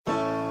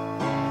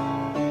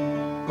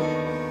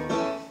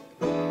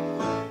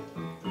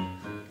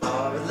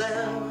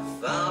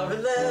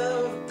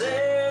left,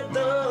 they're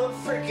the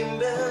freaking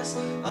best.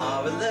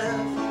 Are we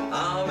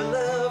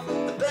left,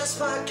 the best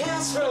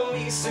podcast from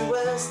east to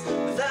west.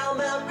 Without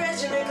Mount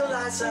Reggie,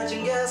 Nikolai,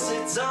 Sergeant Guess,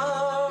 it's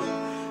all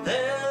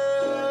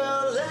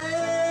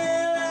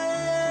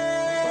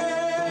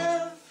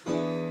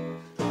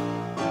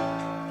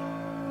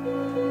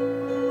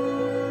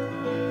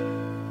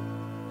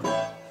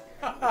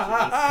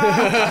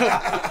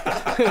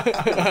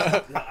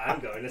I'm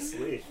going to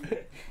sleep.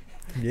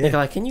 Yeah.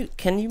 Nikolai,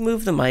 can you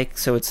move the mic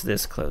so it's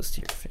this close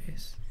to your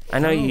face? I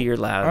know you're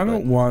loud. I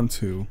don't want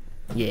to.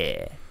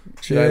 Yeah.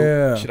 Should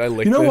I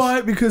lick You know this?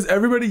 why? Because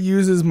everybody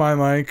uses my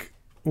mic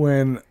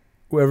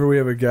whenever we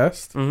have a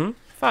guest. Mm-hmm.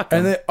 Fuck.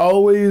 And they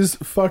always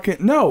fucking...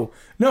 No,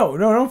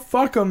 don't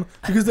fuck them.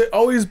 Because they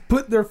always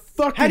put their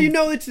fucking... How do you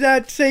know it's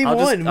that same one?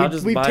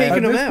 We've taken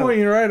At them this out. point,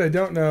 you're right. I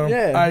don't know.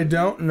 Yeah. I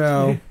don't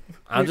know.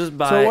 I'll just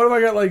buy... So what if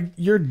I got, like,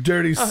 your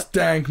dirty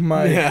stank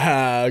mic?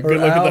 Yeah, good Or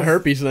luck with the Alf.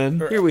 herpes then.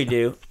 Here we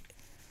do.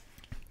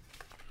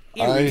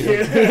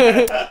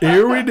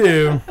 Here we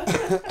do.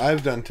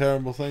 I've done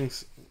terrible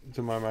things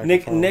to my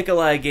microphone.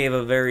 Nikolai gave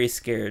a very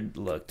scared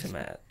look to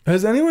Matt.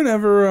 Has anyone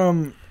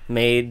ever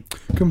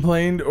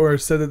complained or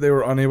said that they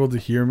were unable to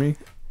hear me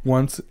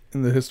once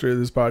in the history of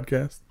this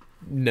podcast?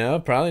 No,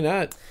 probably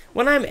not.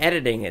 When I'm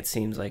editing, it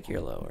seems like you're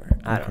lower.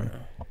 I don't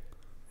know.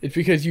 It's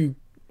because you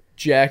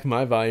jack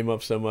my volume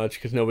up so much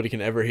because nobody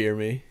can ever hear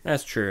me.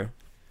 That's true.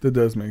 That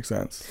does make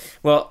sense.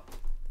 Well,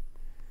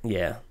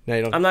 yeah. No,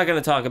 you don't. I'm not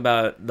going to talk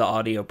about the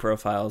audio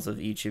profiles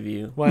of each of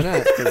you. Why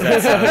not? Because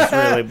that sounds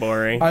really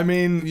boring. I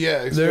mean...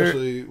 Yeah,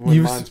 especially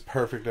when mine's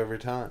perfect every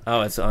time.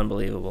 Oh, it's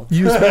unbelievable.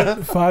 You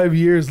spent 5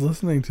 years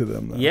listening to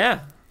them, though.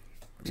 Yeah.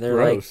 They're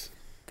gross.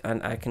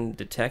 like, I can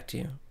detect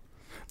you.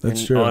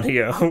 That's in true.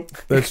 Audio.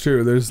 That's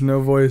true. There's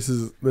no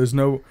voices. There's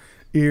no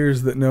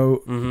ears that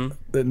know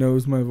that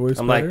knows my voice.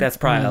 I'm better. like, that's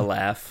probably a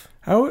laugh.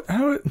 How?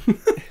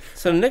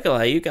 So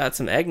Nikolai, you got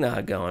some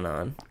eggnog going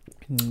on.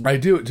 I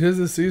do. 'Tis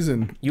the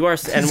season. You are,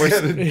 and we're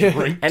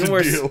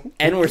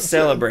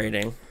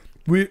celebrating.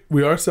 We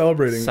are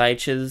celebrating.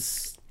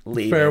 Seich's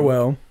leaving.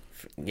 Farewell.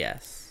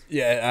 Yes.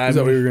 Yeah. Is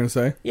that what you were gonna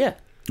say? Yeah.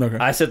 Okay.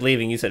 I said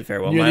leaving. You said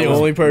farewell. You're Mine the was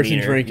only person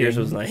meaner. drinking. Yours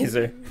was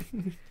nicer.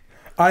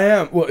 I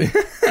am. Well,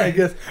 I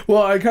guess.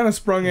 Well, I kind of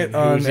sprung it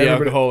on Who's the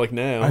everybody. alcoholic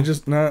now? I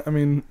just not. I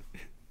mean,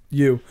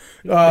 you.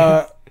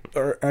 Or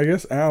I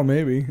guess Al.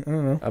 Maybe. I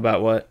don't know.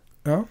 About what?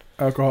 Oh,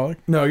 alcoholic?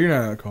 No, you're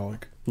not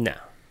alcoholic. No.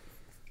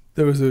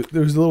 There was a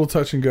little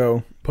touch and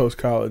go post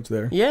college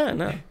there. Yeah,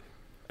 no.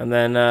 And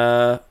then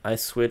I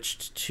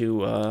switched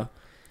to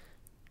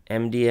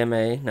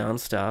MDMA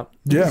nonstop.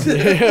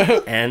 Yeah.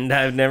 And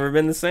I've never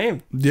been the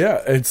same.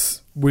 Yeah,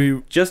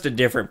 just a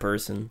different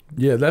person.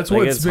 Yeah, that's like,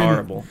 what's it's been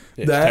horrible.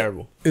 It's that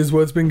terrible. Is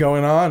what's been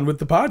going on with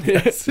the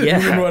podcast. Yeah.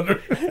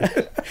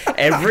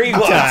 Every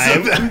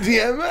time.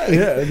 MDMA.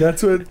 Yeah,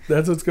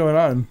 that's what's going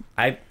on.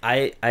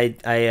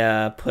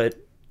 I put.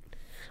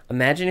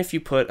 Imagine if you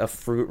put a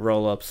fruit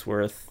roll-ups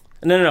worth.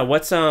 No.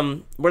 What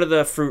are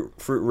the fruit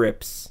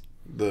rips?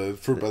 The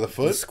fruit by the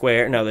foot? The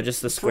square. No, they're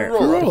just the square. Fruit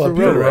roll-up.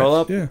 Fruit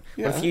roll-up. Yeah.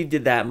 What if you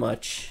did that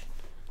much?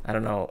 I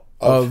don't know.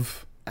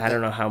 I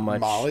don't know how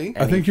much. Molly?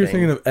 I think you're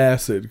thinking of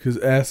acid, because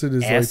acid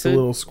is like the Acid?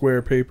 little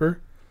square paper.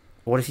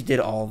 What if you did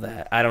all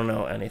that? I don't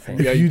know anything.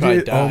 Yeah, If you'd you probably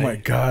did, oh die. my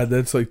god,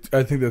 that's like,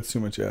 I think that's too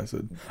much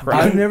acid.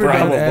 Probably- I've never done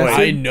probably. acid.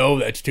 I know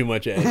that's too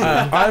much acid.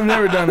 I've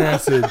never done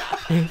acid,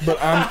 but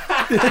I'm.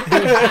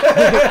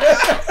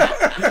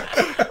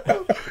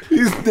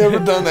 He's never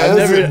done I've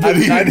acid.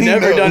 I've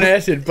never done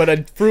acid, but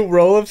a fruit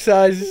roll-up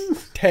size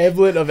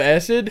tablet of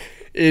acid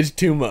is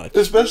too much.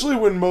 Especially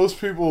when most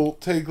people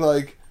take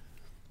like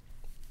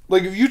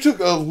if you took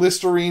a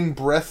Listerine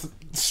breath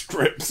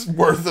strips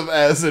worth of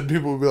acid,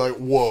 people would be like,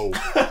 "Whoa,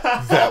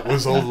 that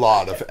was a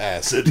lot of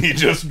acid he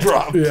just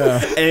dropped."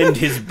 Yeah. And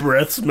his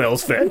breath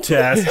smells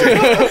fantastic.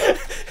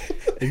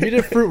 If you did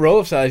a fruit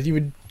roll-up size, you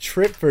would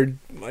trip for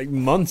like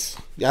months.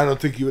 Yeah, I don't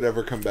think you would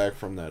ever come back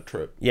from that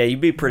trip. Yeah, you'd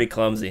be pretty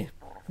clumsy.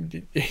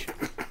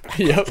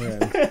 Yep.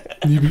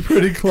 You'd be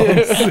pretty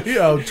clumsy.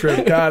 Oh,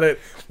 Trip, got it.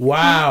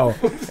 Wow.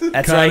 That's Kind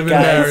right, of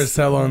guys. embarrassed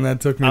how long that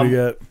took me to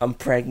get. I'm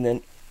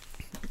pregnant.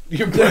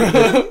 You're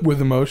pregnant.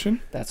 With emotion?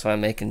 That's why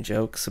I'm making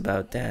jokes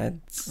about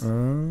dads. Oh,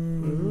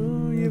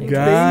 you Make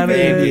got a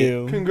it.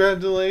 baby.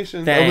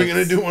 Congratulations. Are Thanks. we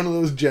gonna do one of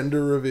those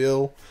gender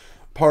reveal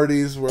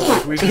parties where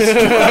like we just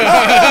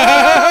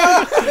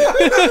I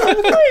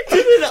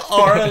did an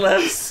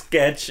RLF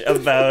sketch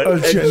about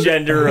A a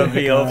gender oh my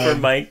reveal God. for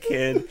my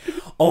kid.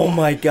 Oh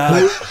my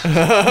god!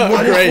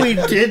 What if we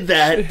did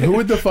that? Who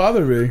would the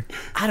father be?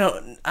 I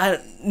don't.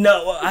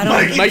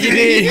 Mikey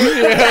D.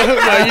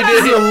 Yeah,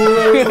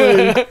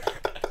 Mikey D.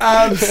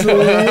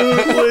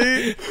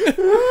 Absolutely.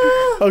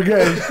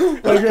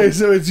 Okay,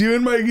 so it's you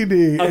and Mikey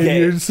D, and Okay.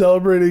 you're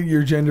celebrating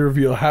your gender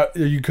reveal. How are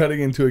you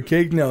cutting into a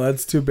cake? No,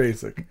 that's too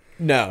basic.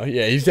 No,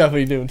 yeah, he's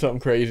definitely doing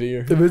something crazier.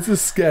 If it's a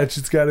sketch,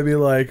 it's got to be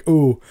like,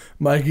 ooh,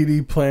 Mikey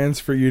D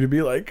plans for you to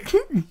be like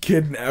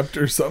kidnapped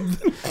or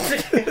something.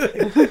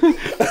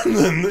 and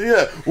then,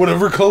 yeah,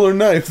 whatever color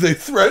knife they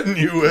threaten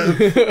you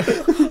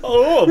with.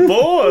 Oh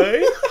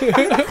boy.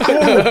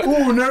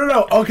 Oh,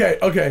 no.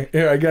 Okay.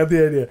 Here, I got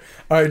the idea.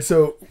 All right,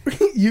 so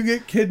you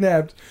get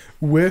kidnapped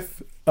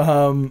with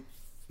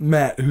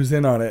Matt, who's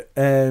in on it,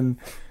 and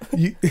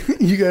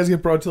you guys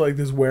get brought to like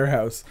this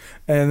warehouse,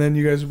 and then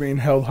you guys are being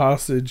held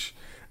hostage.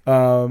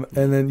 And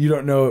then you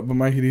don't know it, but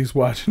Mikey D's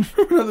watching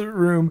from another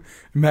room.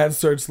 Matt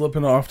starts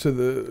slipping off to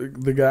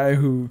the guy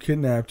who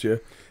kidnapped you.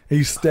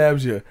 He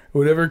stabs you.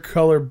 Whatever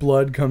color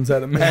blood comes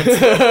out of Matt's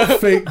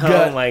fake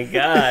gut. Oh my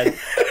god.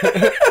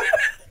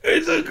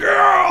 It's a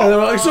girl. And they're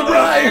like,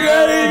 surprise, you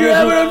ready? You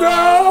having a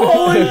girl?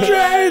 Holy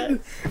shit!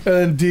 And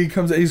then D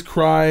comes out. He's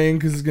crying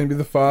because he's going to be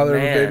the father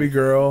of a Man. baby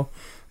girl.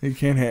 He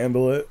can't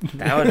handle it.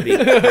 That would be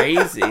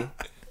crazy.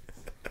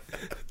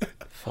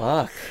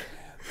 Fuck.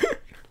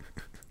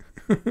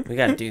 We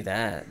gotta do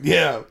that.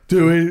 Yeah.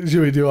 Should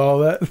we do all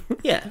that?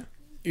 Yeah.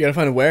 You gotta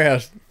find a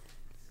warehouse.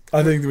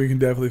 I think that we can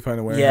definitely find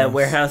a warehouse. Yeah,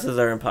 warehouses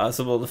are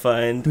impossible to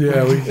find.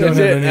 Yeah, we don't That's have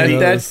it. any of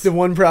That's those. the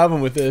one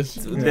problem with this.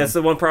 That's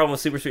the one problem with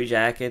Super Sweet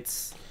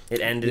Jackets. It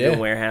ended in Yeah. a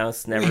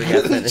warehouse, never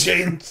got finished.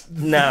 Change.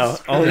 No,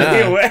 only Nah.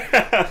 a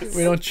warehouse.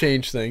 We don't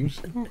change things.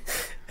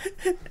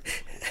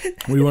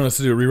 What do you want us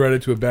to do? Rewrite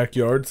it to a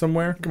backyard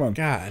somewhere? Come on.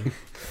 God.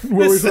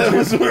 What are we That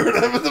supposed was where it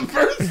happened the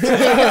first time.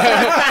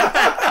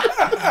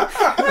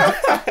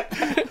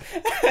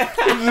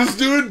 Just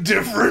do a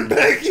different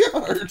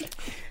backyard.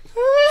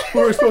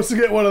 We're supposed to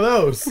get one of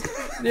those.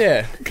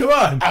 Yeah. Come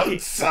on.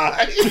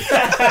 Outside.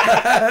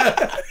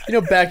 You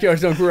know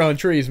backyards don't grow on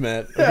trees,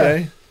 Matt.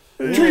 Okay?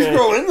 Trees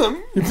grow in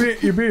them.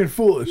 You're being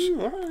foolish.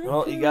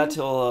 Well, you got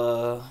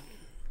till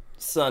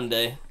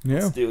Sunday. Yeah.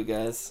 Let's do it,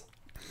 guys.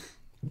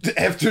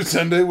 After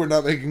Sunday, we're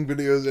not making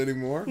videos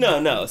anymore.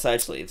 No,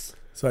 side sleeves.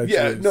 Side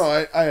Yeah, sleeves. no,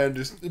 I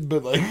understand,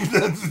 but like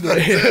that's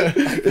it.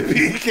 If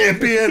he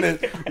can't be in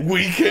it,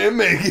 we can't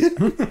make it.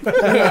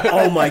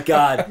 Oh my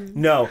god,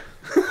 no.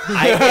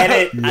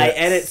 I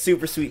edit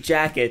Super Sweet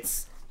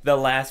Jackets. The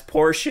last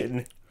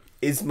portion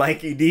is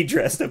Mikey D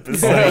dressed up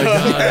as Oh my Sonic.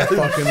 God, I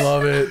fucking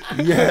love it.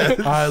 Yeah.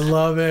 I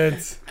love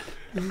it.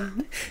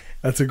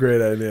 That's a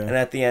great And idea.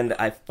 at the end,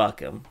 I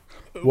fuck him.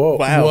 Whoa.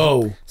 Wow.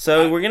 Whoa.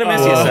 So we're gonna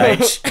miss you,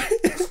 Sage.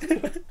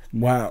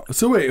 Wow.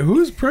 So wait,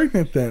 who's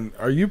pregnant then?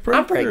 Are you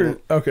pregnant?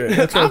 pregnant. Or, okay.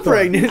 That's what I I'm thought.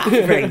 pregnant.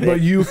 Pregnant.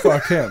 But you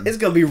fuck him. It's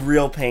gonna be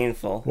real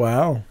painful.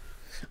 Wow.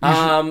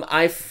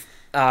 I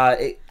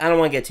don't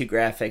want to get too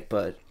graphic,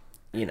 but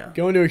you know.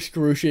 Go into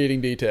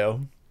excruciating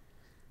detail.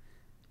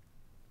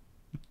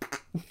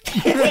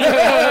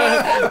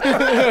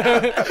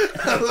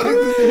 I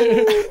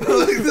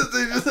like that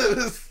they just had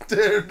to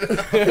stare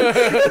down.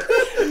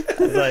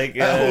 It's like,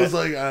 I was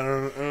like, I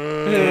don't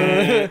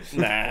know.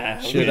 nah.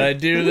 Should I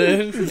do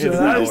this? Should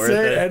not I worth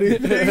say it.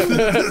 anything?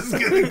 This is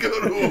gonna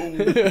go to a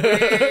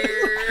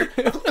weird.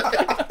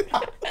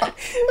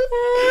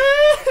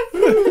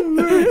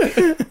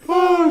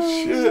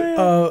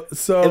 Oh shit!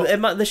 So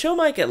The show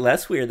might get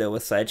less weird though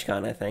with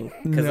SageCon, I think,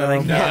 because No. I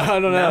think. I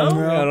don't know.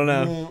 No? I don't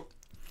know.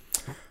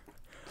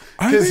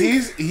 I Because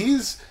think-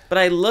 he's But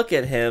I look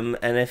at him,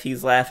 and if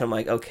he's laughing, I'm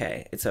like,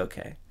 okay, it's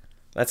okay.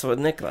 That's what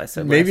Nikolai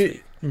said last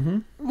Maybe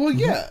week. well,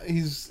 yeah,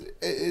 he's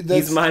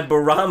He's my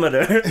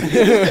barometer,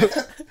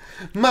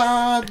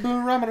 my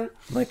barometer.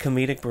 my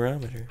comedic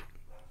barometer.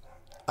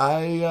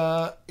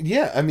 I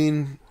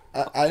mean,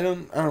 I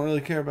don't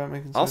really care about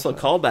making. Also,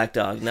 sense. callback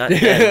dog, not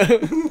dead.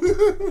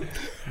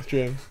 it's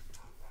true.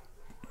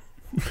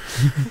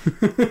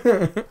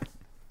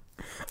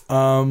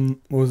 what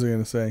was I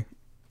gonna say?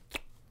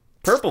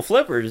 Purple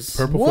flippers.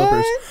 Purple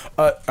What?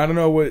 flippers. I don't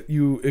know if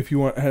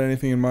you had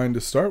anything in mind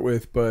to start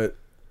with, but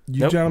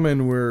you Nope.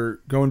 gentlemen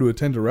were going to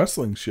attend a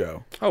wrestling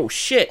show Oh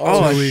shit!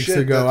 Oh, 2 weeks shit,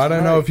 ago. I that's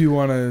don't know right. if you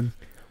want to.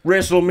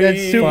 Wrestle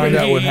me, Find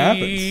out what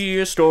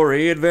happens.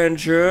 Story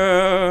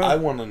adventure. I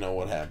want to know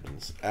what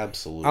happens.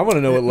 Absolutely. I want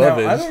to know what Now, love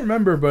I is. don't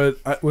remember, but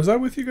was I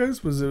with you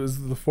guys? Was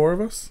the four of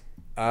us?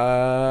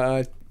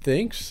 I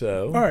think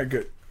so. All right,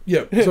 good.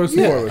 Yep. So it's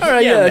the four of us. All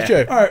right, Yeah, yeah,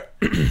 sure. All right,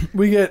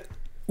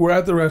 we're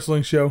at the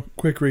wrestling show.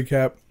 Quick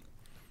recap.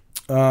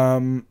 I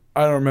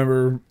don't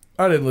remember.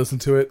 I didn't listen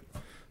to it.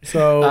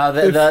 So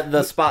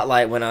the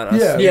spotlight went on us.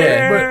 yeah,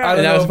 Yeah. But I And don't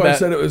that know was if I about-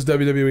 said it was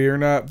WWE or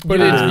not. But But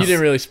it you is. didn't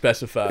really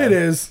specify. It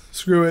is.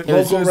 Screw it. It's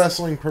Local just-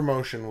 wrestling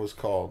promotion was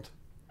called.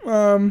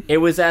 It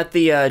was at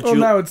the Well,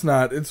 now it's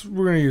not.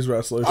 We're gonna use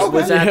wrestlers. Oh, it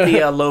was at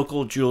the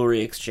local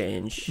jewelry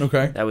exchange.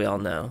 Okay. That we all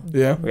know.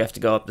 Yeah. We have to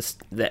go up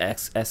the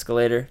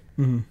escalator.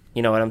 Mm-hmm.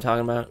 You know what I'm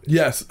talking about?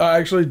 Yes, I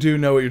actually do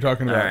know what you're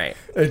talking about. All right.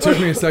 It took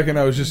me a second.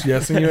 I was just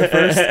yesing you at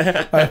first.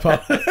 I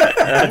apologize.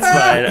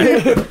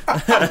 That's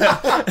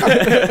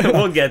fine.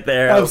 We'll get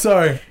there. I'm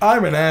sorry.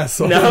 I'm an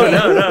asshole.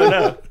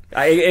 No.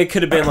 It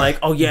could have been like,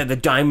 oh yeah, the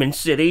Diamond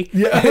City.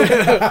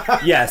 Yeah.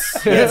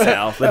 Yes,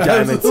 Al, the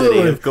Diamond Absolutely.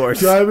 City, of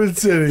course. Diamond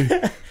City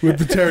with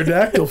the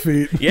pterodactyl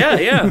feet.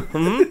 Yeah.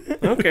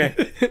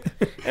 Okay.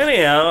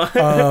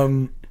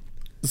 Anyhow,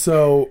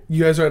 So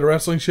you guys are at a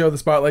wrestling show. The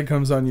spotlight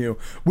comes on you.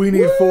 We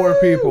need 4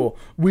 people.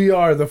 We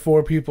are the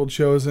 4 people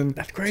chosen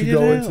great to go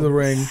to into know. the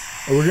ring.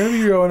 And we're going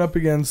to be going up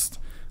against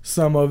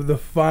some of the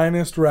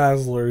finest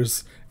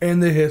wrestlers in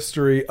the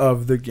history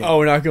of the game. Oh,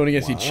 we're not going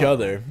against each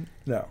other.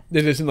 No.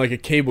 This isn't like a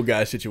cable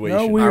guy situation.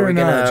 No, we Are are we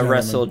not, gonna gentlemen.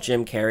 wrestle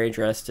Jim Carrey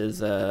dressed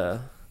as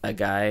a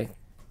guy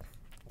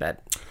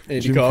that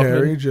Andy Jim Kaufman.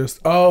 Carrey just...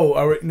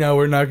 Oh, no,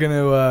 we're not going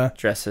to...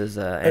 dresses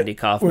Andy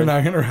Kaufman? We're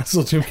not going to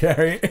wrestle Jim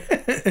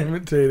Carrey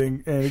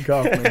imitating Andy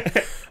Kaufman.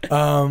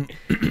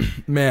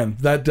 Man,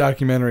 that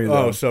documentary,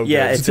 though. Oh, so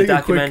Yeah, good. it's So a take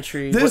a quick-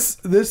 documentary.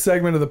 This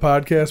segment of the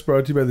podcast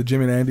brought to you by the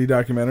Jim and Andy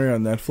documentary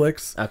on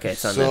Netflix. Okay,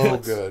 it's on So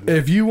Netflix. good.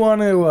 If you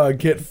want to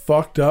get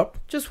fucked up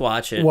Just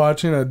watch it.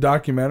 watching a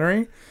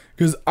documentary,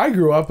 because I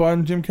grew up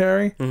on Jim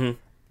Carrey, Mhm.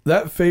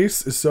 that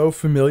face is so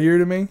familiar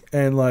to me,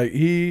 and like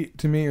he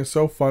to me is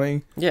so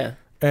funny, Yeah.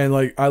 and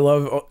like I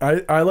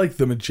like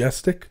the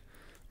Majestic.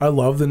 I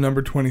love the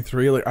number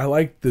 23. Like I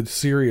like the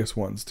serious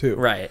ones too.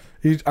 Right.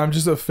 I'm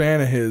just a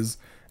fan of his,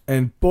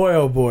 and boy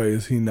oh boy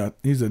is he nut.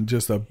 He's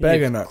just a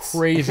bag of nuts.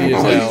 Crazy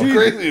as Oh, hell. he's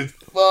crazy as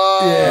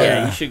fuck. Yeah.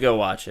 Yeah, you should go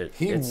watch it.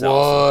 He It's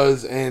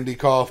was Andy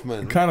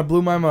Kaufman. Kind of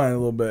blew my mind a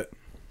little bit.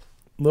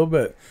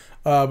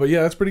 But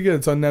yeah, that's pretty good.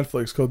 It's on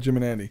Netflix called Jim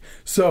and Andy.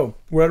 So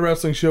we're at a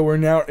wrestling show. We're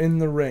now in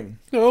the ring.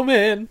 Oh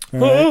man.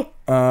 All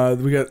right.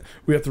 We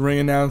have the ring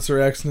announcer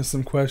asking us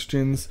some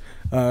questions.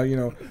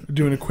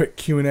 Doing a quick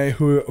Q&A.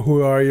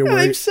 Who are you?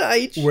 I'm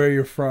Sage. Where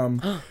you're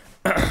from?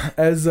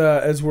 As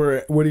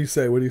we're what do you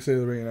say? What do you say to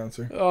the ring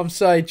announcer? Oh, I'm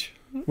Sage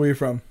Where you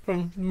from?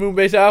 from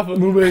Moonbase Alpha.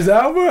 Moonbase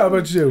Alpha. How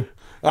about you?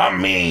 I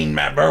mean,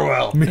 Matt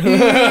Burwell.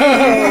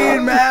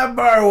 Matt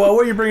Barwell.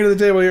 What are you bringing to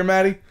the table here,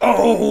 Matty?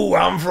 Oh,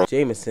 I'm from,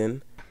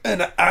 Jameson.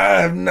 and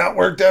I have not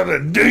worked out a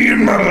day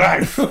in my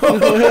life.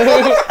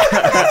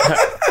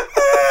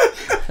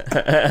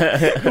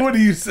 What do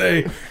you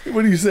say?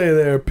 What do you say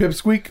there,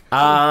 Pipsqueak?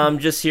 I'm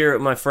just here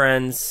with my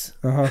friends.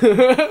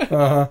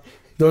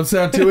 Don't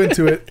sound too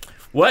into it.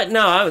 What?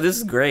 No, this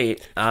is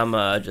great. I'm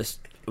just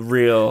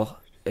real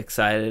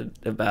excited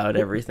about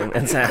everything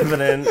that's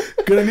happening.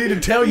 Gonna need to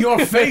tell your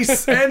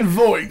face and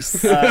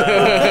voice.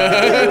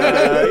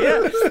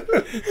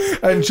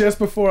 And just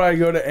before I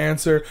go to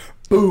answer,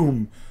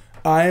 boom.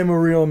 I Am a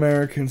Real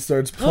American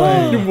starts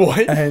playing.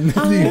 What? And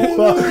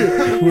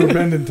we're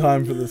bending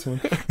time for this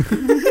one.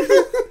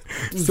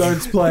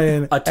 Starts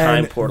playing. A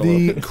time and portal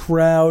The opens.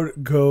 crowd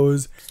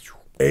goes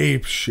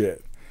ape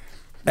shit.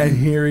 And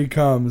here he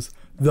comes,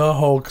 the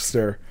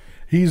Hulkster.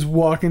 He's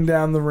walking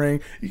down the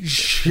ring,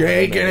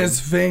 shaking his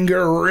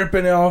finger,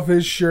 ripping off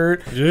his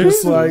shirt,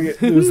 just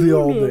like it was the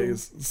old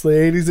days. It's the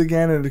 80s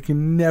again, and it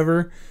can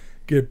never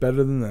get better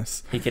than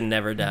this. He can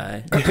never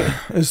die.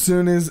 As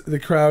soon as the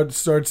crowd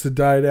starts to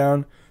die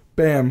down,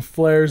 bam,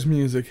 Flair's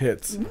music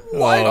hits.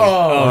 What?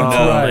 Oh, that's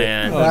no. right.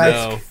 man. Oh,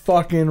 That's no.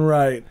 fucking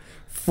right.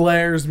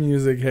 Flair's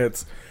music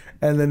hits.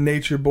 And then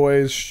Nature Boy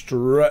is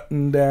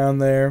strutting down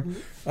there.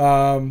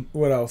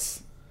 What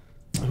else?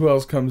 Who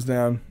else comes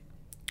down?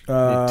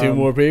 Two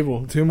more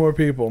people. Two more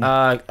people.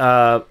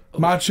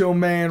 Macho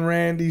Man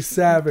Randy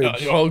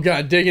Savage. Oh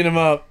god, digging him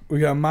up, We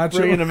got Macho.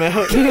 bringing him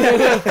out.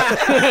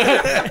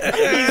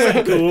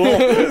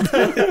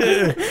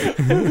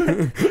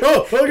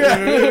 Oh,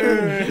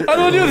 okay. I don't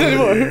want to do this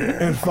anymore.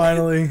 And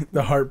finally,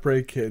 the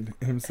Heartbreak Kid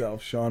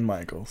himself, Shawn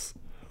Michaels,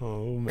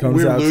 Oh man,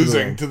 comes We're out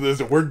losing to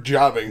this. We're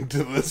jobbing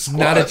to this. Squad.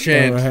 not a to the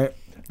chance. ring. All right.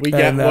 We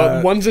got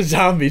And, one's a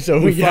zombie, so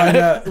we We find got.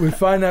 out. We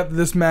find out that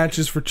this match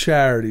is for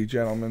charity,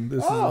 gentlemen.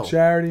 This is a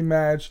charity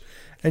match,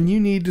 and you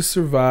need to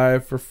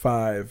survive for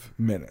 5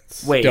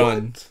 minutes. Wait,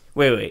 Done.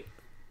 wait.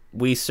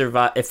 We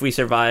survive. If we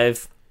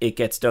survive, it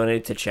gets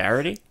donated to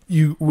charity.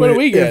 What do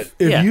we get?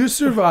 If Yeah. you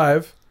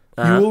survive,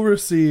 Uh-huh. you will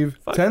receive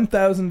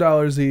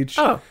 $10,000 each,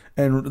 Oh.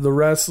 and the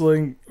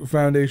Wrestling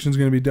Foundation is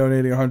going to be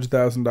donating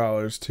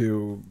 $100,000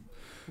 to.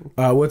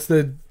 What's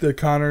the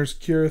Connor's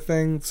Cure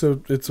thing?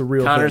 So it's a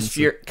real Connor's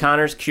thing.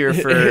 Connor's cure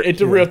for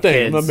It's a real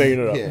thing. I'm not kids. making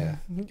it up. Yeah.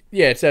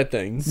 Yeah, it's that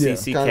thing. Yeah.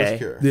 CCK. Connor's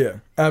Cure. Yeah,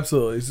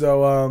 absolutely.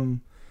 So,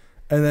 and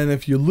then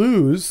if you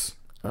lose,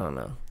 I don't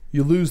know.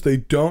 they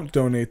don't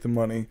donate the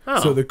money.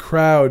 Oh. So the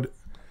crowd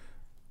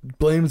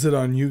blames it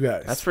on you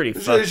guys. That's pretty So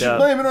you fucked should up.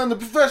 blame it on the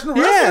professional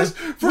Yeah. wrestlers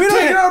for We don't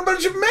taking have- out a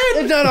bunch of men.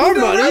 It's not who our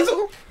don't money.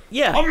 wrestle.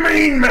 Yeah, I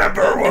mean, Matt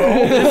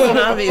Burwell. it's an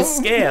obvious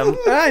scam.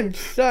 I'm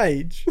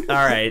Sage. All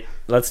right,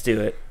 let's do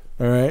it.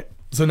 All right.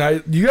 So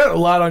now you got a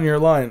lot on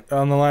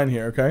the line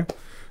here, okay?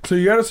 So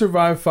you got to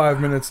survive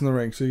 5 minutes in the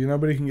ring, so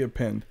nobody can get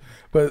pinned.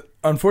 But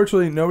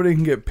unfortunately, nobody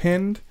can get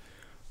pinned.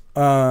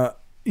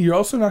 You're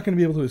also not going to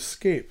be able to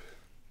escape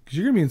because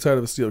you're going to be inside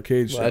of a steel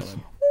cage. What?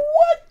 gentlemen.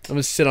 I'm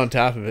gonna sit on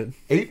top of it.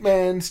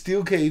 8-man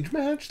steel cage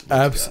match.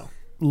 Let's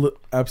go.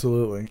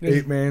 Absolutely.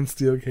 8-man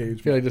steel cage.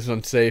 I feel like this is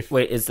unsafe.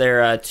 Wait, is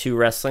there 2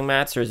 wrestling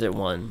mats or is it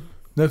 1?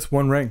 That's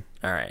one ring.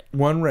 All right.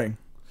 One ring.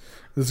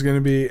 This is going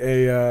to be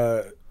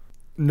a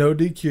no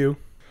DQ. You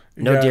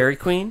No got- Dairy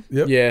Queen?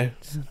 Yep. Yeah,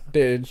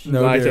 dude.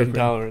 No Lactose Dairy Queen.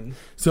 intolerant.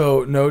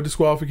 So no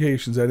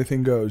disqualifications.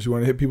 Anything goes. You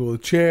want to hit people with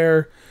a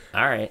chair.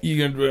 All right. You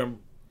can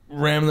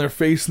ram their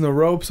face in the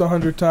ropes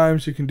 100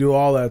 times. You can do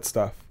all that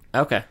stuff.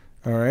 Okay.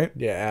 All right.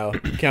 Yeah, Al,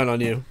 count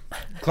on you.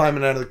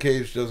 Climbing out of the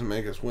cage doesn't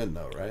make us win,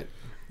 though, right?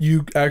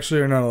 You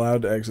actually are not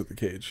allowed to exit the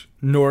cage,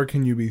 nor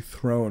can you be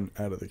thrown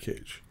out of the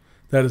cage.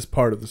 That is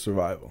part of the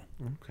survival.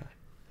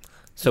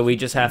 So we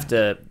just have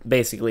to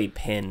basically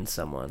pin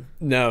someone.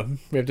 No,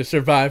 we have to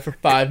survive for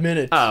 5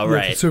 minutes. Oh, You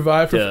have to right.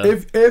 survive for Duh.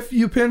 if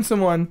you pin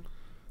someone.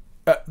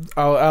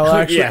 I'll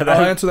actually Yeah,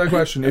 I'll answer that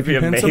question. that'd If you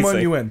be pin someone,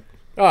 amazing. you win.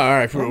 Oh, all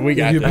right, we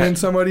got If you this. pin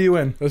somebody, you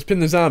win. Let's pin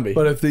the zombie.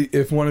 But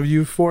if one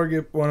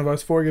of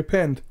us four get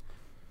pinned,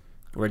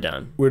 We're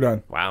done. we're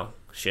done. Wow.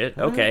 Shit.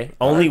 Okay.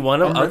 Only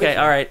one of I'm them? ready Okay.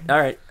 for All right. All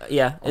right.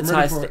 Yeah. It's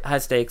ready high, for it. high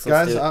stakes.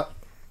 Let's Guys,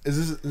 do it.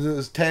 is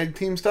this tag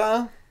team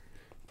style?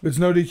 It's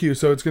no DQ,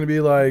 so it's going to be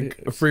like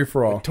a free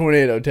for all.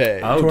 Tornado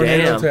tag. Oh,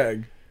 Tornado damn.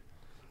 tag.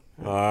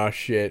 Oh,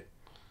 shit.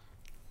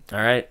 All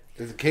right.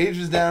 Is the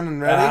cages down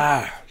and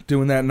ready?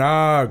 Doing that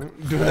nog.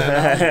 Doing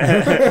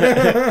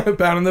that.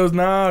 Pounding those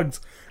nogs.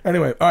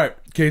 Anyway, all right.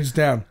 Cage is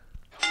down.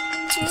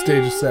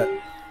 Stage is set.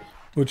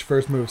 What's your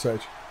first move,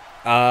 Sage?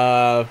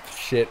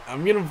 Shit.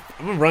 I'm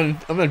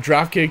gonna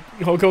drop kick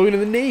Hulk Hogan in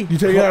the knee. You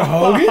taking out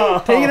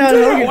Hogan? Taking out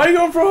Hogan. Why are you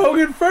going for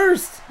Hogan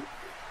first?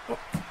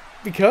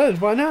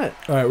 Because why not?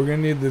 All right, we're gonna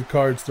need the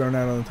cards thrown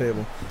out on the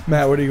table.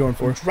 Matt, what are you going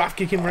for? Drop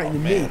kick him right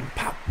in the knee.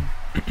 Pop.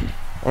 I'm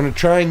gonna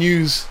try and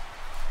use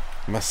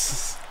my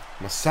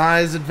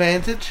size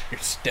advantage. Your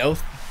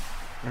stealth.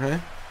 Okay.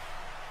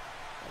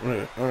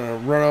 I'm gonna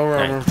run over.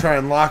 I'm gonna try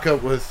and lock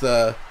up with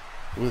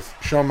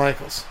Shawn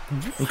Michaels.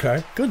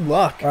 Okay. Good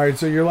luck. All right,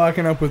 so you're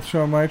locking up with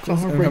Shawn Michaels,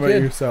 Oh, and how pretty about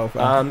good. yourself?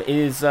 Al?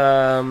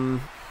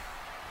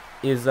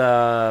 Is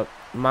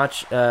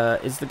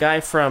the guy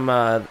from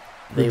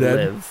They Dead?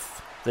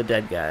 Live, the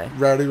dead guy.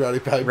 Rowdy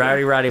Piper.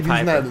 Rowdy He's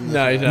Piper. not in this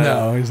No, one. he's not.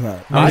 no, he's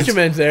not. Macho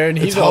Man's there, and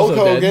he's It's Hulk also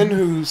Hogan dead.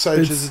 who Seich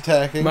It's is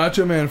attacking.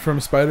 Macho Man from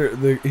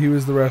he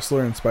was the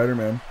wrestler in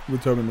Spider-Man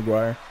with Tobey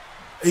Maguire.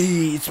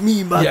 Hey, it's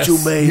me, Yes,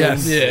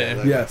 yes.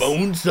 Yeah. Yes.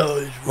 Bone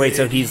size. Wait,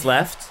 so he's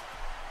left?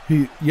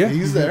 He's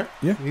there.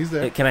 Yeah, He's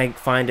there. Can I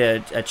find a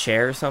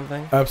chair or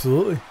something?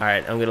 absolutely. All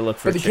right, I'm gonna look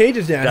for. But the a chair. cage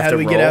is down. Do I have How do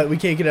to we get roll? out? We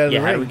can't get out of Yeah,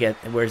 the how ring. do we get?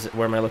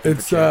 Where am I looking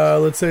It's for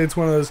chairs? let's say it's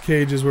one of those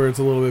cages where it's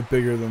a little bit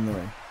bigger than the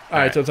ring. All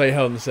right, so it's like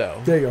Hell in the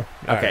Cell. There you go.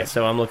 All Okay, right.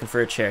 so I'm looking for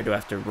a chair. Do I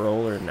have to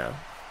roll or no?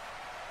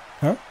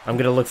 Huh? I'm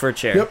gonna look for a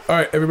chair. Yep. All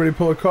right, everybody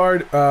pull a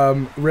card.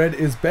 Red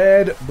is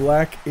bad.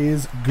 Black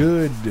is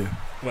good.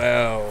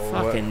 Well,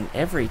 Fucking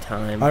every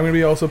time. I'm gonna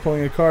be also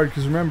pulling a card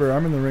because remember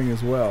I'm in the ring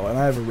as well, and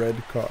I have a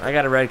red card. I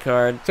got a red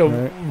card. so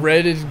Right.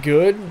 red is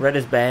good. Red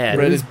is bad.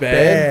 Red is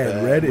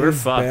bad. Red We're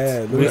is fucked.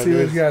 bad. Let me Red see what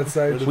is- you got,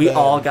 Sage. We bad.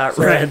 all got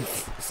Sorry. red.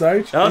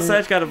 Sage. Oh,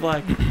 Sage got a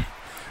black.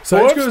 Sage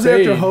Fourth goes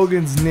stage. after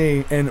Hogan's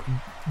knee and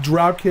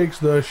drop kicks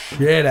the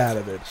shit out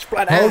of it.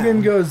 Splat Hogan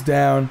out. goes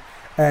down,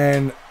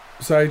 and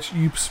Sage,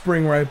 you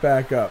spring right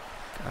back up.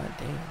 God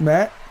damn.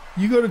 Matt,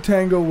 you go to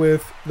tangle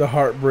with the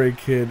Heartbreak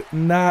Kid.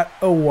 Not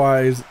a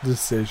wise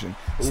decision.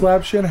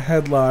 Slaps you in a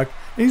headlock,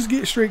 and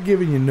he's straight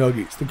giving you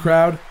noogies. The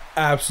crowd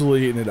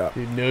absolutely eating it up.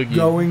 Dude, noogie.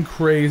 Going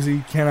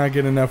crazy, cannot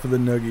get enough of the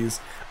noogies.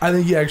 I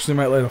think you actually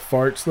might let a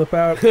fart slip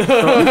out.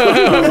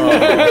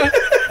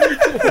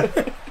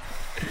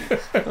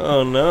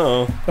 Oh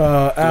no. Do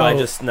Al, I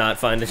just not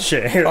find a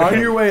chair? on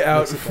your way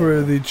out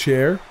for the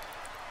chair,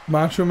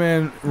 Macho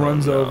Man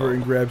runs no. over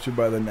and grabs you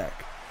by the neck.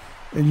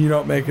 And you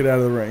don't make it out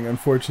of the ring.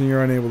 Unfortunately,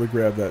 you're unable to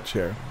grab that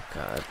chair.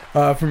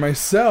 God. For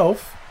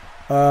myself,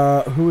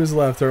 who is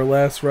left? Our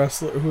last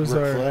wrestler. Who's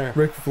Ric our Flair.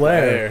 Ric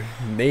Flair.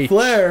 Nate.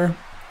 Flair.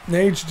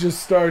 Nate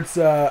just starts.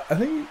 I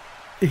think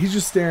he's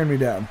just staring me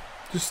down.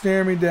 Just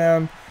staring me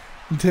down,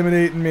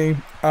 intimidating me.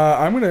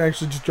 I'm gonna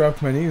actually just drop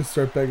to my knees and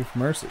start begging for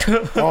mercy.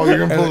 Oh, you're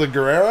gonna pull the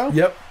Guerrero?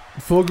 Yep,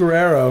 full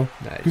Guerrero.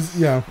 Because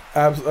Nice.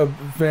 a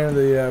fan of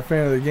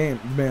the game,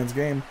 the man's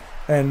game,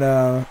 and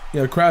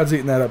crowd's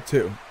eating that up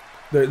too.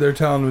 They're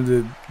telling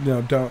him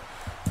to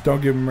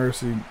don't give him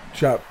mercy.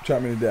 Chop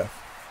me to death.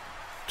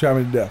 Chop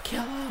me to death.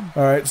 Kill him.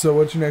 All right. So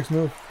what's your next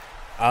move?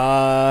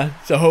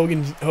 So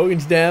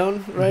Hogan's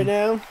down right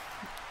now.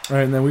 All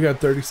right, and then we got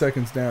 30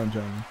 seconds down,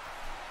 gentlemen.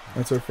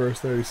 That's our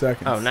first 30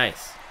 seconds. Oh,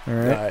 nice. All All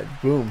right.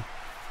 right, boom,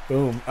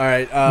 boom. All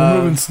right, We're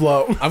moving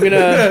slow. I'm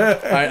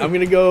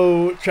gonna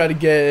go try to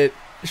get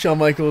Shawn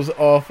Michaels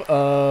off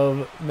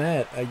of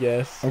Matt. I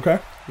guess. Okay.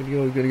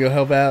 Gonna go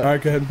help out. All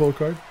right. Go ahead and pull a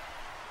card.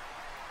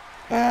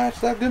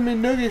 Stop giving me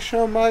noogies,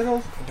 Shawn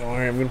Michaels. Don't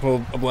worry, I'm gonna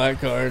pull a black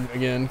card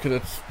again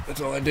because that's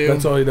all I do.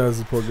 That's all he does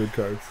is pull good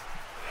cards.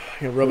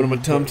 I'm gonna rub it on my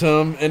tum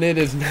tum, and it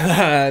is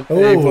not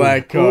a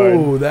black card.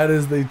 Oh, that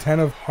is the 10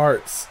 of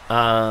hearts.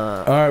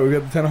 All right, we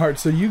got the 10 of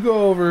hearts. So you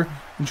go over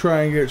and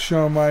try and get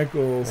Shawn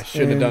Michaels. I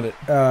shouldn't have and,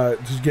 done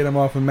it. Just get him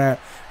off of Matt.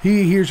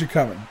 He hears you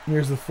coming.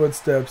 Here's the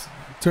footsteps.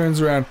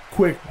 Turns around,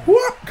 quick,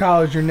 whoop,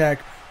 collars your neck.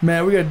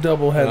 Man, we got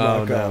double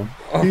headlock no.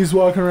 on. He's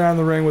walking around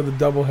the ring with a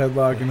double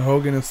headlock, and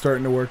Hogan is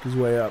starting to work his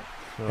way up.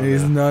 Oh, and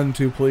he's no. none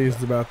too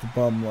pleased about the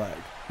bum leg.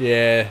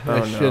 Yeah, Oh, I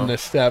no. shouldn't have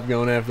stopped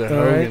going after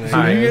All right, Hogan. so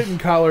I you're guess. getting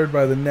collared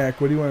by the neck.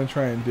 What do you want to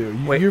try and do?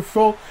 Wait. You're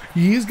full.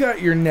 He's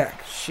got your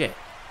neck. Shit.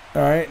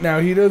 All right. Now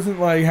he doesn't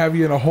have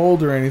you in a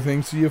hold or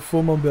anything, so you have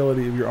full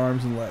mobility of your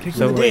arms and legs. Kick What do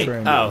So you wanna wait. try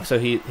and do? Oh, so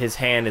his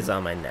hand is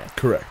on my neck.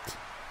 Correct.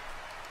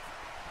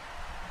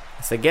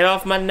 So get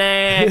off my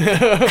neck.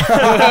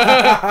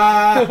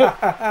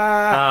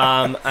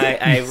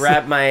 I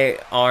wrap my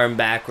arm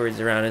backwards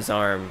around his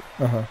arm,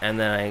 Uh-huh. and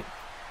then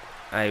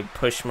I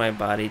push my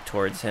body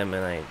towards him,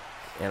 and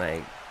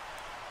I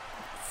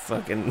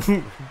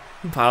fucking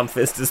palm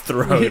fist his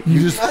throat. You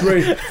just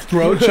straight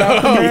throat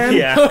chop the man?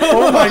 Yeah.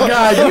 Oh my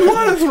god, you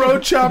want to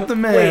throat chop the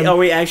man Wait, are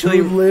we actually?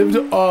 who lived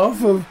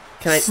off of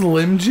Can I?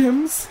 Slim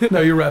Jims?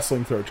 No, you're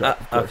wrestling throat chop.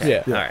 of course.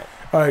 Okay. Yeah. All right.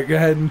 Alright, go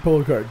ahead and pull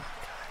a card.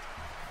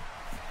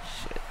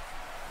 Shit.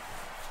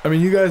 I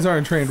mean, you guys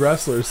aren't trained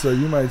wrestlers, so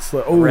you might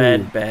slip. Oh,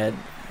 Red bad.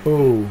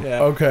 Oh,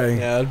 Yeah. okay.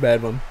 Yeah, that's a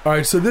bad one.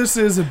 Alright, so this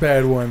is a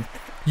bad one.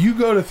 You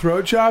go to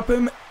throat chop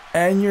him,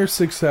 and you're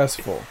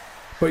successful.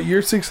 But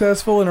you're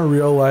successful in a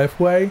real life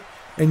way,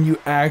 and you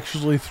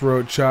actually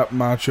throat chop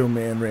Macho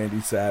Man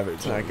Randy Savage.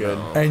 It's not good.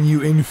 No. And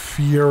you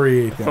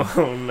infuriate him.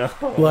 Oh no.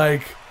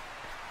 Like,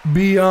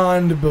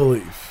 beyond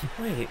belief.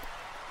 Wait.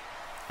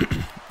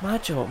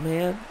 Macho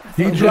Man. I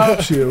He thought-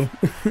 drops you.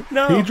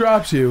 No. He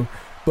drops you,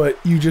 but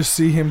you just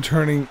see him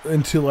turning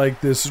into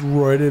like this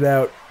roided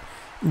out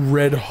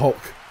Red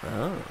Hulk.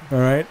 Oh. All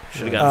right?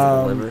 Should have gone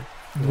for the Um, liver.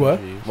 What?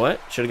 Jeez. What?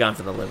 Should have gone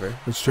for the liver.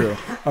 That's true.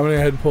 I'm gonna go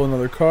ahead and pull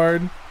another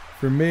card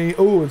for me.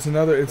 Oh, it's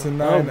another. It's a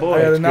 9. boy,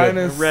 I got a it's 9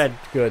 good. of Red.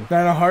 Good.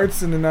 9 of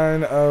hearts and a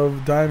 9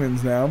 of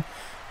diamonds now.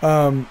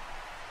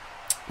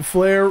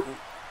 Flair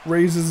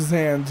raises his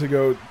hand to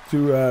go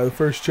to the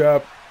first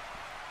chop.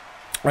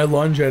 I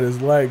lunge at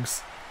his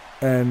legs,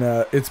 and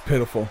it's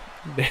pitiful.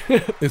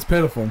 It's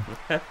pitiful.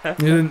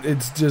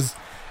 It's just,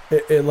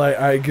 it like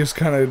I just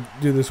kind of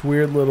do this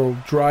weird little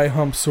dry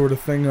hump sort of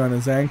thing on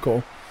his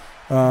ankle.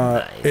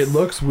 Nice. It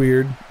looks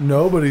weird.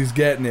 Nobody's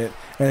getting it,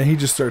 and he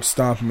just starts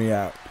stomping me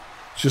out.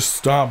 Just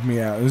stomp me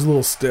out. It was a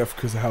little stiff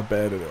because of how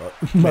bad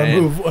my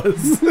Man. move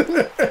was.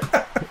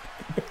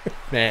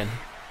 Man.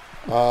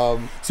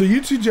 So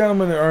you two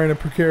gentlemen are in a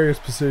precarious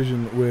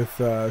position with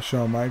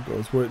Shawn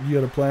Michaels. What you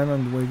got a plan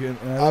on when you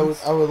get? I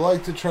would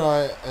like to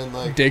try and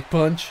like Dick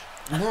punch.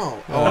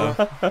 no.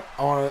 I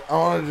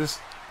want to just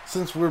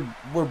since we're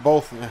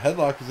both in a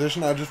headlock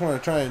position. I just want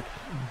to try and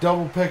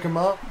double pick him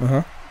up.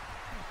 Uh-huh.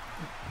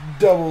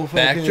 Double fucking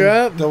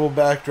Backdrop? Double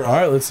backdrop. All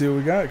right, let's see what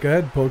we got. Go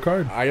ahead, pull a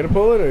card. I gotta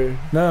pull it or?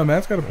 No,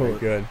 Matt's got to pull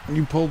Very it. good.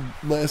 You pulled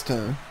last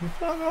time.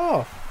 Fuck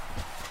off.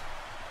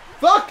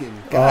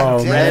 Fucking Oh,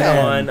 goddamn. Red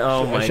man. one.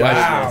 Oh my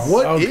Wow. goodness.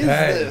 What is Okay.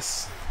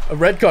 this? A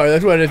red card.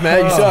 That's what it is, man.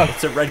 You Oh. suck.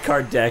 It's a red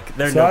card deck.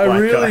 There are So no I black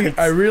really,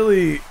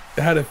 cards.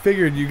 had it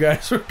figured you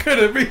guys were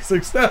gonna be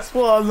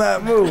successful on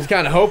that move. Just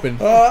kind of hoping.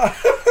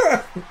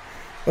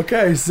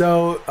 Okay,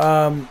 so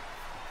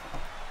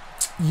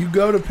you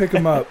go to pick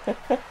him up,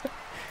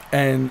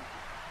 and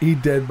he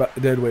dead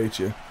weights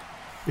you.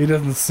 He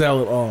doesn't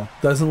sell at all.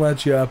 Doesn't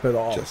let you up at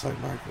all. Just like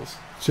Michaels.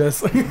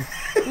 Just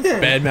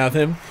Badmouth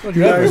him.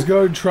 you guys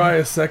go try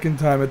a second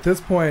time. At this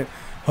point,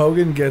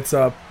 Hogan gets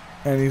up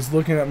and he's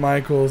looking at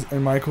Michaels,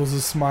 and Michaels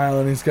is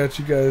smiling. He's got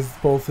you guys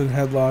both in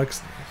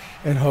headlocks,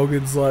 and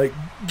Hogan's like,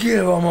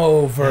 "Give him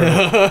over."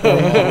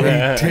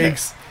 And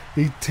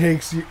he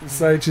takes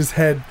Seich's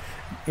head.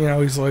 You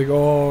know, he's like,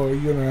 "Oh,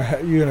 you're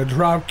gonna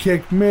drop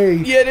kick me?"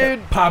 Yeah,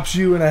 dude. Pops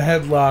you in a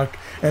headlock,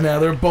 and now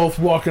they're both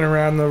walking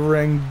around the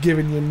ring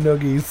giving you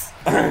noogies.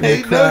 Hey,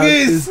 The crowd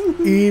noogies! is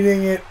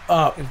eating it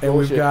up, It's and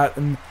we've bullshit.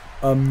 gotten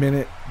a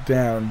minute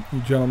down.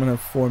 You gentlemen have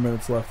 4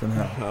 minutes left in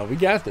hell. Oh, we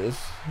got this.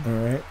 All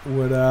right,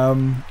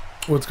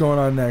 what's going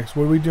on next?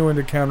 What are we doing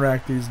to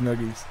counteract these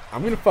noogies?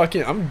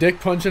 I'm dick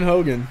punching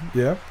Hogan.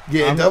 Yeah,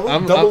 Yeah, I'm- double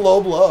I'm-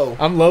 low blow.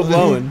 I'm low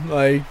blowing.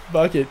 Like,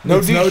 fuck it. No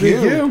It's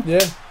DQ. Yeah.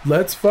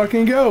 Let's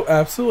fucking go.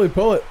 Absolutely,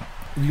 pull it.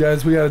 You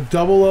guys, we got a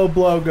double low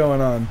blow going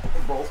on.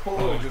 Both pull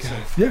or just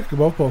Yeah, go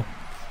both pull.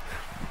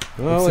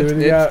 Well, Let's see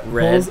what you got.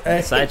 red. Pulls a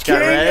Seich got King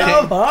red.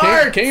 of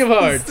Hearts. King of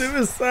Hearts.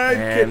 Suicide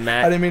And Kid.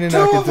 Matt- I didn't mean to Two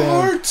knock of it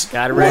down. hearts.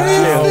 Got a What red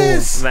Wow. too. is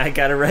this? Matt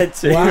got a red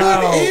too.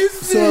 Wow. What is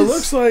So it this?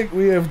 looks like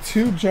we have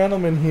two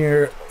gentlemen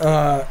here. And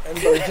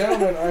by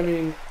gentlemen, I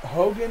mean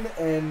Hogan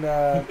and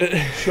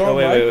Shawn Oh,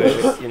 wait.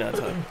 Michaels. You're not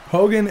talking.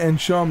 Hogan and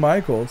Shawn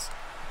Michaels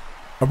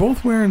are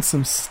both wearing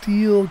some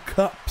steel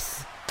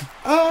cups.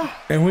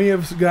 And we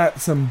have got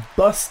some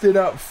busted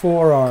up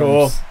forearms.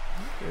 Cool.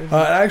 It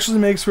actually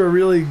makes for a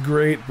really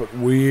great but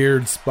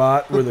weird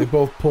spot where they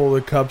both pull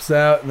the cups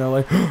out and they're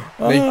like, They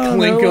 "Oh,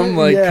 clink they're 'em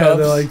like yeah, cups."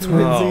 they're like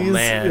twinsies. Oh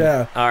man.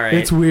 Yeah, All right.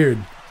 it's weird.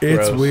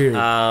 It's Gross. weird.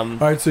 All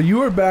right, so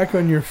you are back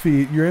on your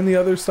feet. You're in the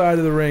other side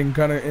of the ring,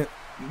 kind of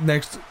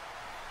next.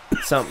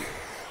 Something.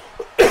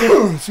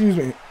 Excuse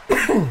me.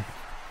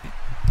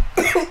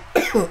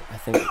 I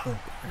think.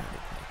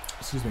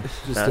 Excuse me.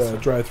 Just That's fine.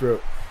 dry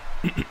throat.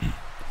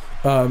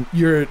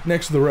 You're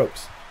next to the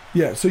ropes.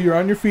 Yeah, so you're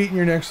on your feet and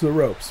you're next to the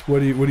ropes.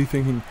 What are you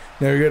thinking?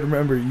 Now you got to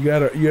remember, you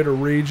got a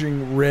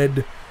raging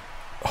red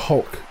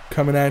Hulk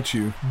coming at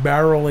you,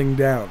 barreling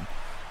down.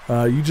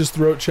 You just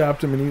throat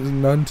chopped him and he's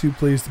none too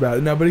pleased about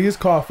it. Now, but he is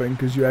coughing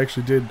because you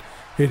actually did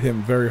hit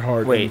him very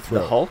hard. in Wait, the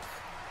throat. the Hulk?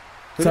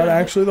 It's not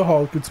actually the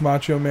Hulk. It's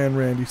Macho Man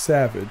Randy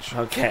Savage.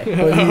 Okay.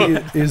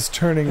 But he is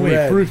turning Wait,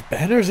 red. Bruce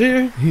Banner's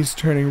here? He's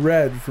turning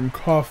red from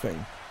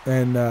coughing.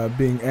 and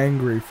being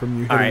angry from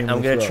you hitting All right, him I'm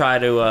in the gonna throat. try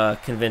to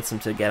convince him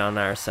to get on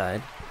our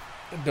side.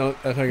 Don't.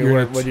 That's not You're gonna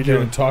work. gonna, What are you you're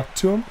doing? gonna talk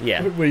to him?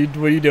 Yeah. What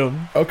are you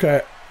doing?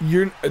 Okay,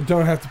 you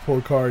don't have to pull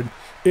a card.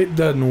 It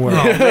doesn't work.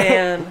 Oh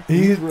man.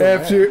 He's Real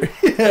after.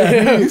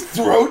 Yeah, You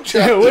throat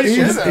chop Yeah, what the are you-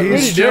 shit he's, out of what are him.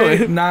 he's you doing?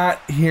 straight not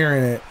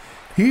hearing it.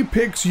 He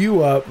picks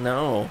you up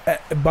No.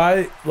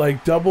 by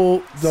like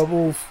double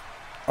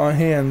on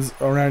hands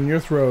around your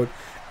throat,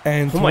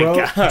 and Oh my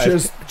God.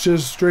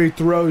 just straight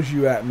throws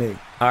you at me.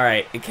 All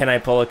right. Can I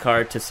pull a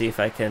card to see if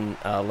I can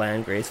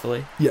land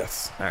gracefully?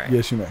 Yes. All right.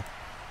 Yes, you may.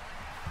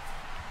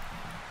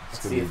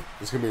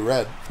 It's gonna be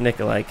red.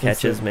 Nikolai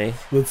catches see. me.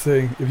 Let's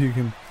see if you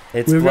can.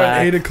 It's We've black.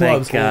 got 8 of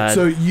clubs. Thank God.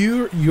 So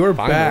your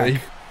Finally.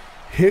 back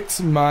hits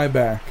my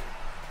back,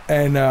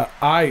 and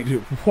I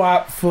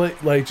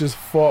just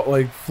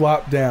fall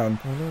flop down.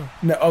 Oh, no.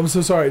 No, I'm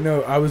so sorry.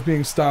 No, I was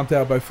being stomped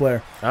out by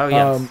Flair. Oh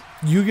yes.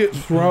 You get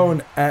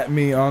thrown at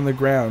me on the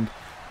ground,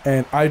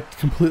 and I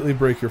completely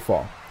break your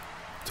fall.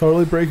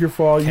 Totally break your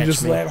fall. You Catch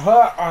just me. land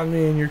hot on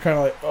me, and you're kind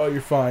of like, oh,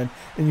 you're fine.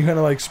 And you kind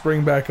of like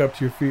spring back up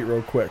to your feet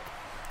real quick.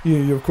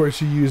 Of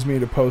course, you use me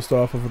to post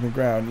off of on the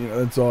ground.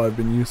 That's all I've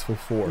been useful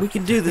for. we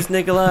can do this,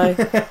 Nikolai.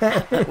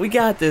 We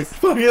got this.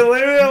 Fucking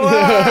leave me alone.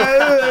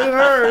 It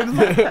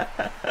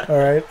hurts. All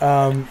right.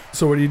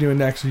 So what are you doing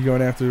next? Are you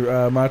going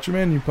after Macho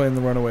Man? Or you playing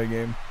the runaway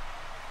game?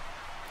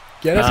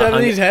 Get us out of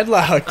these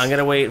headlocks. I'm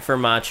gonna wait for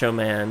Macho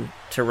Man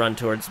to run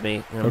towards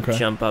me. I'm gonna Okay.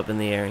 jump up in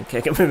the air and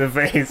kick him in the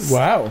face.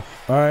 Wow.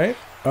 All right.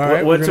 All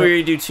right. What's we're where gonna,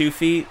 you do 2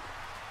 feet?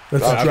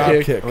 that's Drop a drop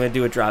kick. kick. I'm gonna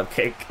do a drop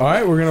kick. All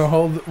right. We're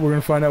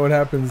gonna find out what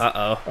happens. Uh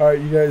oh. All right,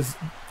 you guys.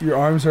 Your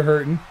arms are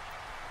hurting,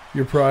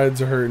 your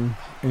prides are hurting,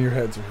 and your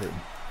heads are hurting.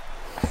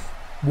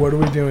 What are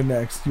we doing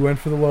next? You went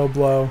for the low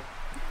blow.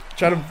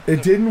 Try to.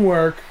 It didn't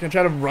work. Gonna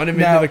try to run him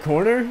Now- into the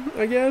corner.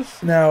 I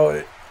guess.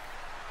 Now,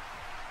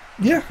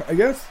 yeah, I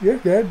guess. Yeah,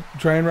 go ahead.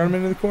 Try and run him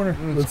into the corner.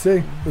 Let's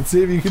see. Let's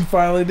see if you can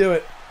finally do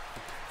it.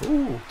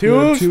 Two You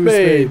have of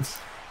spades.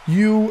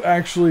 You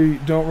actually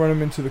don't run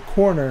him into the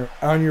corner.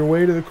 On your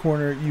way to the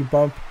corner, you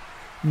bump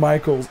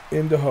Michaels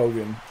into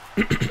Hogan,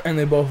 and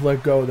they both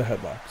let go of the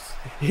headlocks.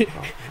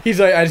 He's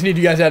like, I just need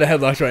you guys out of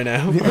headlocks right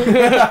now.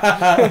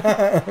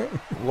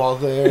 While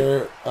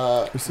they're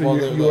So while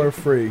you, they're you like, are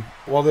free.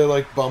 while they're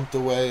like bumped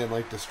away and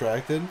like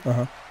distracted.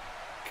 Uh-huh.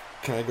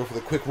 Can I go for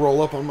the quick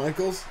roll up on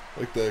Michaels?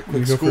 Like the You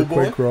quick go for a schoolboy?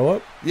 quick roll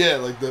up. Yeah,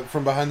 like the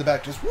from behind the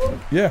back, just whoop.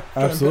 Yeah,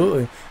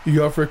 absolutely. You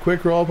go for a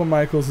quick roll up on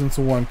Michaels, and it's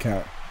a 1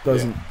 count.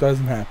 Doesn't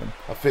happen.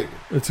 I figured.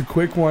 It's a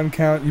quick 1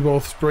 count. You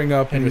both spring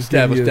up and And he's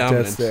giving you establish the death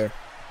dominance. stare.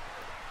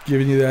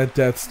 Giving you that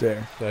death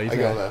stare. So he's I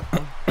not, got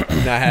that.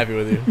 not happy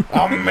with you.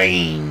 I'm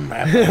mean. Go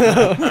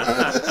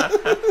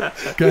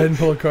ahead and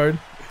pull a card,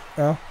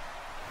 Al.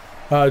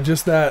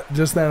 Just that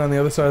on the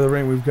other side of the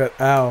ring, we've got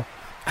Al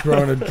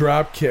throwing a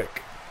drop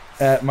kick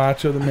at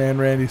Macho the Man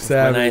Randy A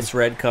Savage. nice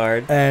red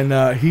card.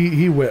 And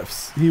he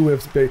whiffs. He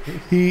whiffs big.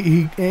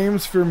 He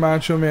aims for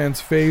Macho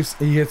Man's face.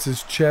 He hits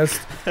his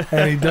chest,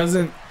 and he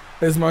doesn't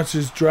as much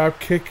as drop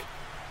kick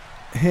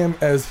him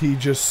as he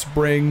just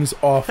springs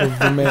off of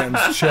the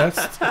man's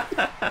chest,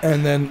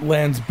 and then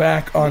lands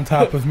back on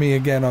top of me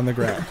again on the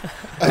ground.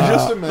 I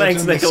just imagine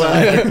Thanks, the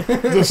Nikolai.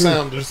 sound, the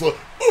sound just like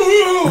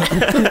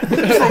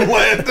from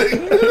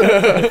landing.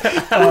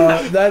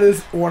 That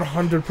is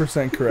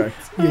 100% correct.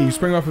 Yeah, you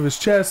spring off of his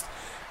chest.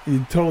 He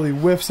totally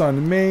whiffs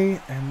onto me,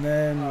 and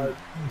then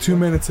 2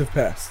 minutes have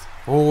passed.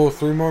 Oh,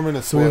 3 more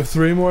minutes. So we have left.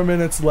 3 more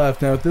minutes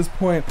left. Now, at this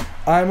point,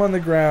 I'm on the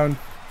ground.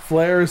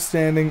 Flair is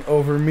standing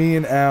over me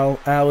and Al.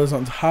 Al is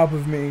on top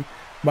of me.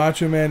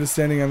 Macho Man is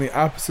standing on the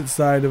opposite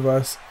side of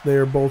us. They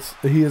are both.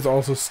 He is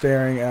also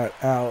staring at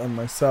Al and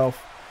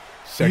myself.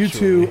 You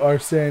two are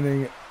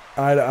standing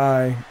eye to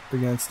eye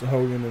against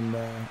Hogan and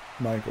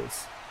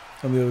Michaels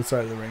on the other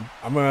side of the ring.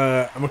 I'm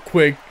a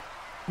quick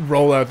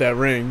roll out that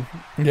ring.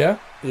 Yeah,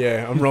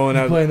 Yeah, I'm rolling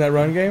you out. playing that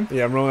run game.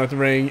 Yeah, I'm rolling out the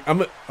ring.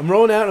 I'm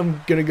rolling out.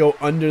 I'm gonna go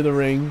under the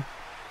ring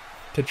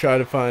to try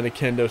to find a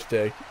kendo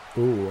stick.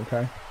 Ooh,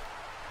 okay.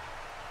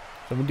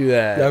 So I'm gonna do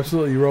that. Yeah,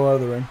 absolutely. You roll out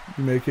of the ring.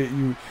 You make it.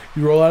 You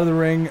roll out of the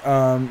ring.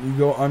 You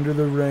go under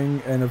the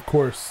ring, and of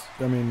course,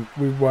 I mean,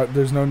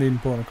 there's no need in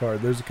pulling a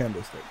card. There's a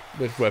kendo stick.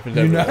 There's weapons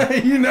You know,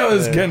 everywhere. you know,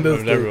 there's Yeah, kendo weapons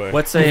stick. everywhere.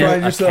 What's You a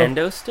find yourself-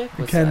 kendo stick?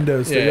 What's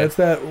Kendo stick. Yeah. That's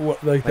that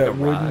Like that a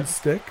wooden rod?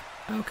 stick.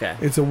 that? Okay.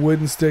 It's a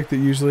wooden stick that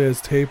usually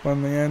has tape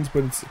on the ends,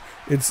 but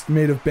it's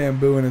made of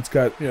bamboo and it's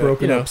got Yeah,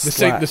 broken you know, up the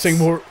slats.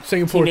 Singapore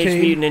Teenage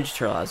team. Mutant Ninja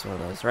Turtle has one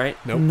of those, right?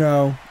 Nope.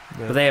 No,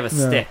 But they have a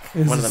no. stick.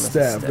 It's One a of them is a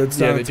staff. stick. That's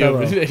Yeah, they do.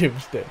 Donatello. They do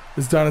stick.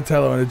 It's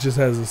Donatello, and it just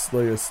has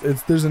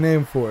there's a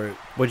name for it.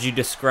 Would you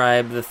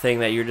describe the thing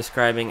that you're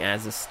describing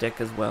as a stick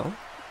as well?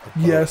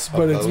 Yes,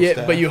 but it's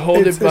Yeah, but you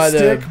hold it's it by a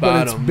stick, the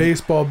but it's bottom.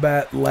 baseball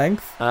bat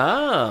length,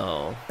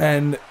 Oh,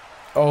 and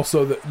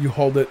also that you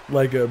hold it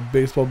like a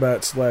baseball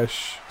bat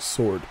 /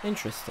 sword.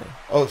 interesting.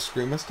 Oh,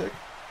 Screamo stick?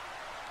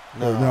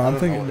 No, I I'm don't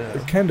thinking know a what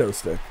it is. kendo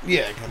stick.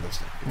 Yeah, kendo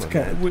stick.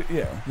 It's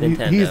yeah.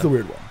 Nintendo. He's the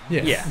weird one.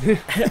 Yeah.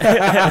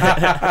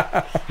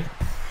 Yeah.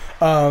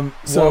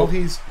 So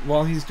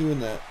while he's doing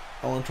that,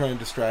 I want to try and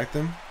distract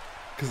him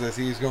because I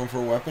see he's going for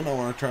a weapon. I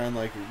want to try and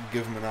like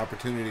give him an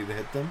opportunity to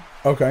hit them.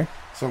 Okay.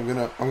 So I'm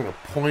gonna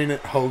point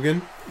at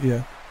Hogan.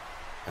 Yeah.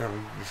 And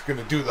I'm just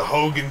gonna do the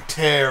Hogan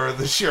tear of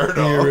the shirt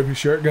Can you off. rip your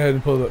shirt? Go ahead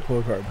and pull a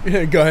card.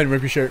 Yeah, go ahead and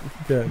rip your shirt.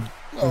 Go ahead.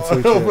 Oh, Let's I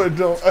switch hope it. I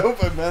don't. I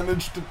hope I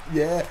managed to.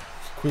 Yeah.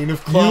 Queen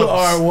of Clubs. You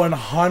are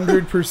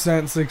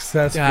 100%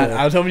 successful. God,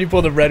 I was hoping you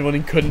pulled the red one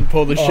and couldn't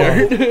pull the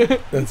shirt.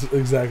 That's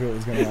exactly what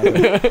was going to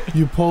happen.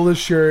 You pull the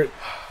shirt,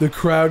 the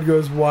crowd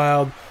goes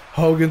wild.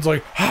 Hogan's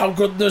like, how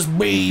could this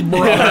be,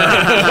 bro?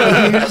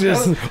 He's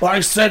just, I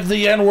said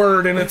the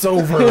N-word and it's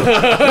over.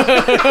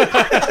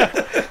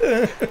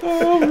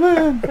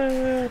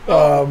 Oh,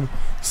 man.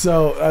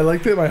 So I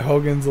like that my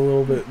Hogan's a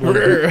little bit...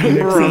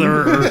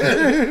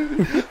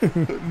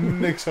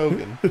 Nick's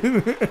Hogan.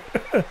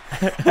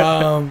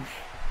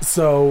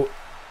 So,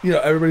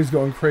 everybody's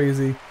going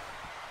crazy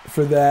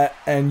for that,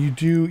 and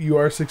you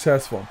are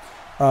successful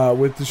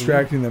with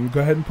distracting them.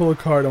 Go ahead and pull a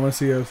card. I want to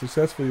see how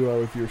successful you are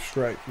with your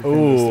strike. Your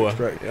Ooh,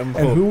 strike. I'm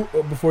And cool.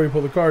 who, before you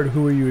pull the card,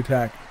 who are you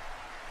attacking?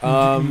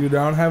 You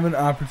don't have an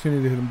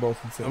opportunity to hit them both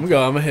at the same I'm time.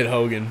 gonna hit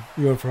Hogan.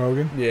 You go for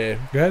Hogan? Yeah.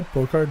 Go ahead,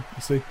 pull a card.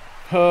 Let's see.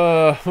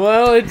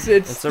 Well, it's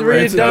It's a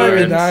three red of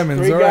diamonds. Three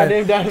diamonds, Three all right.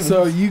 goddamn diamonds.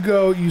 So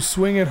you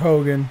swing at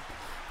Hogan,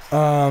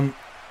 and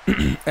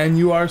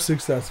you are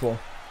successful,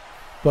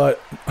 but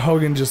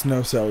Hogan just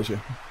no-sells you.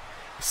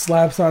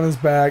 Slaps on his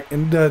back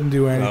and doesn't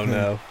do anything. Oh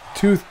no!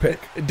 Toothpick.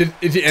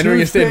 Is he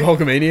entering a state of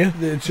Hulkamania?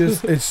 He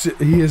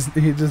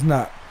does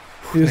not.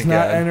 He does my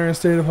not God. enter a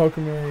state of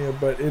Hulkamania,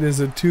 but it is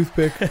a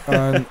toothpick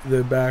on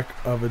the back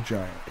of a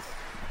giant.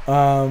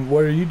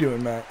 What are you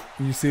doing, Matt?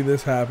 You see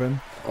this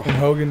happen, and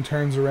Hogan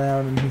turns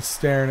around and he's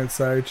staring at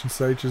Seich, and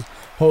Seich is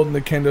holding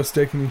the kendo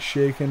stick and he's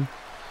shaking.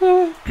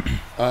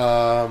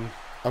 I'm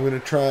gonna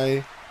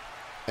try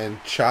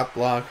and chop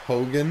block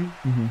Hogan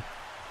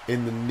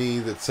in the knee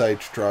that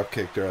Seich drop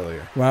kicked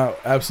earlier. Wow,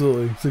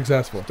 absolutely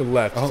successful. The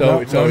left. Oh, so no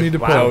it's need to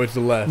pull. So it's the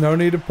left. No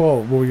need to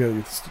pull. Well, we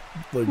gotta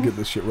get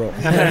this shit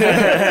rolling.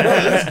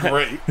 That's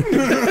great.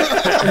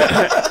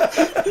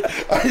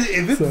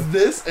 If it's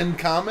this and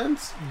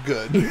comments,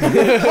 good.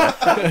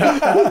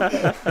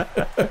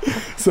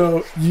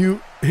 So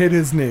you hit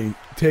his knee,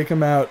 take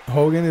him out.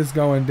 Hogan is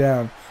going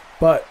down,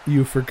 but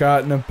you've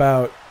forgotten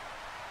about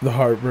the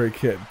Heartbreak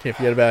Kid. Can't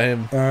forget about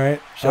him. All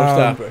right,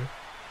 Showstopper.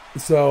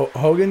 So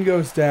Hogan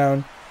goes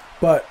down,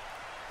 but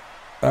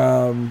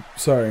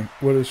sorry,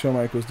 what does Shawn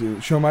Michaels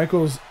do? Shawn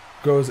Michaels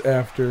goes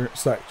after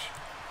Seich.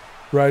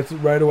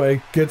 Right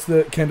away, gets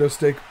the kendo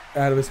stick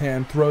out of his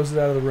hand, throws it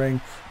out of the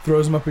ring,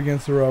 throws him up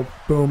against the rope,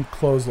 boom,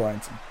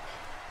 clotheslines him.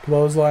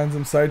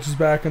 Seich is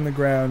back on the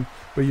ground,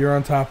 but you're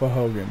on top of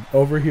Hogan.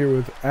 Over here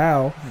with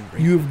Al,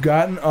 you've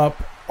gotten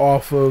up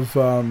off of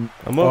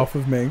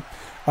me.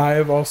 I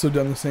have also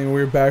done the same.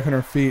 We're back on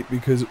our feet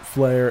because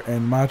Flair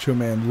and Macho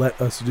Man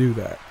let us do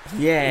that.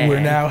 Yeah. We're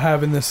now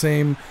having the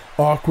same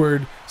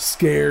awkward,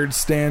 scared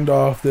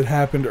standoff that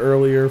happened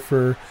earlier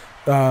for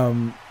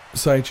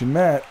Seich and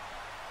Matt,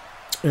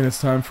 and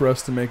it's time for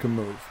us to make a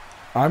move.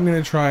 I'm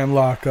gonna try and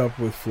lock up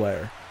with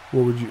Flair.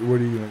 What are you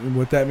gonna?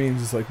 What that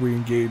means is like we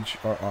engage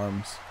our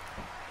arms.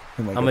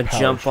 In like I'm a gonna power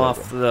jump struggle.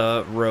 off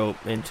the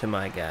rope into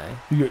my guy.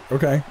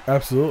 Okay,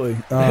 absolutely.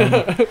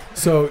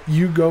 So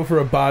you go for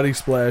a body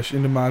splash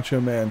into Macho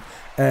Man,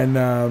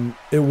 and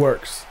it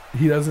works.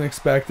 He doesn't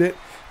expect it.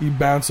 You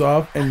bounce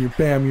off, and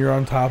you're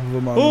on top of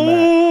him on the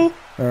mat.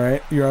 All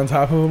right, you're on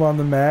top of him on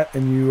the mat,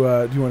 and you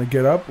do you want to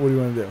get up? What do you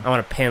want to do? I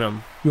want to pin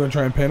him. You want to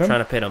try and pin him? Trying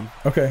to pin him.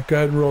 Okay, go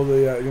ahead and roll the.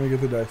 You're gonna get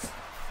the dice.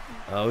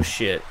 Oh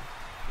shit.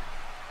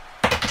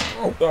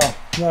 Oh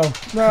no!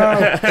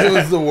 It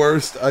was the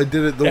worst. I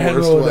did it the Go ahead and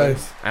worst roll the way.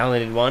 dice. I only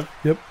need one.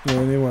 Yep, you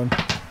only need one.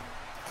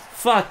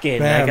 Fucking.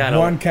 Bam, I got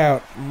one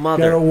count. a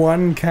mother. Got a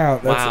one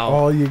count. That's Wow.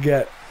 all you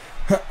get.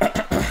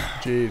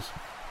 Jeez.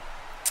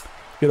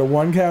 Get a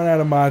one count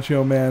out of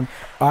Macho Man.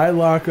 I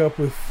lock up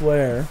with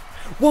Flair.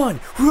 One.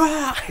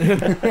 Rah!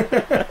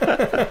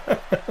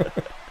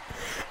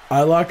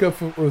 I lock up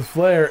with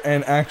Flair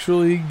and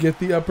actually get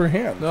the upper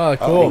hand. Oh,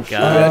 cool. God.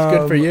 That's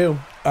good for you.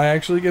 I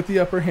actually get the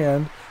upper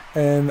hand,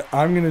 and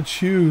I'm going to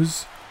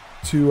choose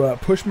to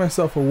push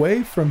myself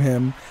away from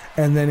him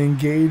and then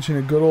engage in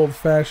a good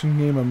old-fashioned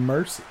game of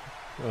mercy.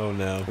 Oh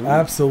no.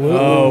 Absolutely.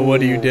 Oh,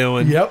 what are you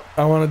doing? Yep,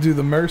 I want to do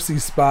the mercy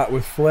spot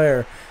with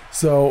Flair.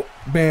 So,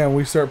 bam,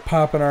 we start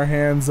popping our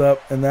hands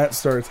up, and that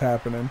starts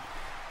happening.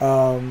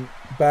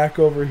 Back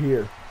over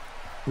here,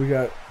 we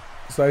got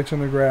Seich on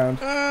the ground.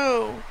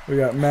 Oh. We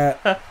got Matt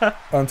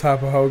on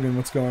top of Hogan.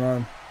 What's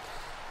going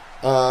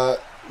on?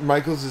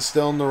 Michaels is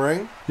still in the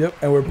ring. Yep,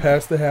 and we're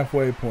past the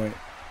halfway point.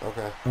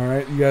 Okay. All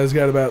right, you guys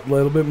got about a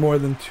little bit more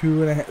than 2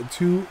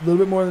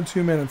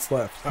 minutes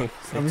left. I'm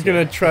just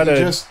gonna try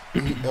to.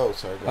 Oh,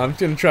 sorry. Go I'm just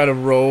gonna try to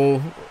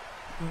roll,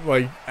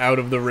 like out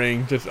of the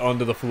ring, just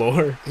onto the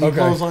floor. He Okay.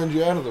 clotheslined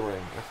you out of the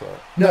ring, I thought.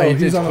 No, he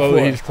he's just on the floor.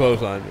 He's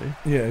clotheslined me.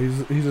 Yeah,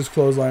 he's just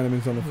clotheslining him.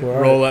 He's on the floor.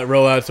 All right,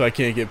 Roll out so I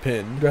can't get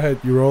pinned. go ahead.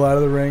 You roll out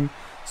of the ring.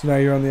 So now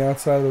you're on the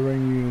outside of the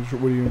ring.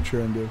 What are you gonna try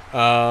and do?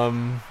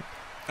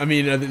 I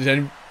mean,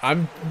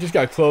 I'm just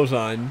got clothes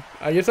on.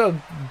 I guess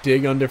I'll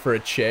dig under for a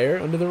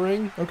chair under the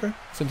ring Okay.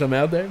 since I'm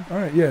out there. All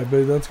right. Yeah,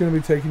 but that's going to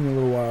be taking you a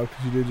little while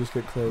because you did just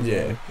get close.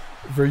 Yeah.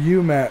 For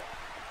you, Matt,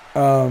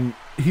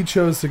 he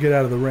chose to get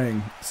out of the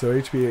ring, so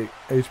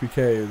HBK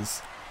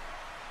is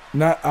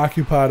not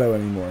occupado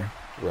anymore,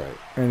 Right.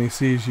 and he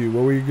sees you.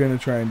 What were you going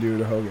to try and do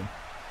to Hogan?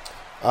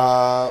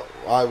 I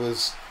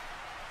was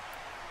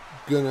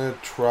gonna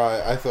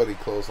try. I thought he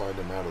clotheslined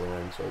him out of the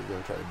ring, so I was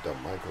gonna try to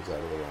dump Michaels out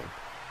of the ring.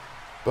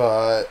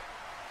 But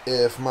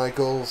if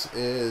Michaels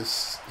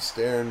is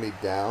staring me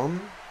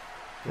down,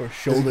 Or is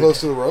shoulder. he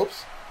close to the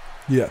ropes?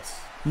 Yes.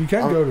 You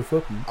can I'm- go to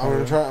flip him. I'm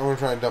gonna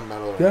try and dump him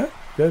out of the ring. Yeah,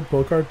 good.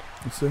 Pull a card.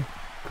 Let's see.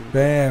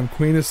 Bam,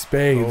 Queen of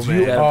Spades. Oh, man.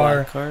 You Got a are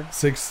black card?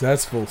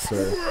 successful,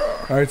 sir.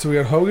 All right, so we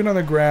got Hogan on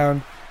the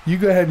ground. You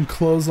go ahead and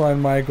clothesline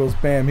Michaels.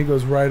 Bam, he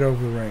goes right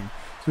over the ring.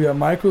 So we got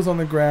Michaels on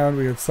the ground.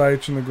 We got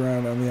Seich on the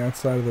ground on the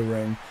outside of the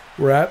ring.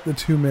 We're at the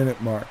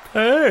 2-minute mark.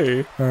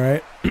 Hey. All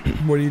right.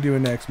 What are you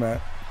doing next,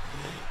 Matt?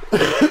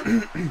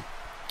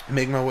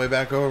 Make my way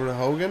back over to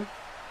Hogan.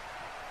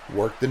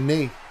 Work the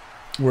knee.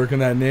 Working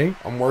that knee.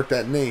 I'm work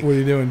that knee. What are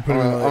you doing? Put I'm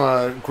him gonna, in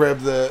I'm gonna grab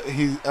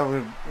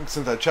the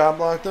since I chop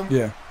blocked him.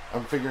 Yeah.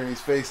 I'm figuring he's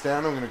face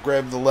down. I'm gonna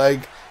grab the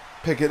leg,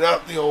 pick it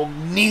up, the old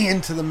knee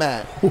into the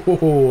mat.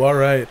 Oh, all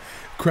right.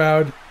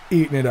 Crowd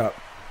eating it up.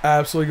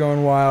 Absolutely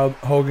going wild.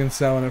 Hogan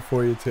selling it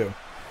for you, too.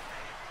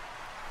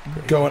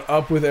 Going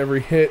up with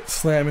every hit,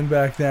 slamming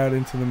back down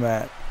into the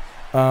mat.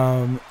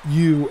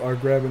 You are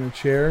grabbing a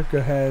chair. Go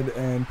ahead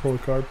and pull a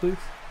card, please.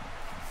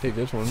 Take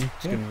this one.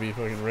 It's Yeah. gonna be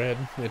fucking red.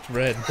 It's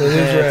red. It is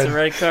Yeah, red. it's a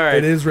red card.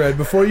 It is red.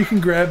 Before you can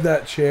grab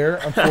that chair,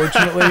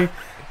 unfortunately,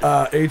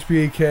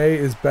 HBK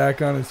is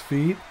back on his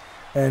feet,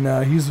 and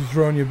he's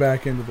thrown you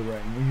back into the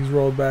ring. He's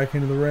rolled back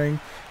into the ring,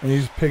 and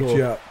he's picked Cool.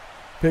 you up.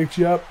 Picked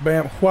you up,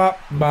 bam, whop,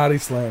 body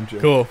slammed you.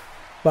 Cool.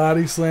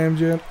 Body slammed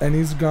you, and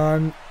he's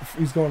gone.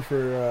 He's going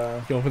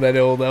for. Going for that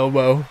old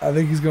elbow. I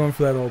think he's going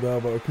for that old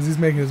elbow because he's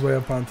making his way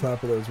up on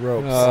top of those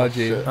ropes. Oh, shit.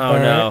 gee. Oh All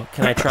no!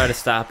 Can I try to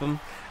stop him?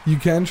 You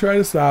can try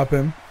to stop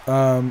him.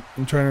 I'm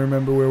trying to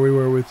remember where we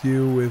were with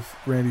you with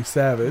Randy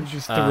Savage.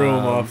 Just threw him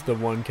Um, off the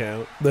 1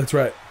 count. That's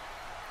right.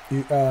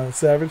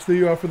 Savage threw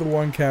you off for the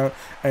 1 count,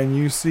 and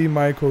you see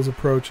Michaels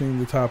approaching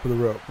the top of the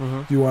rope.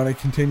 Hmm. Do you want to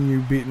continue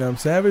beating up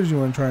Savage? Or do you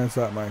want to try and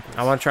stop Michaels?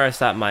 I want to try to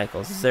stop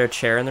Michaels. Is there a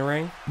chair in the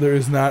ring? There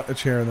is not a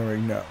chair in the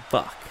ring, no.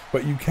 Fuck!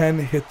 But you can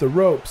hit the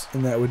ropes,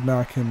 and that would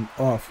knock him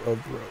off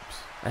of the ropes.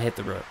 I hit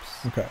the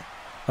ropes. Okay.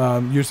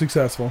 You're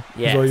successful. 'Cause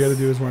Yes. all you got to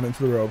do is run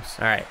into the ropes.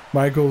 All right.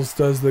 Michaels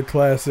does the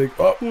classic,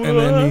 oh, and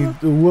then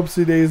he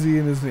whoopsie daisy,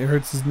 and he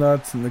hurts his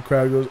nuts, and the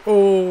crowd goes,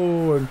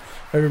 oh, and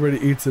everybody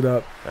eats it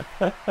up.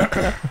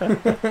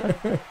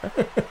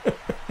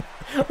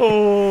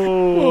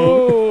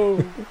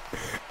 Oh.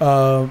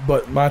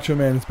 But Macho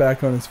Man is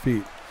back on his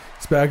feet.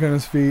 He's back on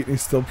his feet.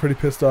 He's still pretty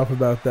pissed off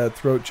about that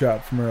throat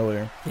chop from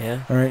earlier. Yeah.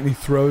 All right, and he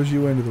throws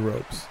you into the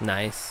ropes.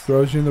 Nice.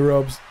 Throws you in the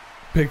ropes,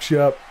 picks you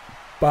up,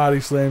 body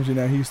slams you.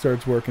 Now he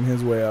starts working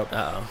his way up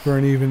Uh for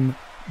an even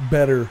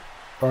better,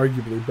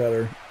 arguably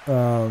better,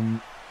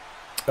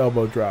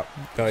 elbow drop.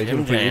 Oh, he's, Jim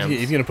gonna put, Jams.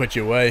 he's gonna put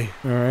you away.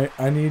 All right,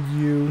 I need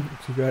you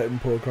to go ahead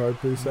and pull a card,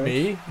 please. Sage.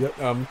 Me? Yep.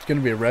 It's gonna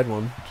be a red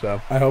one.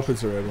 So I hope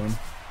it's a red one.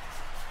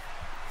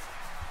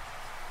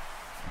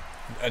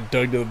 I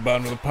dug to the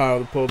bottom of the pile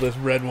to pull this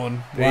red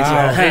one.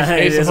 Wow. It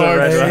Ace is of a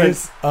hearts. red one.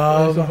 Ace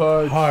of Ace of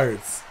hearts.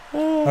 hearts.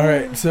 All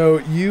right, so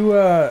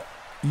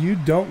you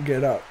don't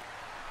get up.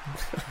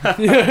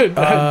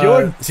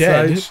 You're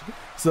dead.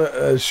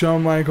 So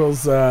Shawn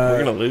Michaels, We're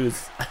gonna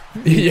lose.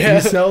 he Yeah.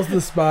 sells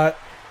the spot,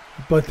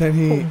 but then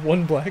he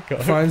One black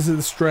card. finds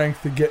the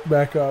strength to get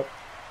back up,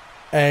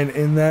 and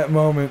in that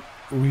moment,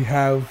 we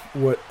have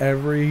what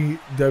every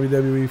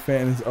WWE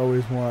fan has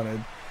always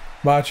wanted: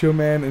 Macho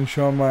Man and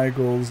Shawn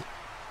Michaels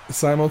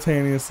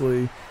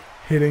simultaneously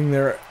hitting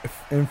their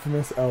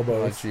infamous Oh,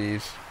 elbows.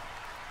 jeez.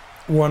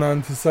 One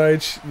onto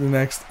Seich, the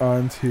next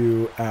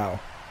onto Al.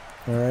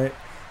 All right.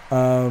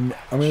 I'm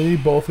gonna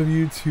need both of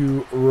you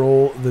to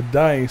roll the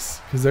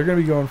dice because they're gonna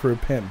be going for a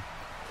pin.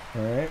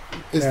 All right.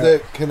 Is Yeah.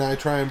 that? Can I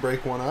try and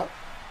break one up?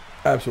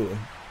 Absolutely.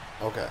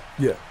 Okay.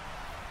 Yeah.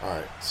 All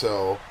right.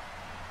 So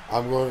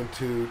I'm going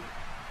to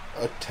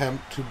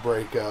attempt to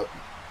break up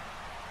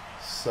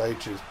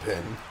Seich's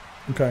pin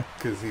Okay.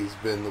 because he's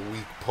been the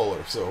weak puller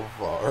so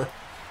far.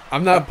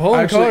 I'm not pulling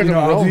Actually, cards. you know,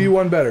 I'm I'll do rolling. you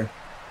one better.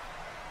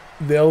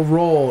 They'll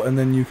roll, and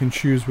then you can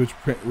choose which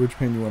pin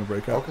you want to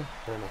break up. Okay.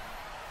 Fair enough.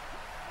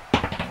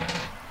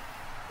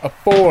 A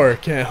 4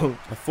 count.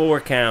 A 4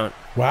 count.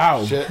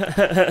 Wow. Shit.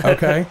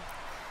 Okay.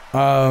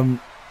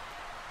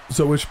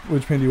 So which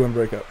pin do you want to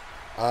break up?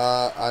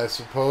 I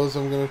suppose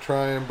I'm gonna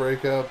try and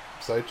break up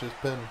Seich's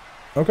pin.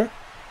 Okay.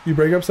 You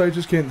break up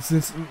Seich's pin.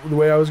 Since the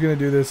way I was gonna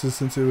do this is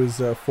since it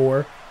was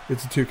 4,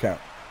 it's a 2 count.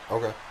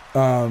 Okay.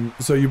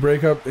 So you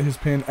break up his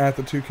pin at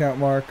the 2 count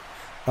mark,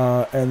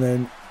 and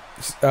then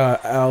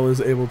Al is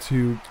able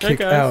to Hey, kick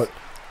guys. out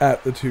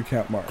at the 2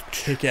 count mark.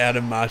 Kick out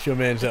of Macho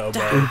Man's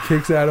elbow. He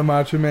kicks out of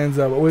Macho Man's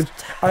elbow, which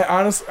I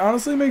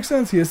honestly makes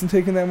sense. He hasn't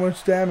taken that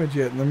much damage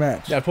yet in the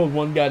match. Yeah, I pulled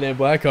one goddamn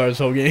black card this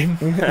whole game.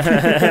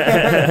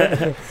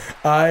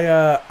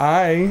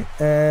 I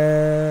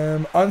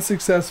am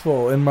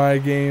unsuccessful in my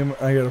game.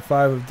 I got a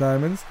 5 of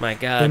diamonds. My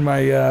God. In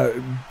my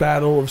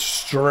battle of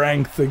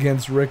strength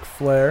against Ric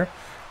Flair.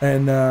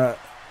 And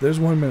there's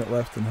 1 minute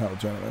left in hell,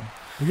 gentlemen.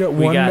 We got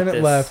 1 minute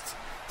this. left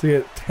to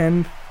get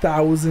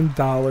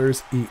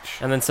 $10,000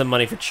 each. And then some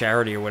money for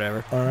charity or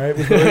whatever. All right?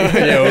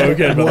 Yeah, we're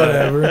okay about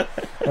that. Whatever.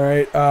 All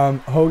right.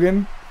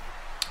 Hogan,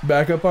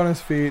 back up on his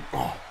feet.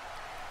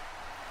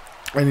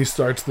 And he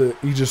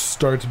just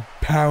starts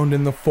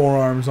pounding the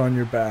forearms on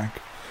your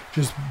back.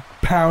 Just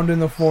pounding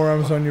the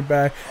forearms on your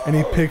back. And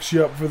he picks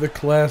you up for the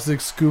classic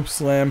scoop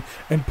slam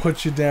and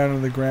puts you down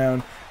on the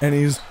ground. And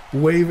he's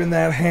waving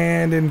that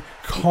hand and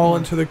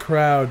calling to the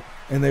crowd.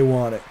 And they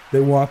want it. They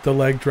want the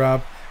leg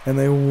drop. And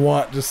they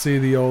want to see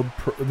the old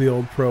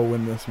pro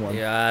win this one.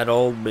 Yeah, that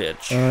old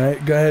bitch. All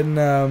right. Go ahead and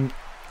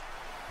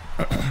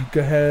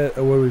go ahead.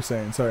 What are we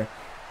saying? Sorry.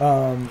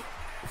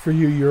 For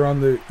you, you're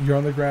on the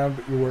ground,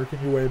 but you're working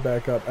your way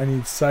back up. I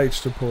need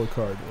Seich to pull a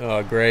card.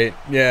 Oh, great.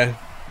 Yeah.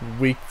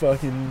 Weak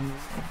fucking...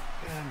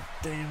 God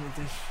damn it,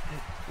 this shit.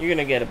 You're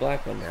gonna get a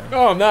black one now.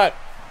 No, I'm not.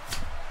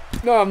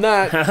 No, I'm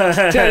not. That's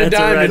a diamonds.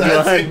 red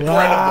That's one. incredible.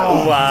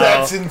 Wow.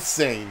 That's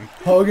insane.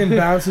 Hogan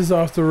bounces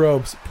off the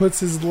ropes, puts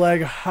his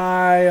leg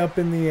high up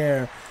in the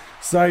air.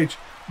 Seich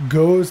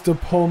goes to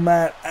pull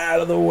Matt out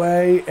of the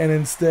way and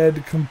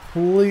instead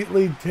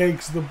completely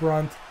takes the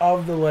brunt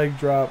of the leg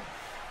drop.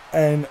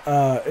 And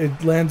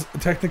it lands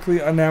technically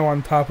now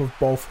on top of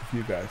both of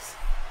you guys.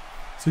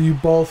 So you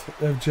both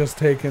have just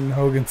taken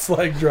Hogan's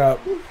leg drop.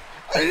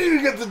 I didn't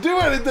even get to do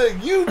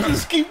anything. You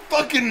just keep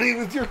fucking me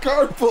with your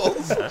card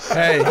pulls.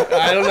 Hey,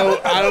 I don't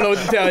know what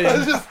to tell I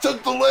you. just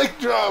took the leg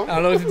drop. I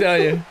don't know what to tell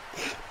you.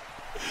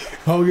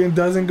 Hogan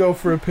doesn't go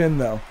for a pin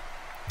though.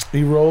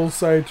 He rolls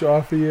Seich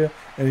off of you,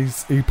 and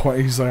he's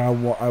like, I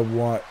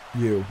want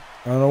you.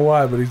 I don't know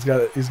why, but he's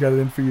got it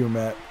in for you,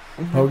 Matt.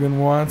 Hogan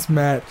wants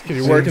Matt. Because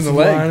you're working the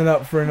leg. Lining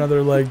up for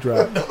another leg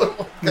drop.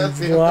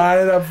 He's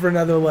lining up for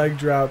another leg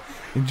drop,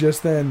 and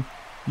just then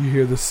you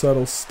hear the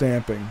subtle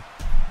stamping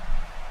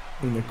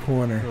in the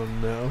corner. Oh,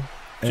 no.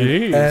 And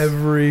Jeez.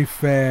 every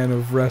fan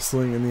of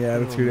wrestling in the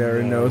Attitude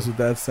Era no. knows what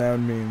that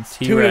sound means.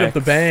 Tuning up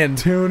the band.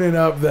 Tuning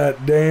up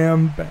that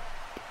damn band.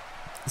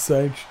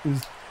 Seich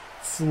is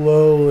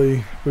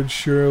slowly but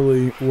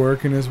surely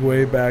working his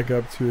way back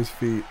up to his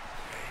feet.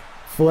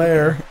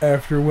 Flair,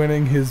 after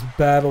winning his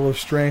battle of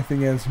strength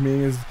against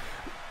me, has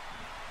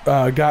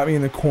got me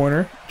in the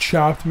corner,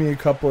 chopped me a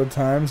couple of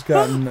times,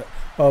 gotten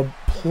a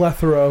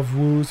plethora of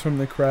woos from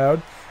the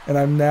crowd, and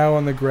I'm now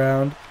on the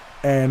ground,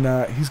 and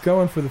he's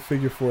going for the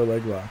figure 4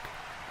 leg lock.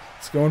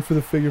 He's going for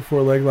the figure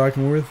 4 leg lock,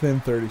 and we're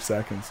within 30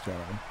 seconds,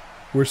 gentlemen.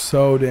 We're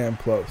so damn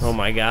close. Oh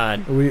my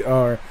God. We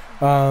are.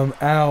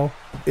 Al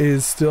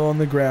is still on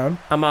the ground,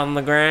 I'm on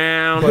the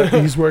ground. but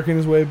he's working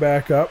his way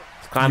back up.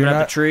 Climbing you're up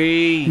not- the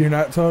tree. You're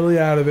not totally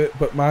out of it,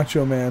 but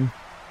Macho Man.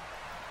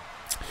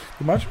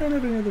 Did Macho Man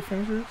have any other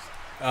finishers?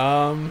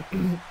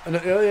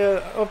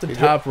 Yeah, off the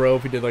top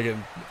rope, he did like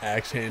an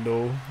axe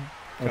handle.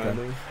 Kind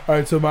Okay. of. All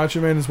right, so Macho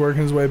Man is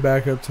working his way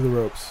back up to the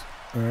ropes.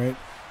 All right.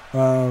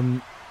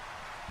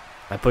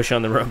 I push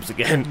on the ropes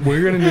again.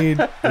 We're gonna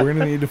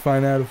need to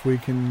find out if we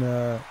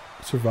can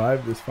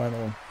survive this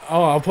final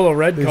Oh, I'll pull a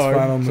red these card,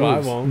 final so I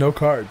moves. won't. No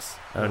cards.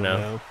 Oh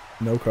no.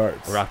 No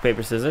cards. Rock,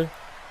 paper, scissors?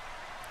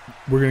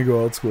 We're gonna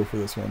go old school for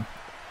this one.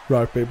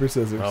 Rock, paper,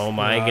 scissors. Oh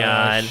my Ah,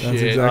 God. shit.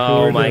 That's exactly Oh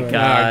what we're my doing.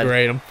 God. Ah,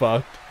 great, I'm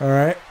fucked. All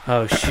right,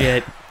 Oh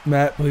shit.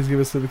 Matt, please give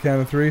us to the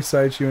count of 3.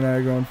 Seich, you and I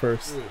are going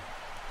first.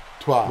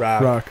 Twat.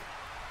 Rock,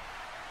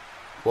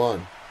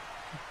 1,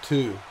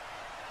 2.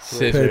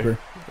 Scissor. paper.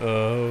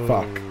 Oh.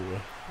 Fuck.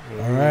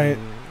 All right,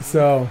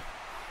 so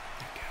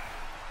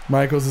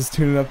Michaels is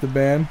tuning up the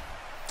band.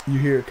 You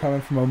hear it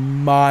coming from a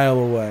mile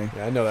away.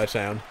 Yeah, I know that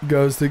sound.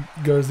 Goes to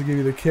give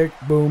you the kick.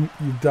 Boom!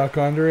 You duck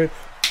under it.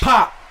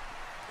 Pop!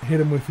 Hit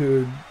him with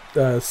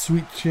the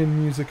sweet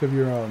chin music of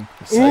your own.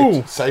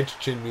 Sight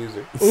chin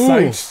music.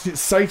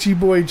 Saichi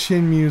boy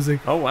chin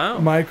music. Oh wow.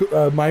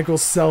 Michael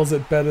sells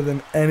it better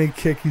than any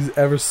kick he's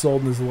ever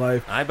sold in his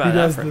life. I buy He that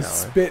does for the $1.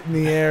 spit in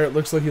the air. It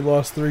looks like he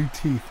lost 3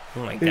 teeth.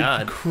 Oh my It's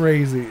God.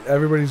 crazy.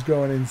 Everybody's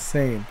going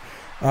insane.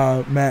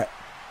 Matt,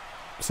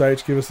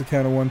 Seich, give us the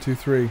count of 1, 2,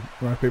 3.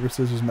 Rock, paper,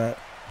 scissors, Matt.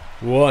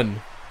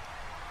 1,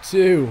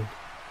 2,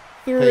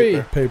 3.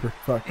 Paper. Paper.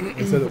 Fuck.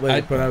 I said it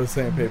late, but I was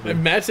saying paper.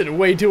 And Matt said it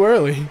way too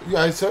early.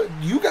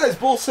 You guys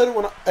both said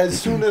it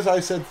as soon as I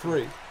said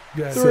 3.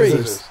 Yeah, 3.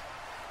 scissors.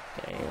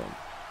 Damn.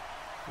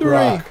 3.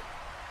 Rock.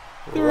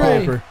 3.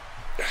 Paper.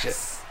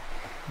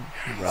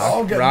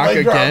 Rock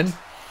again.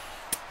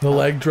 The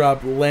leg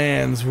drop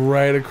lands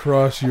right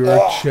across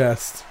your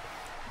chest.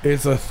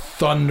 It's a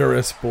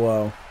thunderous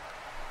blow.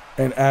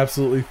 An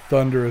absolutely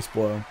thunderous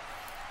blow.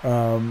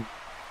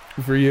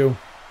 For you.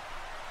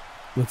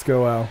 Let's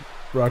go, Al.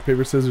 Rock,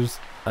 paper, scissors.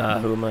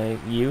 Who am I?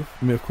 You?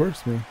 I mean, of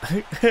course, me.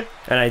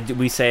 And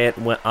we say it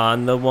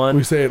on the one?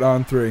 We say it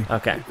on 3.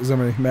 Okay.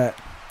 Somebody, Matt.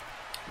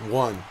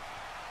 1,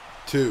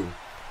 2,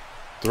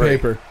 3.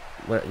 Paper.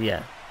 Well,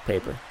 yeah,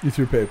 paper. You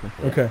threw paper.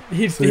 Yeah. Okay.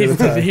 He's So you're the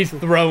tie. he's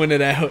throwing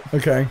it out.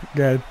 Okay.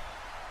 Good.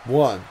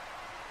 1,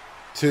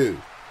 2,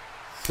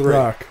 3.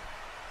 Rock.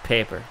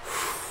 Paper.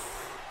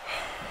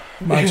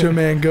 Macho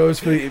Man goes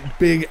for the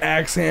big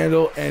axe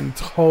handle and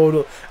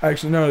total.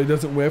 Actually, no, he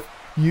doesn't whiff.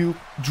 You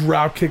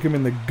drop kick him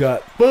in the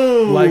gut.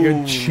 Boom. Like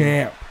a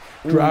champ.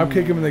 Drop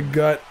kick him in the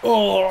gut.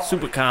 Oh!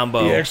 Super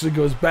combo. He actually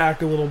goes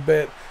back a little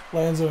bit,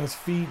 lands on his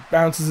feet,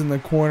 bounces in the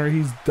corner.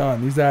 He's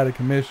done. He's out of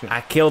commission.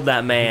 I killed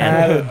that man.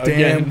 Out of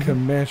damn Again.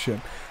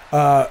 commission.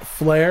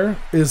 Flair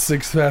is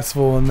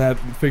successful in that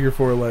figure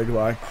 4 leg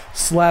lock.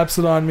 Slaps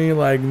it on me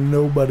like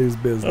nobody's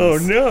business. Oh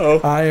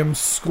no. I am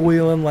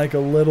squealing like a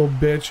little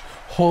bitch,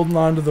 holding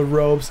on to the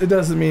ropes. It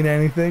doesn't mean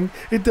anything.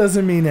 It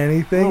doesn't mean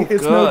anything. Oh,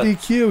 It's God. no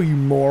DQ, you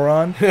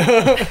moron.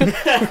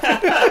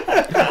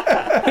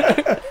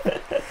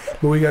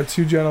 But we got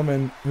 2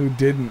 gentlemen who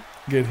didn't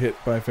get hit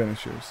by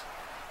finishers.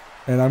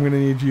 And I'm going to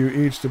need you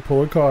each to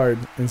pull a card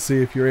and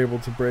see if you're able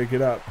to break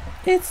it up.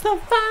 It's the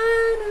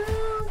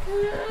final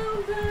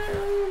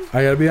countdown.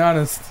 I got to be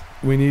honest.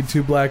 We need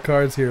 2 black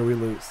cards here. We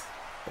lose.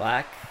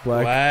 Black.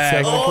 Black.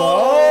 Second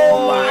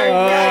Oh my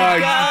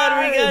God.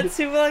 God. We got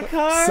 2 black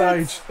cards.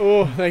 Seich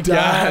Oh, thank God.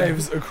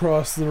 dives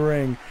across the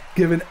ring,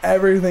 giving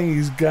everything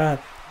he's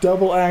got.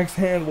 Double axe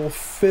handle,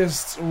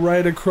 fists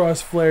right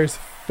across Flair's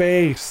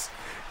face.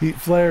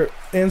 Flair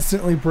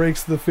instantly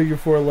breaks the figure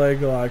 4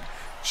 leg lock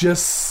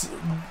just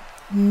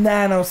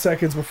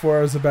nanoseconds before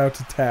I was about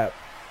to tap.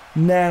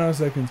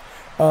 Nanoseconds.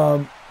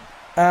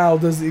 Al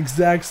does the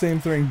exact same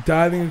thing,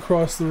 diving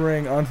across the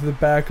ring onto the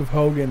back of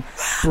Hogan,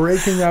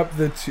 breaking up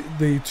the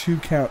 2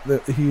 count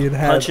that he had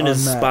Punching on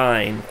his Matt.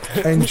 spine.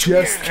 And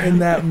just in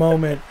that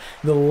moment,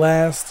 the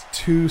last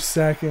 2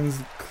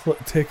 seconds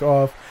tick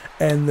off,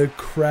 and the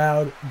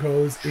crowd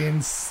goes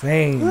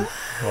insane.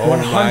 Oh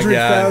my God.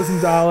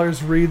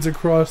 $100,000 reads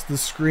across the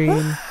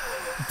screen.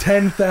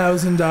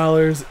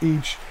 $10,000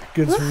 each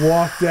gets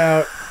walked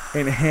out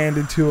and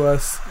handed to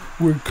us.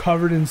 We're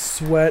covered in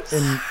sweat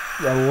and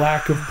a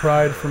lack of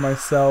pride for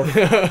myself.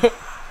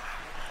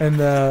 And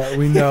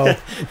we know.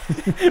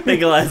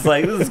 Nikolai's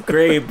like, this is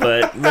great,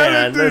 but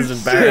man, this is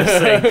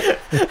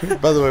embarrassing.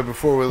 By the way,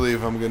 before we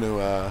leave, I'm going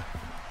to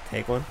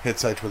Take one. hit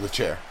Seich with a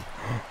chair.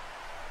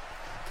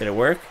 Did it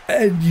work?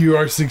 And you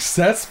are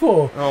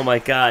successful. Oh my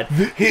God.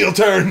 Heel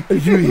turn!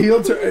 You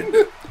healed her.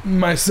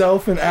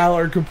 Myself and Al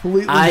are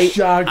completely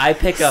shocked. I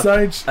pick up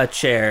Seich, a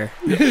chair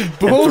and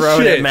throw it at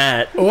Bullshit.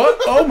 Matt. what?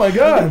 Oh my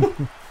God.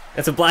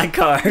 It's a black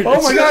card.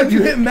 Oh my God,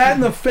 you hit Matt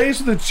in the face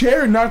with a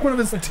chair and knocked one of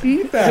his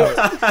teeth out.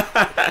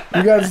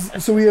 You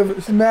guys, so we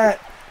have Matt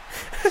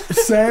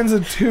sans a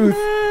tooth,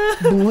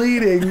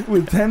 bleeding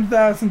with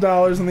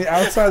 $10,000 on the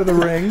outside of the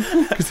ring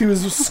because he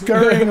was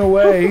scurrying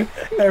away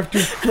after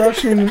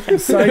crushing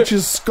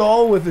Seich's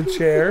skull with a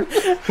chair.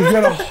 We've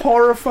got a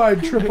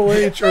horrified Triple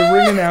H or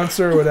ring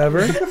announcer or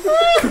whatever,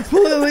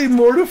 completely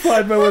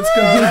mortified by what's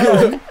going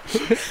on.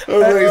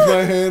 I raised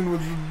my hand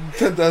with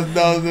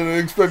 $10,000 and I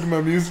expected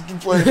my music to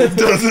play. It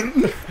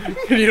doesn't.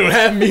 You don't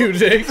have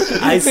music.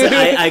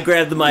 I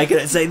grab the mic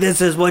and I say,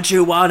 this is what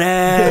you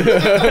wanted.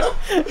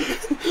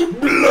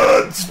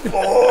 Blood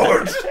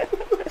sport!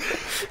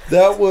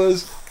 That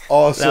was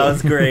awesome. That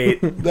was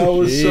great. That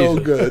was so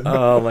Jesus. good.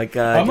 Oh my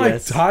God. I'm like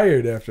yes.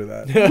 tired after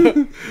that.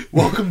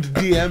 Welcome to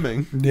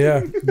DMing.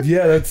 Yeah,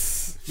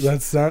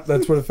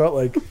 that's what it felt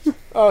like.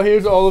 Oh,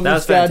 here's all of That these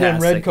was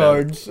goddamn fantastic. red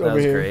cards that over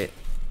was here. great.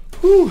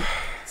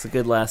 It's a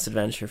good last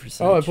adventure for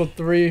Sage. Oh, I put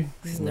 3.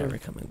 He's never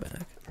coming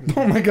back.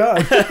 Oh my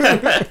God.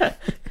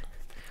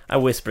 I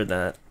whispered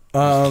that.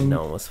 Um,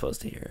 No one was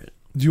supposed to hear it.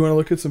 Do you want to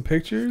look at some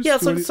pictures? Yeah,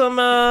 let's look at some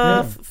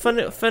fun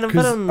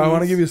Because I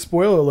want to give you a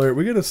spoiler alert.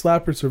 We get a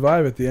slap or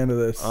survive at the end of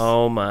this.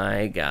 Oh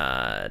my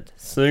God.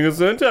 Sing us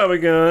in, Tommy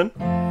Gun.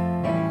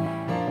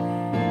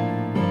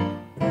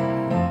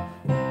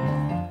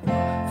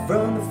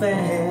 From the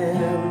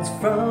fans,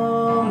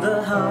 from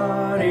the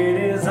heart,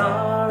 it is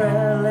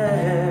RLF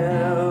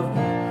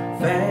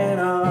fan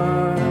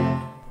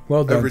art.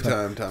 Well done. Every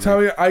Tom. time, Tommy.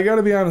 Tommy, I got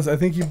to be honest. I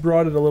think you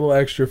brought it a little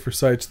extra for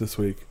Seich this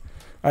week.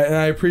 And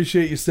I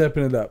appreciate you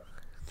stepping it up.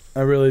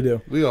 I really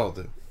do. We all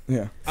do.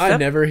 Yeah. I Step-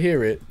 never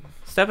hear it.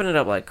 Stepping it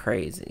up like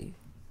crazy.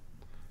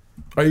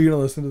 Are you going to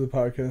listen to the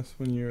podcast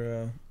when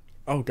you're...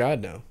 Oh,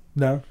 God, no.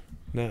 No?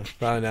 No,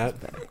 probably not.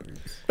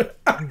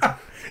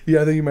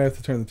 Yeah, I think you might have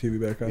to turn the TV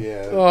back on.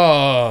 Yeah.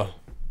 Oh,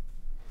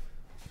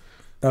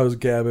 I was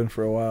gabbing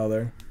for a while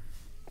there.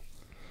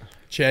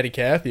 Chatty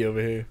Cathy over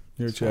here.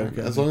 You're chatting.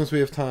 As long as we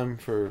have time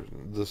for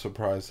the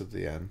surprise at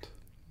the end.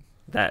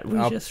 That we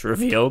I'll- just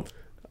revealed.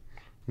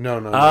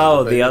 No.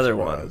 Oh, the big other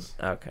one.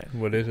 surprise. Okay.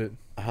 What is it?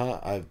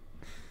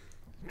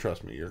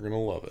 Trust me, you're gonna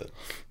love it.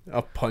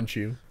 I'll punch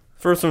you.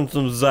 First one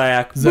from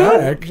Zach.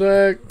 Zach.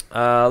 Zach.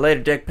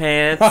 Later, Dick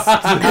Pants.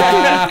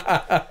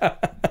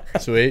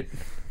 Sweet.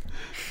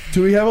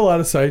 Do we have a lot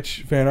of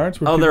Seich fan arts?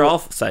 Oh, they're all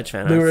Seich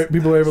fan arts.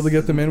 People were able to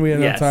get them in. We had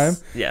enough time.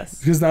 Yes.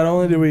 Because not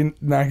only do we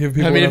not give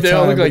people I mean, enough if they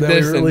all time, look like but then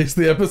this, we then- released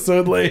the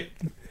episode late.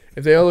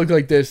 If they all look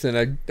like this,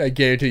 then I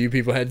guarantee you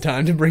people had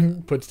time to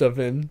put stuff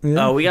in.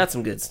 Yeah. Oh, we got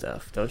some good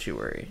stuff. Don't you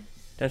worry.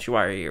 Don't you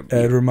worry.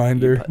 Add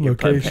reminder, your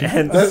pud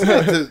location. pants.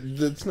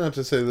 That's not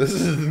to say this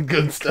isn't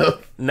good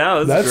stuff.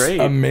 No, That's it's great.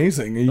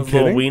 amazing. Are you Those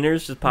little kidding?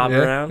 wieners just popping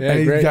Yeah, around. yeah. And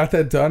you great. got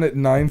that done at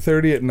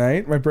 9:30 at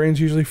night. My brain's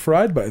usually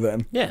fried by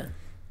then. Yeah.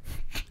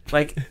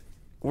 Like,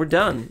 we're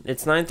done.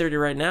 It's 9:30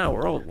 right now.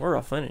 We're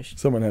all finished.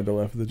 Someone had to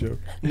laugh at the joke.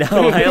 No,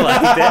 I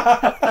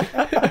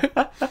liked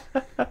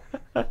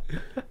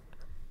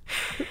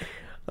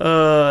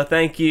it.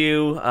 Thank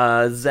you,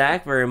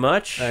 Zach, very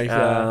much. Thanks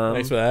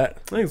for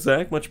that. Thanks,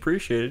 Zach. Much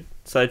appreciated.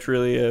 Seich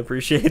really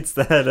appreciates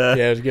that.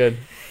 Yeah, it was good.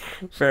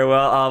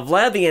 Farewell.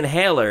 Vlad the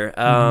Inhaler.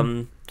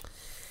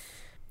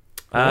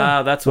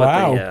 That's what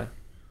Wow. the...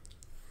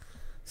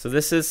 So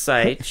this is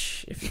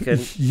Seich. If you could...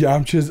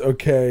 Yamcha's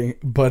okay,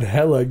 but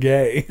hella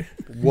gay.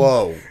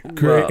 Whoa.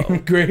 Great, Whoa.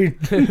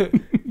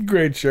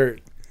 great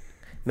shirt.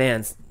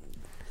 Man,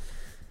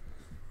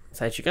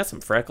 Seich, you got some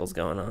freckles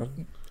going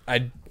on.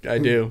 I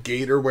do.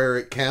 Gator where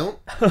it count?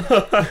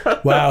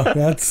 Wow,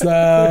 that's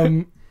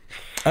kind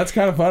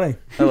of funny.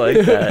 I like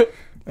that.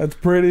 That's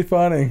pretty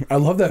funny. I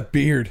love that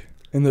beard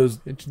and those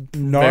It's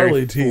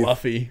gnarly very teeth.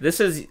 fluffy. This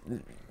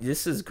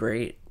is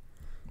great.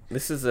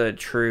 This is a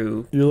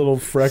true... Your little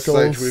freckles.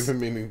 Sage, we've been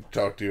meaning to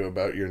talk to you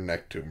about your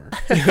neck tumor.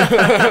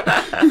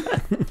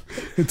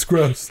 It's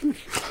gross.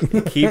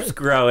 keeps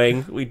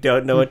growing. We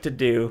don't know what to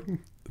do.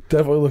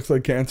 Definitely looks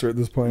like cancer at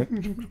this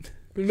point.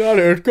 No,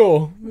 it's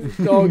cool. It's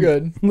all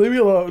good. Leave me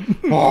alone.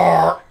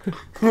 Oh,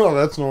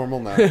 that's normal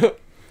now.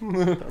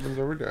 Happens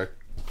every day.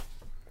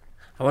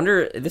 I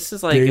wonder, this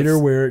is like Gator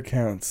if where it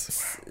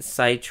counts.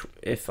 Seich,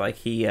 if like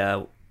he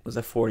was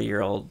a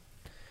 40-year-old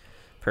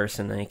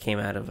person and he came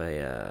out of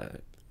a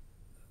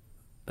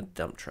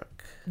dump truck.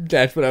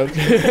 That's what I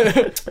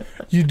was.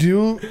 You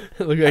do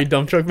Look like a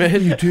dump truck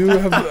man. you do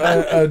have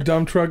a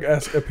dump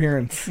truck-esque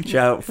appearance. Watch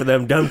out for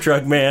them dump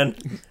truck man.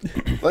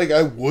 Like,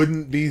 I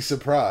wouldn't be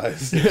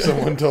surprised if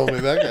someone told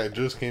me that guy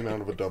just came out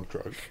of a dump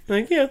truck.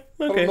 Like, yeah,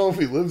 I okay. don't know if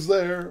he lives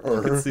there I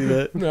can or... see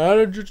that.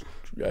 No, I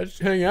just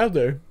hang out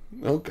there.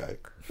 Okay.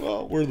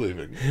 Well, we're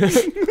leaving.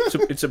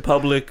 It's a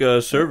public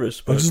service,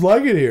 I but just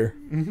like it here.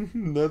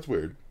 That's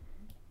weird.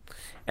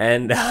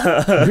 and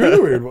You're the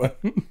weird one.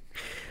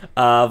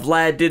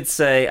 Vlad did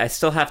say, I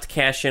still have to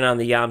cash in on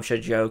the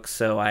Yamcha joke,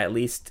 so I at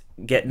least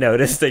get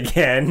noticed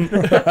again.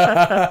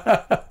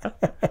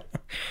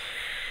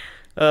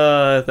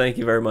 Thank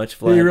you very much,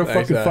 Vlad. Yeah, you're real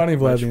Thanks, fucking funny, much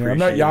Vladimir. I'm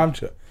not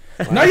appreciated.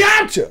 Yamcha. Not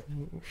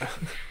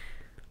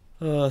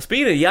Yamcha!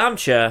 Speaking of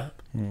Yamcha,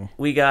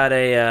 we got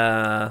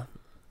a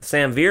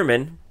Sam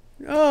Veerman.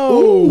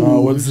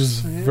 Oh, what does this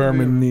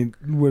vermin need?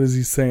 What is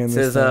he saying this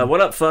Says, time?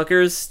 what up,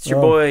 fuckers? It's your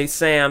Oh. boy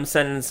Sam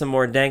sending some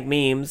more dank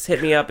memes.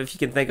 Hit me up if you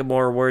can think of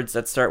more words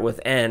that start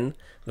with N.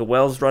 The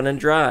well's running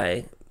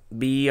dry.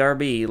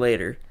 BRB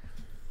later.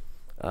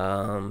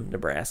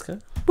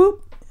 Nebraska. Boop.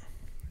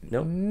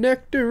 Nope.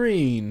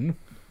 Nectarine.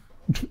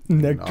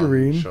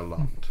 Nectarine.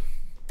 Nonchalant.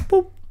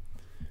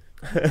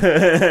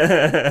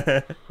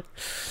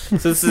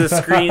 So this is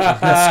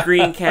a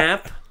screen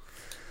cap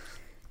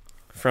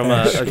from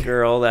a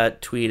girl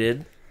that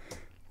tweeted.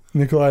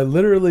 Nikolai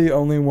literally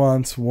only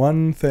wants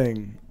one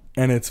thing,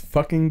 and it's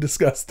fucking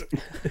disgusting.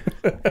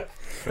 There you go.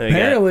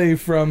 Apparently,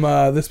 from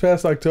this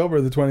past October,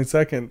 the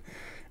 22nd,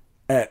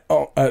 at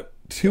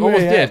 2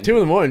 Almost a.m. yeah, 2 in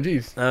the morning.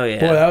 Jeez. Oh yeah.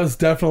 Boy, that was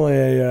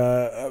definitely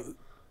a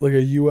like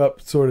a you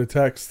up sort of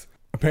text.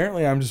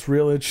 Apparently, I'm just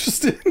real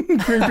interested in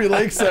creepy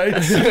lake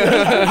sites.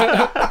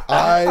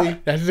 I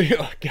That's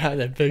oh god,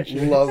 that picture.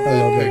 love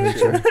that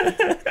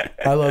picture.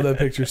 I love that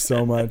picture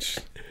so much.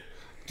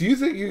 Do you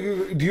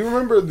think do you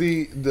remember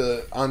the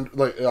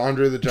like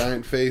Andre the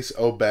Giant face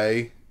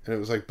Obey, and it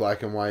was like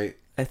black and white?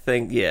 I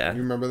think yeah. You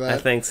remember that? I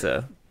think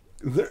so.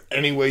 Is there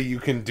any way you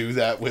can do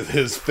that with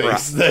his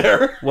face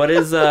there? What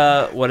is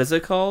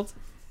it called?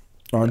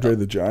 Andre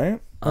the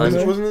Giant?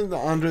 Andre? Wasn't it the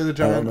Andre the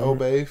Giant know.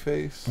 Obey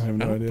face? I have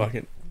no Oh, idea.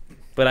 fucking,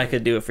 But I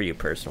could do it for you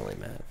personally,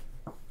 Matt.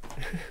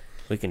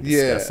 We can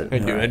Yeah. discuss I'd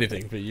it. do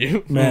anything for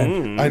you.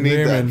 Man, I need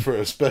Veerman. that for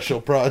a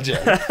special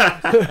project.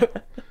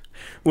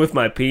 With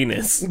my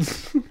penis.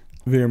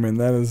 Veerman,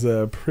 that is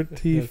a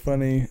pretty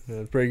funny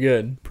That's pretty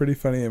good.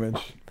 image.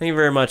 Thank you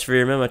very much,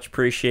 Veerman. Much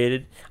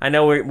appreciated. I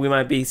know we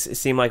might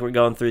seem like we're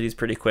going through these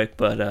pretty quick,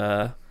 but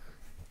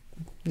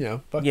You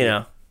know, fuck you it.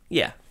 know,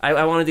 yeah.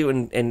 I want to do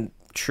it in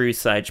true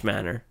Seich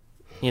manner.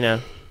 You know.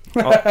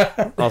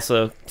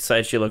 Also,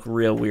 Seich, you look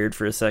real weird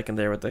for a second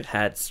there with the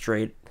hat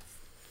straight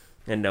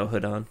and no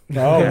hood on.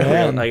 Oh,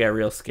 man. I got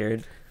real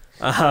scared.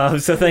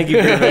 So thank you,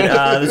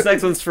 Veerman. This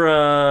next one's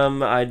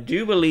from, I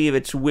do believe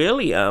it's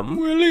William.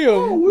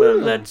 William. Well,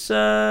 that's,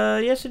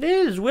 yes it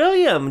is.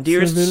 William,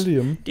 dear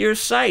Civilium.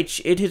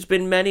 Seich, it has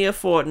been many a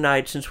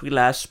fortnight since we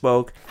last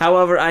spoke.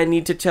 However, I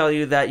need to tell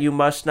you that you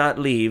must not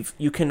leave.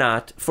 You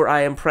cannot, for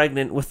I am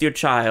pregnant with your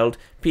child.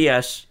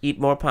 P.S. Eat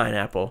more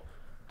pineapple.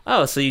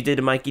 Oh, so you did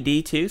a Mikey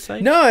D too,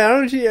 Syke? No, I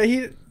don't.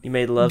 He You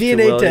made love to DNA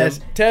William?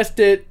 test. Test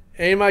it.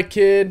 Ain't my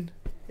kid.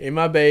 Ain't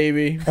my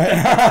baby.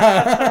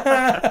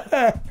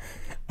 I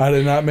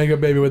did not make a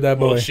baby with that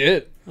boy.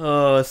 Bullshit.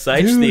 Oh,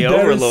 Syke's Dude, the that is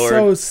overlord.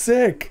 so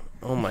sick.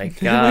 Oh my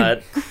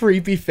god.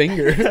 Creepy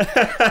finger.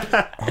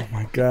 Oh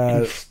my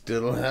god.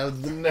 Still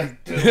have the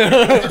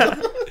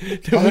nectar.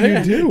 Oh,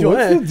 you do?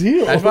 What's the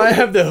deal? That's why I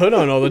have the hood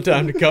on all the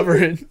time to cover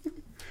it.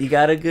 You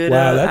got a good...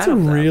 Wow, that's a I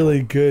don't know.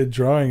 really good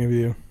drawing of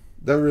you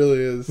That really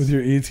is. with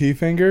your ET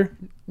finger.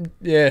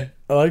 Yeah.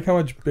 I like how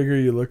much bigger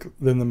you look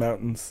than the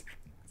mountains.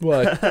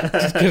 What?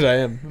 Just because I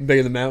am. I'm big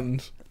in the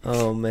mountains.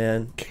 Oh,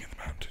 man. King of the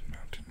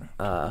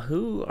mountain.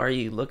 Who are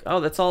you? Look. Oh,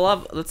 that's all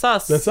of... That's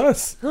us. That's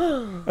us.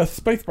 A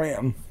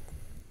spaceman.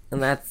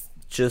 And that's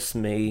just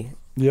me.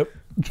 Yep.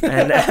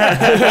 And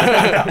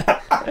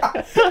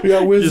We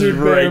got Wizard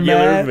just Bear regular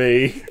Matt,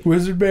 me.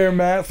 Wizard Bear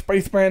Matt,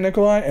 Spaceman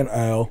Nikolai, and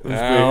Al.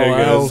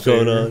 What's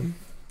going on?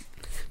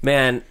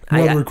 Man,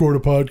 Want to I... record a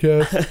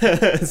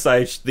podcast?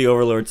 Syke, the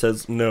overlord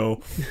says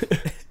no.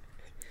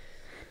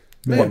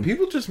 Man,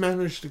 people just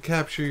managed to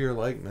capture your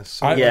likeness.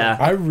 So Yeah.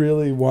 I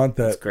really want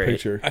that great.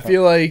 picture. I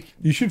feel like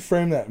You should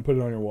frame that and put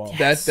it on your wall.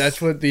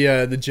 that's what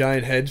the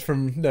giant heads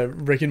from the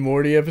Rick and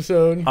Morty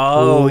episode.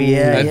 Oh,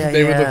 yeah, that's yeah, what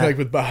they would look yeah. like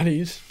with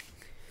bodies.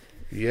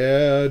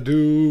 Yeah,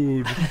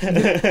 dude.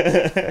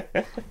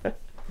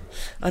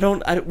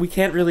 We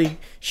can't really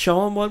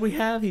show him what we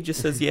have. He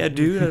just says, yeah,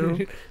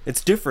 dude.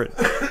 It's different.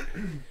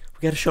 We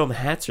got to show him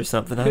hats or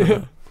something. I don't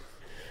know.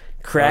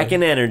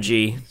 Kraken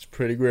energy. It's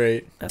pretty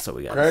great. That's what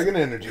we got. Dragon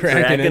energy.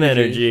 Kraken Kraken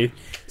energy. energy.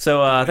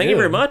 So thank you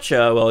Yeah. very much,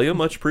 William.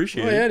 Much Oh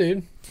appreciated. yeah,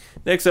 dude.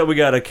 Next up, we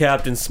got a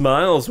Captain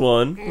Smiles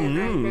one.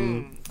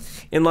 Mm.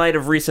 In light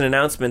of recent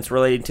announcements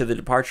relating to the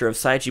departure of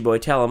Saichi Boy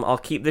Tellum, I'll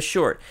keep this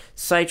short.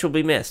 Saich will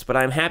be missed, but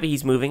I'm happy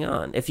he's moving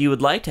on. If you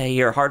would like to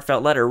hear a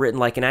heartfelt letter written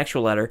like an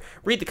actual letter,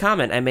 read the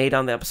comment I made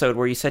on the episode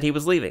where you said he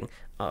was leaving.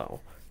 Oh.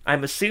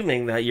 I'm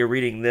assuming that you're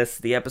reading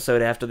the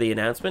episode after the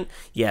announcement.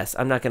 Yes,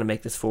 I'm not going to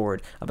make this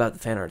forward about the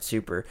fan art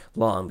super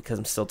long because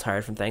I'm still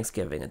tired from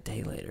Thanksgiving a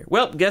day later.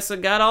 Well, guess I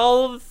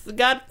got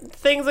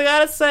things I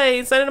gotta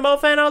say. Sending them all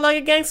fan art like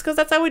a gangster because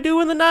that's how we do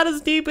when the not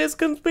as deep as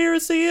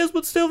conspiracy is,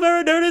 but still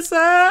very dirty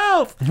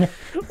south.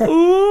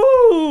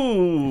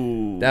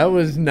 Ooh. That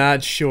was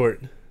not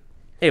short.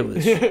 It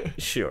was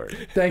short.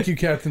 Thank you,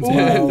 Captain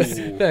Smiles.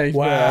 Thanks.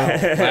 Wow.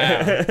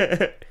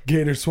 man.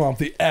 Gator Swamp,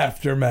 the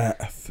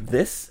aftermath.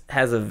 This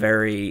has a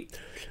very...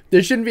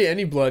 There shouldn't be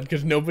any blood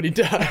because nobody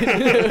died.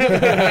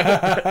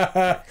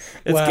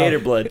 It's Wow. gator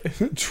blood.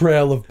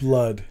 Trail of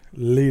blood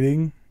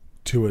leading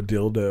to a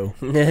dildo.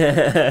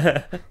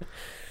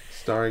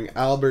 Starring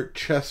Albert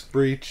Chest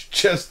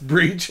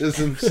Breach as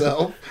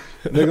himself.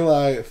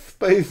 Nikolai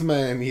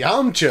Spaceman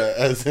Yamcha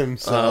as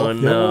himself. Oh,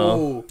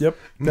 no. Yep.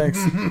 Thanks.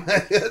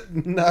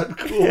 Not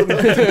cool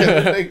enough to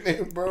get a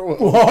nickname, bro.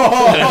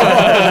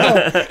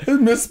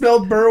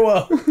 Misspelled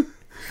Burwell.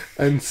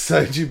 And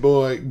Saichi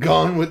Boy,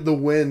 gone with the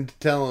wind,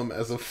 tell him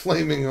as a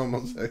flaming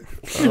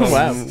homosexual.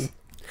 Wow.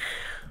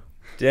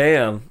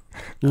 Damn.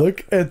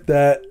 Look at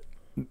that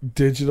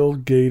digital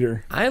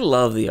gator. I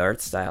love the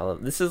art style.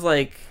 This is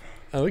like...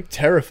 I look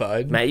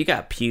terrified. Matt, you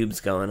got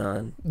pubes going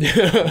on.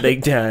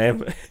 Big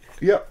time.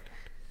 Yep.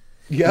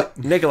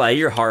 Nikolai,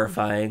 you're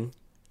horrifying.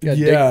 Got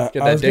Yeah,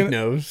 Got I that was dick gonna-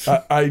 nose.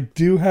 I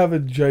do have a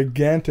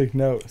gigantic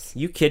nose.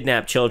 You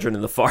kidnap children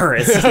in the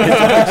forest. Is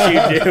what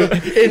you do.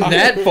 In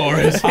that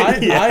forest.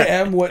 I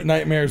am what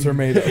nightmares are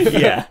made of.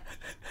 Yeah.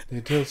 They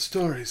tell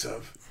stories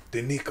of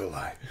the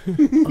Nikolai.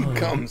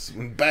 Comes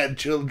when bad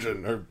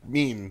children are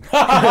mean.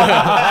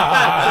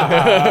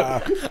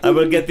 I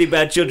will get the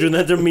bad children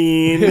that are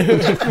mean.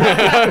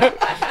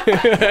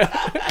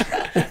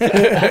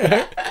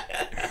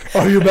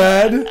 Are you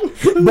bad?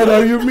 But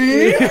are you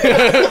mean?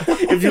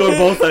 If you are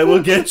both, I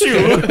will get you.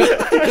 You're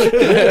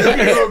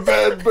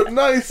bad but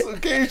nice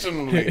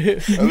occasionally.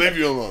 I leave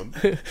you alone.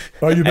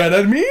 Are you bad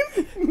at mean?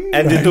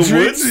 And in the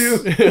Treats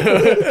woods,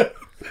 you.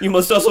 you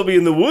must also be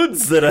in the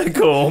woods that I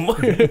come.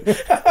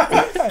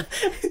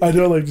 I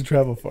don't like to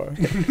travel far.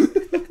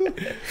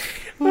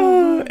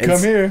 And Come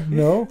here.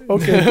 No?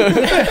 Okay.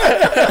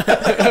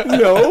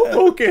 No?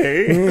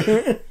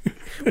 Okay.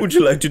 Would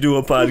you like to do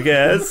a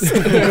podcast?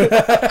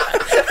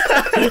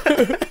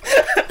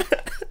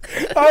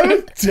 I'm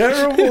a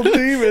terrible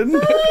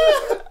demon.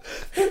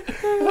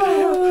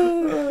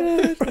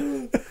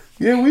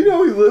 Yeah, we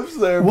know he lives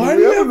there, but Why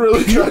we do you haven't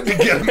really tried to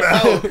get him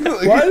out.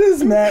 Like, Why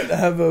does Matt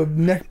have a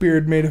neck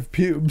beard made of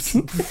pubes?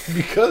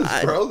 Because,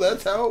 bro,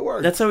 that's how it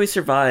works. That's how he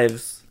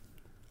survives.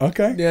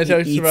 Okay. Yeah, that's how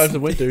he He survives eats- the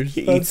winters.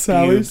 He That's eats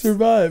how he pubes.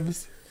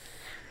 survives.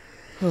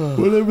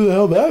 Whatever the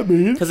hell that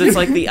means. Because it's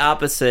like the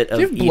opposite of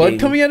Do you have eating. blood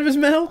coming out of his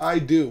mouth? I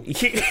do.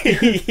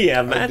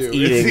 Yeah, I Matt's do.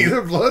 It's eating.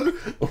 either blood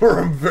or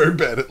I'm very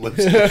bad at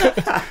lipstick.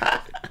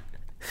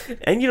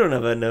 And you don't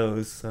have a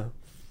nose, so...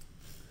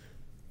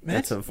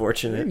 That's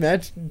unfortunate.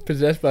 Matt's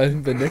possessed by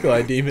the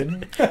Nikolai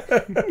demon. You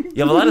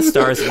have a lot of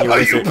stars in your Are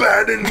you wizard.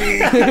 bad at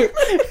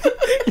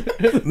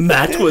me?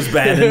 Matt was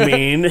bad and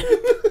mean,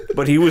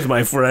 but he was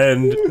my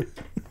friend.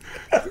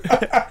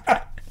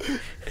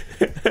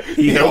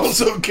 He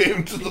also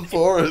came to the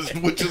forest,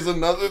 which is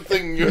another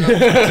thing you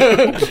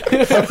have to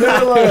I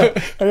got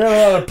a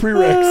lot of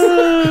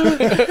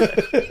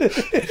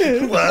prereqs.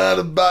 do. A lot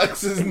of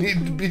boxes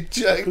need to be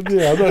checked.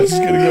 Yeah, I'm not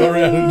just gonna go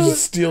around and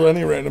just steal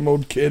any random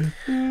old kid.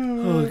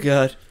 Oh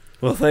God.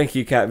 Well, thank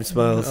you, Captain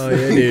Smiles. Oh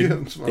yeah,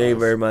 dude. Thank you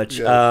very much.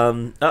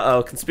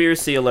 Yeah.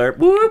 Conspiracy alert.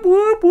 Whoop,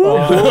 whoop,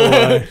 whoop.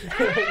 Oh,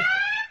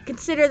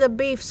 Consider the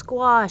beef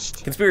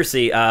squashed.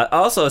 Conspiracy.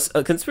 Also,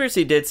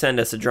 Conspiracy did send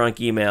us a drunk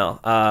email.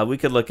 We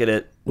could look at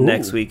it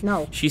next week.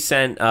 No. She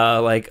sent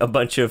like a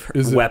bunch of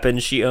Is it-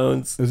 weapons she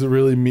owns. is it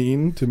really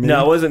mean to me?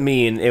 No, it wasn't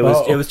mean. It was.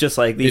 Oh. It was just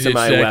like these Is are it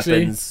my sexy?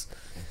 weapons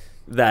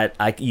that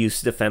I use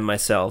to defend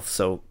myself.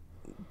 So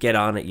get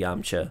on it,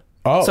 Yamcha.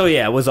 Oh, So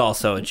yeah, it was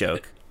also a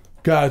joke.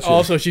 gotcha.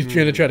 Also, she's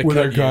gonna try to with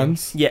cut our you.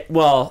 guns. Yeah.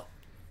 Well,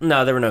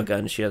 no, there were no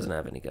guns. She doesn't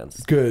have any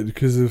guns. Good,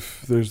 because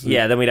if there's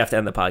Yeah, then we'd have to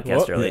end the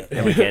podcast Well, early,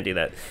 and we can't do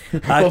that.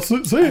 Well,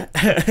 see,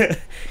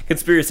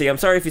 Conspiracy. I'm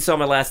sorry if you saw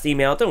my last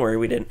email. Don't worry,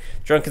 we didn't.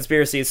 Drunk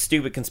Conspiracy is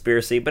stupid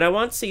conspiracy, but I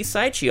want to see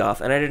Saichi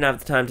off, and I didn't have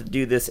the time to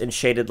do this in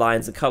shaded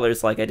lines and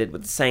colors like I did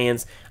with the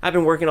Saiyans. I've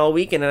been working all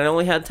weekend, and I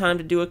only had time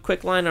to do a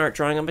quick line art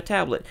drawing on my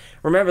tablet.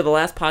 Remember the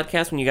last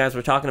podcast when you guys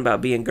were talking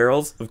about being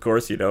girls? Of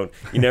course you don't.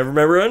 You never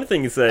remember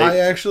anything you say. I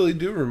actually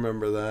do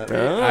remember that.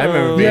 I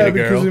remember being yeah, a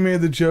because girl. we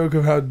made the joke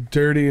of how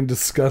dirty and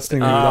disgusting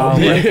we would Oh all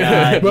be. my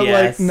God, But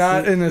yes. like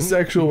not in a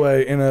sexual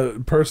way, in a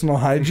personal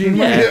hygiene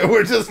way. Yeah,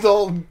 we're just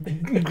all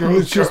Which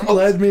gross just girls.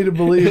 led me to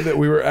believe that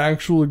we were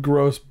actually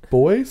gross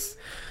boys.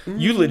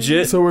 You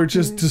legit. So we're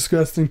just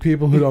disgusting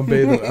people who don't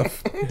bathe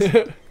enough.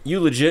 You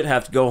legit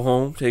have to go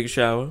home, take a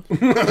shower.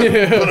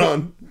 Put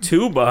on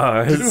 2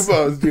 bars. 2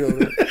 bars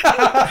deodorant.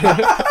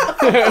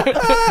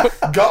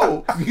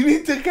 Go. You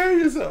need to take care of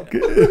yourself.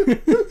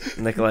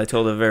 Nikolai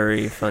told a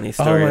very funny Oh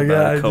story my about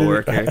God, I a did-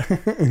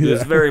 coworker. He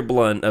was very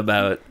blunt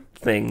about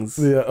things,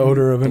 The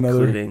odor of another.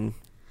 including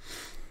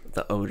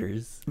the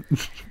odors.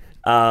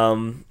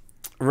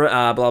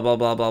 Blah blah blah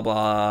blah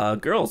blah.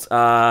 Girls.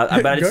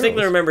 But I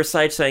distinctly Girls. remember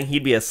Sight saying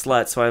he'd be a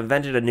slut, so I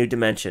invented a new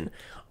dimension.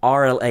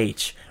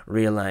 RLH,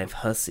 real life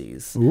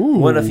hussies. Ooh.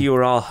 What if you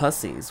were all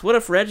hussies? What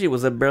if Reggie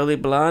was a burly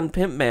blonde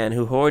pimp man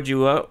who whored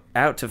you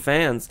out to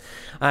fans?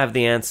 I have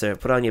the answer.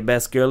 Put on your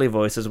best girly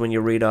voices when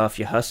you read off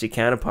your hussy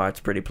counterparts,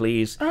 pretty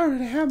please. I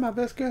already have my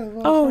best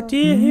girl. Oh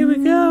dear, here we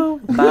go.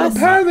 Bye,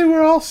 Apparently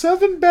we're all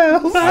 7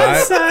 bells.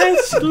 Sight.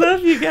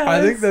 Love you guys. I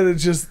think that it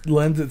just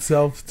lends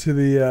itself to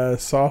the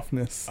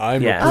softness.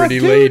 I'm Yeah. a pretty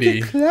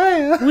lady.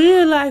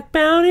 We're like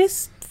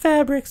Bounty's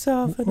fabric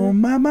softener. Oh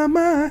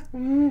my.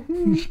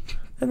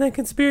 And then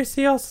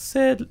Conspiracy also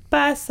said,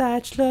 bye,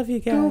 Satch, love you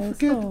guys. Don't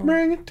forget to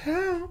bring it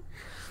down.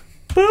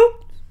 Boop.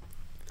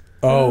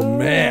 Oh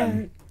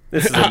man.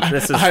 This is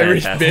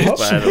Irish fantastic, bitch.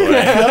 by the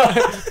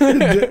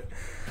way.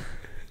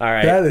 All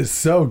right. That is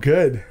so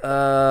good.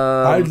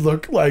 I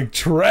look like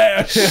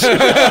trash. Just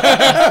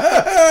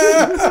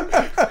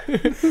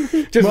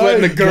My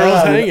letting the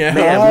girls God. hang out.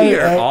 Man,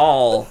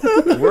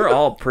 I- we're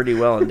all pretty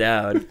well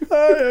endowed. I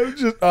am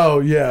just. Oh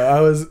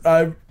yeah,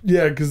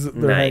 yeah, because they're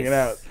Nice. hanging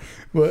out.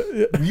 But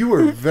You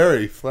were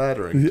very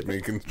flattering to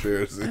me,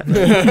 Conspiracy.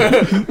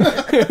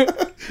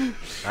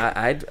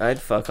 I'd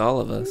fuck all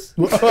of us.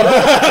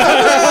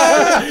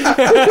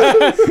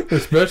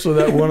 especially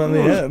that one on the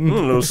end.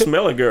 Those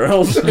smelly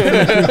girls. You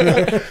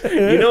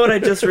know what I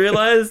just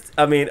realized?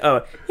 You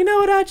know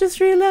what I just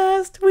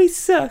realized? We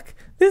suck.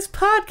 This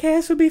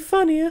podcast would be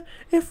funnier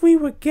if we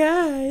were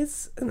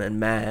guys. And then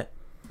Matt.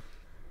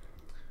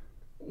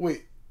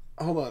 Wait,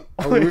 hold on.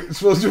 Are we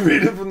supposed to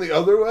read it from the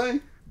other way?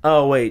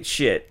 Oh, wait,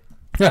 shit.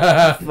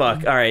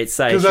 Fuck. All right,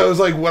 Sight. Because I was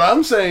like, what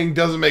I'm saying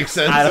doesn't make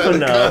sense I don't out of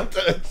know.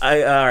 context. All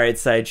right,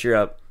 Sight, you're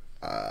up.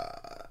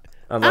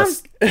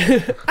 Unless...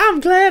 I'm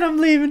glad I'm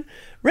leaving.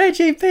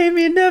 Reggie ain't paying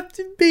me enough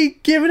to be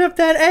giving up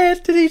that ass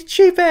to these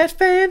cheap ass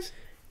fans.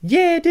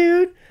 Yeah,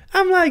 dude.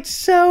 I'm like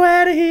so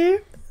out of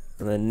here.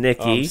 And then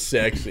Nikki. I'm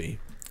sexy.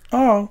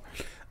 Oh,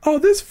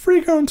 this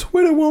freak on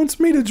Twitter wants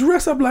me to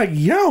dress up like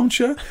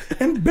Yamcha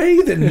and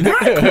bathe in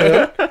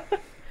NyQuil.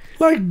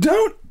 Like,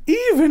 I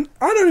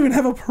don't even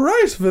have a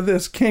price for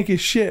this kinky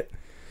shit.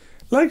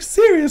 Like,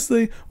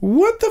 seriously,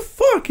 what the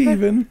fuck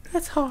even?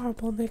 That's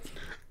horrible, Nikki.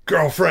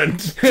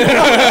 Girlfriend.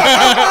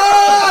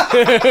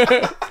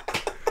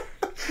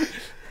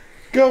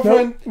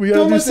 Girlfriend. We gotta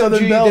don't do let them Southern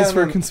G you Bells down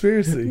for on-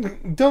 conspiracy.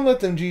 Don't let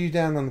them G you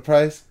down on the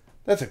price.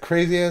 That's a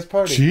crazy ass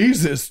party.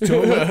 Jesus,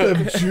 don't let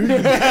them shoot you.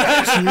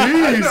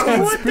 Jeez,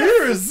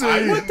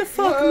 conspiracy. What the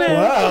fuck, man?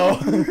 Wow.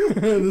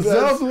 The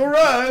South will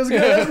rise,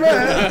 guys,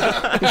 man.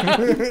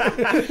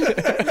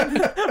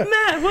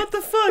 Matt, what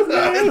the fuck,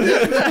 man?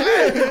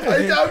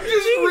 I'm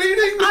just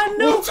reading I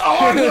know. what's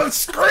on the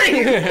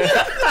screen.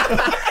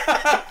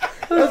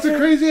 That's a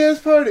crazy ass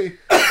party.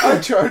 I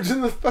charge in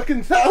the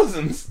fucking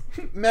thousands.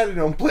 Maddie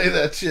don't play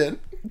that shit.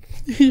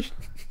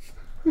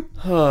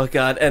 Oh,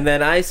 God. And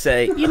then I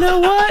say, you know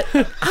what?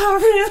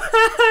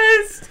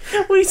 I realized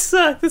we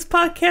suck. This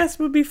podcast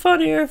would be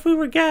funnier if we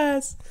were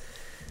guys.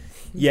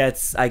 Yeah,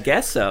 I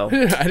guess so.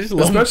 I just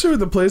love Especially with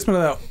the placement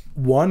of that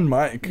one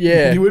mic.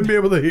 Yeah. You wouldn't be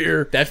able to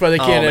hear. That's why they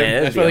Oh, can't. man,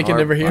 it'd That's be why they a can hard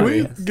never hear Can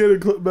me. we get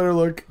a better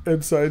look at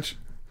Seich?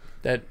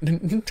 That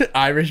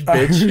Irish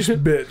bitch.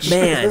 Bitch.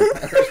 Man,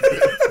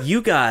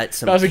 you got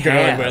some If I was a girl,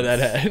 I'd calves. wear that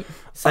hat.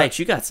 Sight,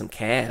 you got some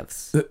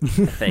calves, I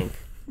think,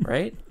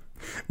 right?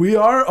 We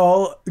are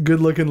all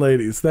good-looking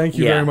ladies. Thank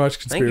you very much,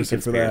 Thank you,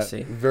 Conspiracy, for that.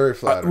 Conspiracy. Very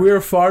flattering. We are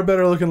far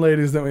better looking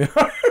ladies than we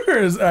are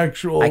as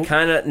actual. I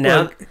kind of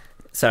now. Like-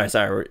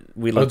 sorry.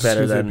 We I look was just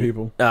better gonna say than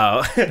people.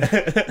 Oh,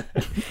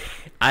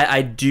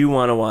 I do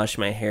want to wash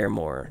my hair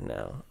more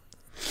now.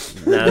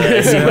 Now that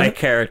I see my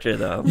character,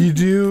 though. You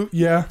do,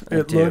 yeah.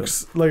 It do.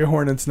 looks like a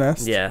hornet's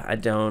nest. Yeah, I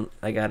don't.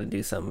 I got to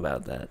do something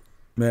about that.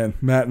 Man,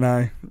 Matt and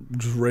I,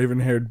 just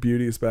raven-haired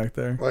beauties back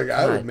there. Like,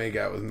 I God. would make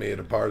out with me at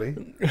a party.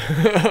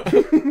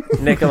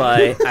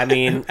 Nikolai, I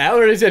mean, Al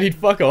already said he'd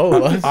fuck all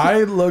of us.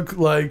 I look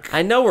like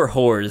I know we're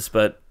whores,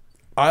 but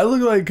I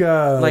look like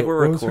Like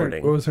we're what was her-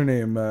 recording. what was her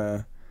name?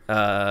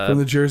 From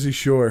the Jersey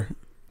Shore,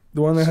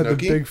 the one that had Snooki?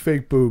 the big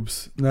fake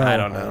boobs. No, I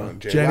don't I know.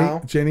 don't know.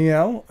 Jenny Jenny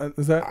L.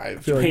 Is that? I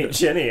feel like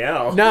Jenny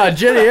L. Nah,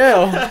 Jenny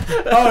L. oh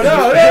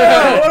no! What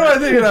am I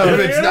thinking If of?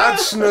 it's not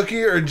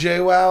Snooki or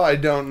JWoww, I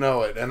don't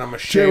know it, and I'm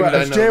ashamed.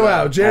 I know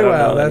JWoww, that. I don't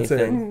know that's it.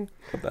 anything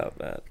about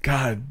that.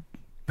 God,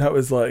 that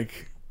was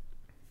like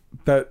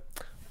that.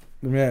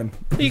 Man,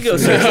 You go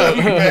search.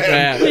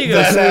 Man. You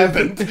go, That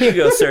happened. you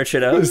go search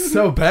it it up. was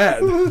so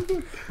bad.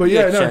 But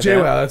yeah, no, check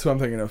JWoww. out. That's what I'm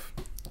thinking of.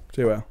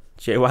 JWoww,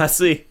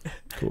 JYC.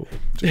 cool.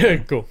 Yeah,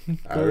 cool.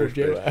 Irish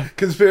Cool, bitch.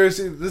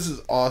 Conspiracy, this is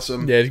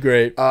awesome. Yeah, it's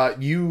great.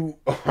 You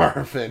are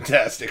a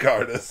fantastic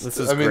artist. This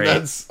is I mean, great.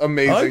 that's I like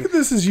amazing. that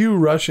this is you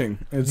rushing.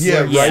 It's Yeah,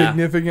 like right.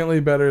 significantly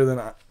better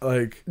than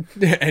like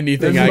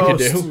Anything than I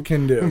could most do.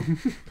 can do.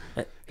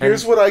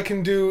 Here's what I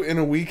can do in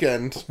a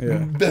weekend Yeah.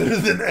 better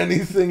than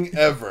anything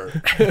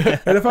ever.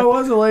 And if I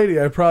was a lady,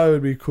 I probably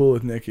would be cool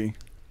with Nikki.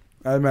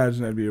 I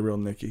imagine I'd be a real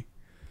Nikki.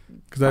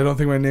 Because I don't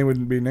think my name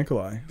would be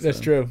Nikolai. So. That's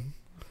true.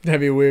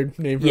 That'd be a weird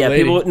name for Yeah, a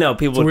lady. people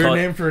It's a would weird call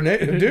name for a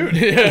dude.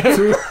 Yeah.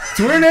 It's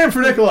a weird name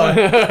for Nikolai.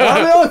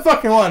 I'm the only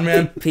fucking one,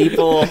 man.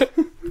 people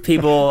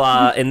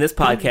in this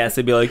podcast.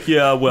 They'd be like,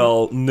 "Yeah,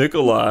 well,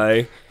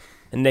 Nikolai,"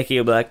 and Nikki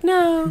would be like,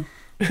 "No,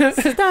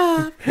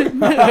 stop."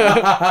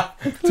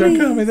 Don't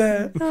call me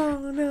that. Oh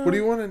no. What do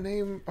you want to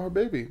name our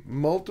baby?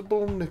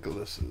 Multiple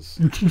Nicholases.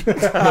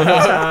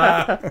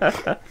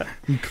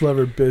 You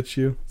clever bitch,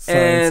 you.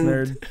 Science And-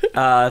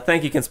 nerd.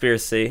 Thank you,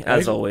 Conspiracy. As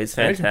Thanks- always,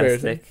 thanks,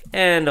 fantastic.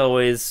 And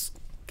always,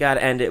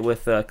 gotta end it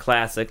with a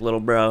classic, Little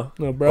Bro.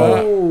 No, bro.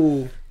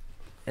 Oh,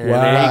 And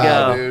Wow. there you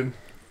go. dude.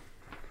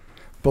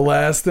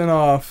 Blasting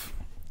off.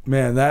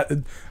 Man, that.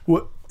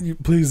 What? You,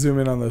 please zoom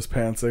in on those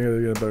pants. I gotta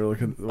get a better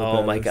look at what Oh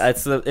that my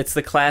is. god, it's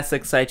the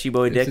classic Saichi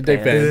Boy dick the dick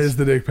pants. It is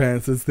the dick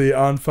pants. It's the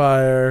on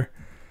fire.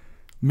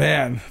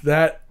 Man,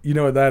 that. You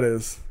know what that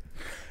is?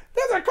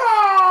 That's a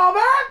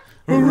callback!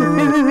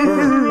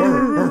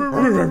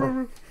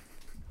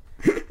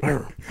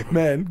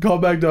 Man,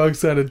 callback dog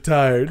sounded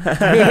tired.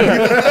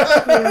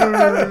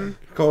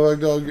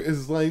 Callback Dog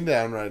is laying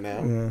down right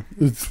now. Yeah.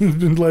 It's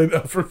been laid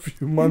out for a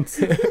few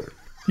months.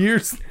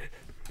 Years.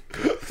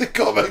 The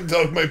Callback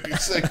Dog might be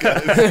sick,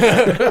 guys.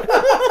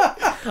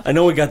 I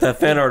know we got that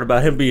fan art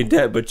about him being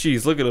dead, but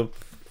geez, look at him.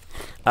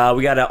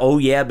 We got a "Oh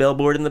Yeah"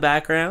 billboard in the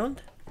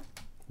background.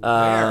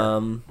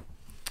 Oh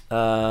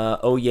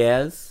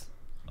yes,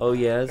 oh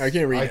yes. I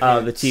can't read. I-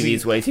 The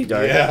TV's way too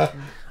dark. Yeah.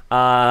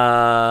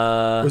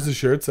 What's the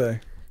shirt say?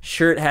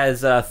 Shirt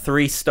has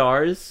 3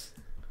 stars,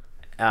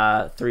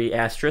 3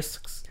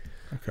 asterisks.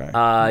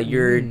 Okay.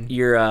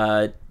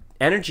 Your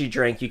energy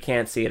drink, you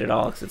can't see it at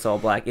all because it's all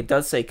black. It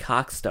does say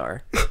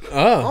Cockstar. Oh,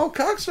 Oh,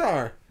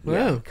 Cockstar.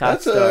 wow.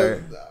 That's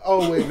Cockstar.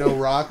 Oh, wait, no.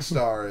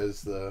 Rockstar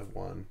is the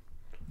one.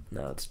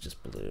 No, it's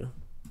just blue.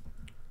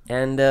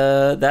 And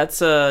that's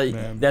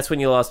when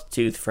you lost a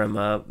tooth from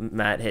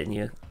Matt hitting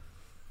you.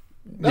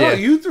 No, Yeah.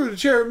 you threw the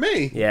chair at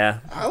me.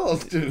 Yeah. I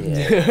love dude.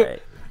 Yeah.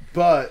 Right.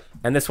 But,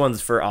 And this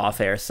one's for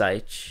off-air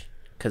Seich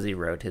because he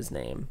wrote his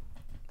name.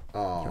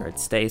 oh. Or it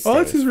stays. Oh,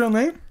 that's his real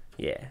name?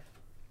 Yeah.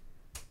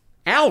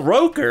 Al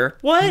Roker?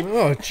 What?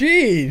 Oh,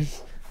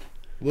 jeez.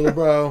 Little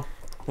bro,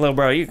 Little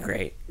bro, you're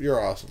great.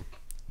 you're awesome.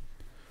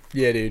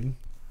 Yeah, dude.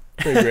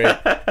 Pretty great.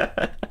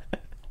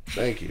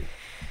 Thank you.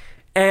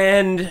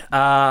 And we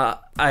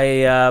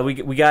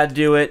got to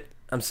do it.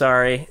 I'm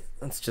sorry.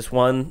 It's just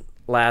one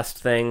last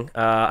thing.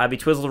 Abby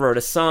Twizzle wrote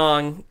a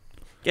song.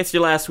 It's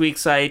your last week,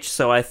 Seich,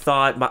 so I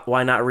thought,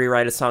 why not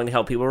rewrite a song to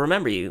help people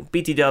remember you?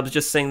 BT Dubs,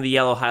 just sing the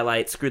yellow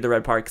highlight, screw the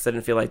red part, because I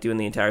didn't feel like doing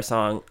the entire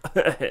song.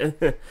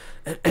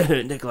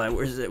 Nikolai,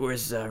 where's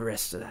the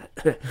rest of that?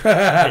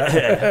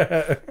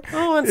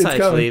 Oh, on It's Seich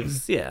coming.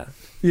 leaves, yeah.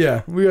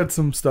 Yeah, we got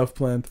some stuff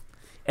planned.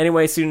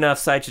 Anyway, soon enough,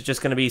 Seich is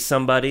just going to be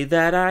somebody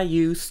that I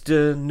used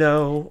to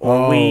know. Or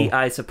Oh. we,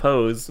 I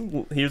suppose.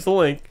 Here's the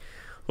link.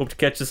 Hope to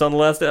catch us on the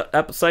last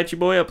Saichi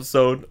Boy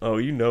episode. Oh,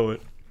 you know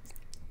it.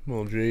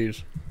 Oh,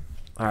 jeez.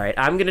 Alright,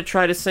 I'm going to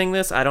try to sing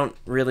this. I don't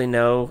really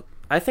know.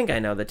 I think I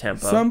know the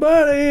tempo.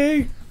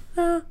 Somebody.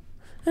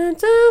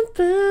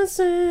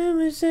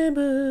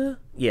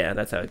 Yeah,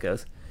 that's how it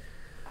goes.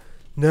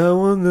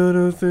 Now and then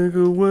I think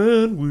of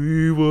when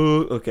we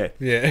were. Okay.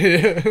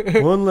 Yeah.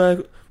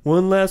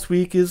 One last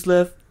week is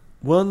left.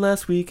 One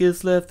last week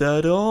is left.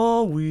 That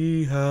all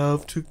we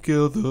have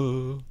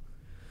together.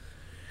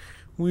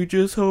 We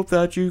just hope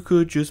that you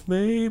could just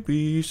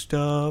maybe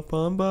stop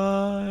on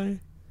by.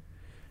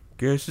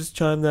 Guess it's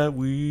time that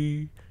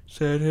we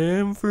set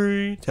him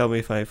free. Tell me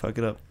if I fuck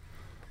it up.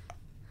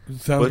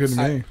 Sounds good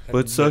to me.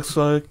 But sucks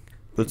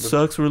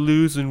we're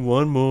losing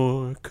one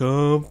more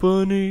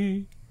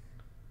company.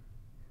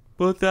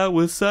 But that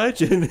was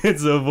such and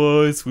it's a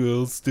voice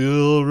we'll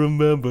still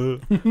remember.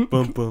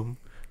 Bum bum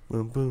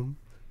bum bum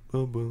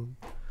bum bum.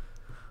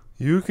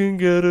 You can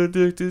get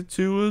addicted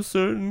to a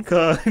certain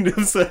kind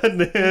of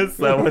sadness.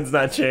 That one's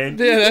not changed.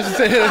 Yeah, that's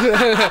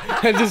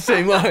the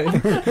same line.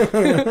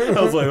 I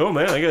was like, oh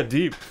man, I got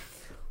deep.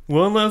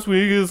 One last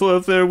week is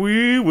left there.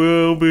 We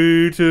will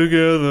be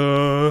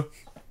together.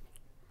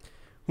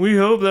 We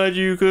hope that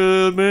you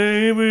could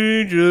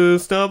maybe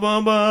just stop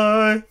on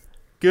by.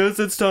 Guess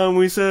it's time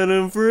we set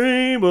him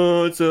free,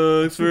 but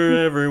sucks for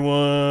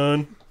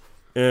everyone.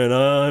 And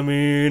I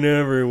mean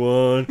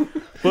everyone.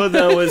 But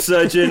that was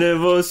such an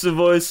evasive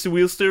voice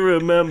we'll still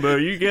remember.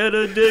 You get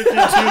addicted to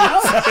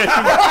the same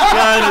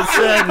kind of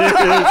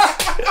sadness.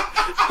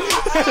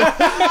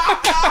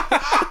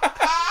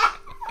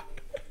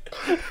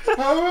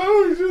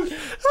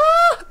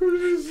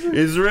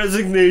 Is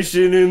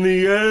resignation in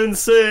the end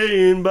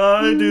saying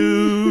bye,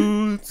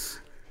 dudes?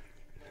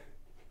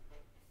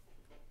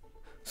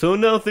 So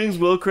now things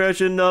will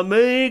crash and not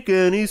make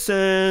any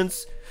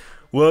sense.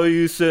 Well,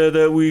 you said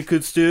that we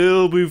could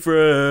still be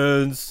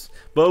friends,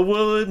 but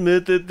we'll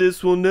admit that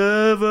this will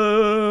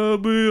never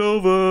be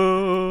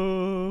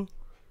over.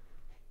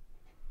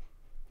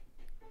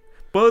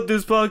 But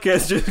this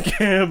podcast just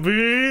can't be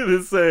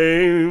the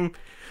same.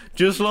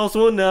 Just lost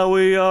one, now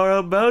we are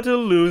about to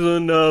lose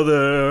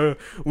another.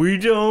 We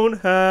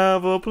don't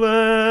have a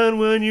plan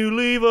when you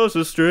leave us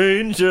a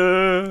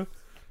stranger.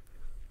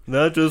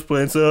 That just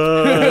plain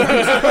sucks.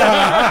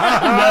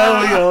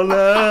 Now we all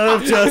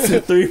left, just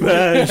a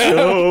 3-man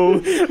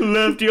show.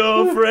 Left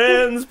your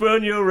friends,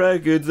 burn your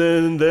records,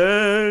 and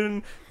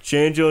then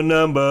change your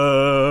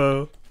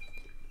number.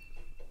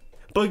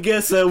 But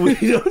guess that we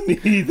don't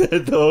need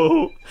that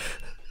though.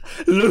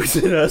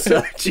 Losing us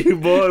out, you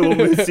boy, we'll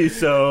miss you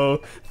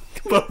so.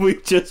 But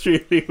we just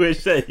really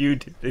wish that you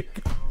didn't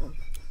go.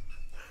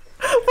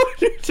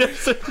 What you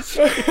just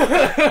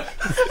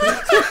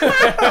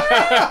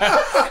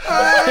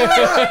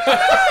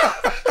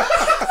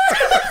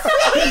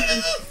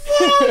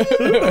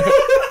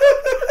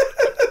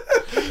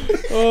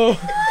Oh.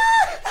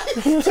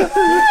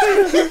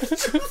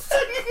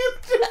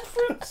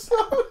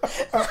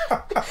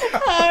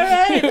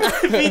 Alright,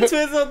 Ivy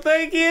Twizzle,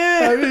 thank you.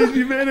 I mean,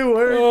 you made it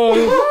work.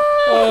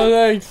 Oh,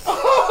 thanks.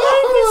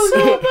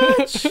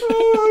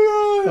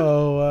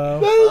 Oh, wow.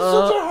 That is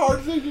such a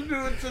hard thing to do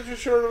in such a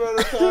short amount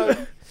of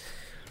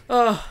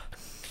time.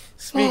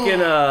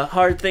 Speaking of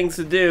hard things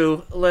to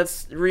do,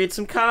 let's read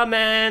some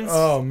comments.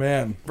 Oh,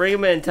 man. Bring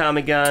them in,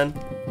 Tommy Gunn.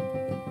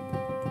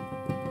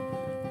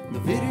 The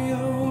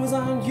videos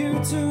on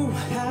YouTube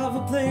have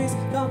a place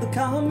called the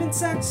comment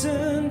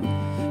section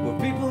where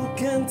people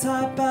can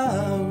type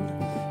out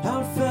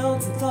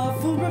heartfelt and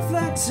thoughtful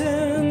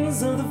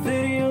reflections of the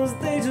videos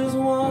they just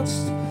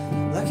watched.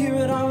 Like here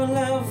at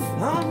RLF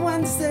on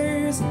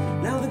Wednesdays,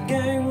 now the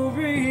gang will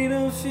read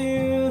a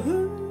few.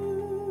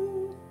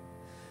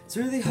 It's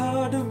really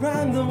hard to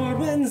rhyme the word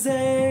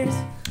Wednesdays.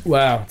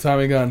 Wow,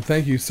 Tommy Gunn,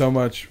 thank you so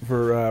much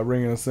for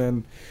bringing us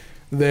in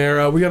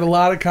there. We got a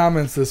lot of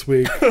comments this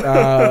week.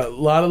 A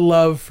lot of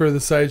love for the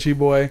Saichi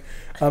boy.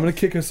 I'm going to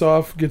kick us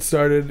off, get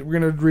started. We're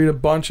going to read a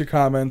bunch of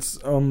comments.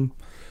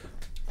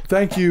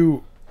 Thank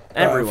you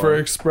for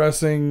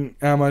expressing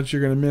how much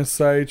you're going to miss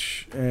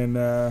Saich. And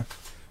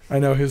I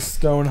know his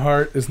stone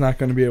heart is not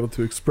going to be able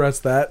to express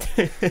that.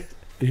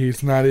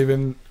 He's not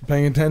even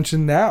paying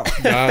attention now.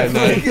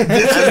 This is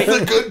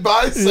the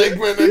goodbye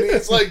segment, and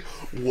he's like,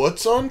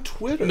 "What's on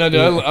Twitter?"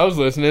 No, I was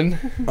listening.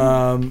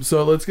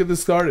 So let's get this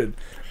started.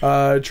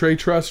 Trey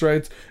Truss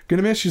writes,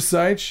 "Gonna miss you,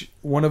 Saich.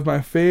 One of my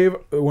fave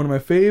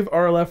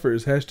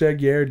RLFers.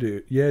 Hashtag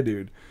yeah,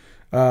 dude.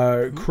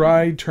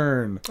 Cry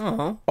turn.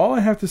 Uh-huh. All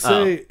I have to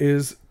say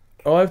to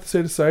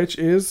Saich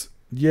is,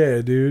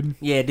 yeah, dude.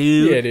 Yeah,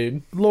 dude. Yeah,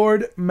 dude.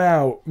 Lord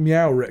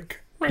Meowrick.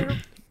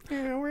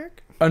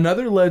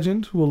 Another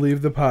legend will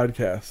leave the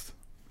podcast.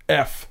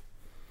 F.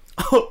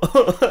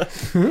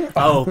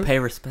 Oh, pay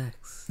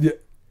respects. Yeah.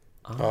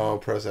 Oh,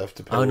 press F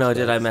to pay. Oh no,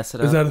 did I mess it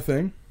up? Is that a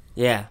thing?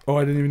 Yeah. Oh,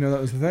 I didn't even know that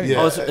was a thing.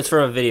 Yeah. Oh, it's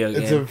from a video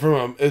game.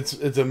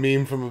 It's a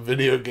meme from a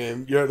video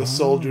game. You're at a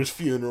soldier's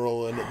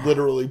funeral, and it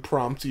literally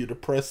prompts you to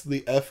press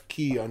the F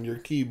key on your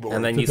keyboard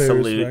And then To you pay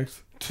salute.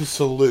 respects. to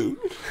salute.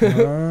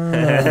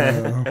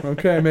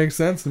 Okay, makes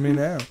sense to me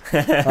now.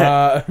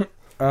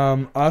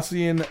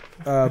 Ossian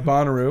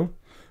Bonnaroo.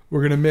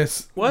 We're gonna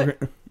miss. What?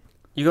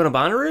 You going to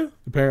Bonnaroo?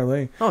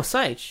 Apparently, Oh,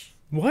 Saich.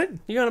 What?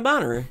 You going to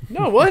Bonnaroo?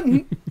 No, what?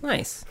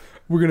 Nice.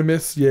 we're gonna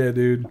miss. Yeah,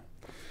 dude.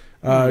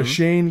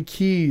 Shane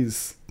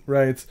Keys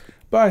writes,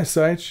 "Bye,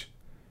 Saich.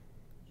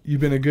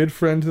 You've been a good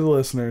friend to the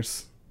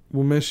listeners.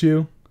 We'll miss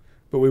you,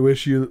 but we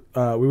wish you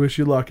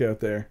luck out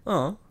there.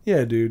 Oh,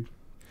 Yeah, dude.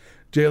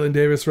 Jalen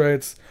Davis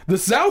writes, "The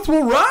South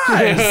will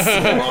rise."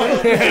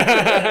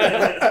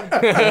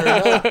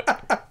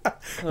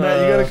 Matt,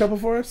 you got a couple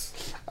for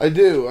us? I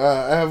do.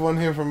 I have one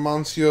here from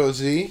Monsieur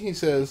Z. He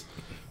says,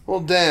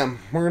 "Well, damn,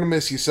 we're gonna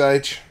miss you,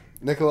 Seich.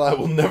 Nikolai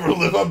will never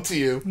live up to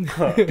you.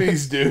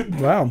 Peace, dude."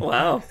 Wow.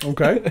 wow.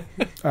 Okay.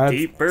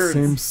 Deep birds.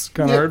 Seems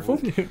kind of hurtful.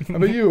 How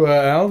about you,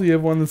 Al? Do you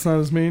have one that's not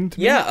as mean to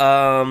me? Yeah,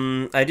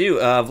 I do.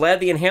 Vlad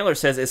the Inhaler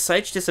says, is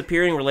Seich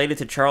disappearing related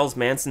to Charles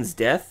Manson's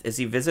death? Is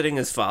he visiting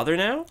his father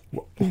now?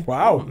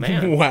 Wow.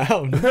 Man.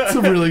 Wow. That's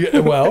a really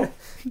good... Well.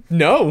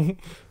 No.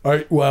 All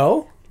right,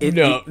 well.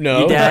 No.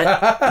 Your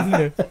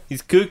dad,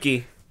 he's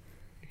kooky.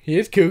 He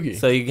is kooky.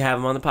 So you have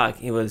him on the podcast.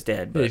 He was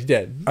dead, but He's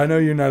dead. I know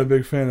you're not a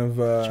big fan of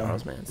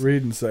Charles Manson.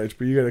 reading sites,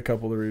 but you got a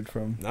couple to read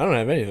from. I don't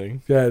have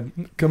anything. Good.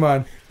 Come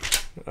on.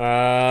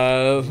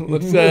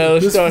 Let's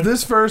This, start.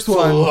 this first That's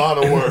a one... lot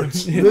of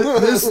words.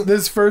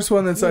 this first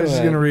one that Sites is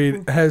going to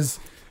read has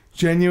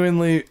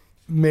genuinely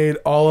made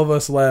all of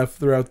us laugh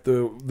throughout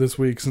this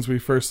week since we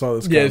first saw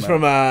this. Yeah, it's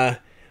from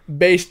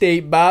Bay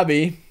State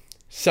Bobby.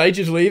 Seich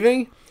is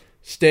leaving.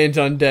 Stands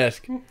on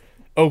desk.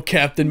 Oh,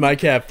 Captain, my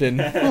Captain.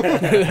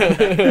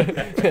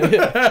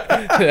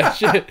 That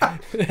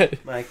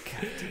shit. My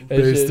captain.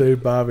 Bay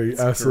State Bobby.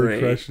 Absolutely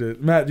great. crushed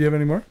it. Matt, do you have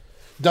any more?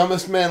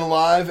 Dumbest Man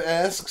Alive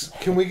asks,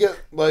 "Can we get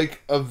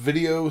like a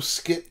video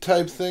skit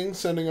type thing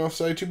sending off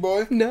Saichi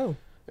Boy? No.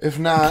 If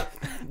not,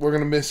 we're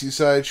gonna miss you,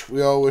 Seich.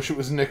 We all wish it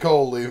was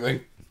Nicole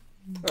leaving."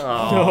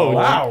 Oh,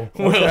 Wow.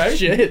 Well, Okay.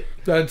 shit.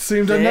 That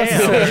seemed Damn.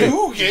 unnecessary.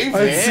 Who gave It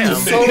this seems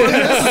to so me?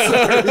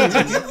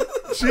 unnecessary.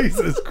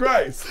 Jesus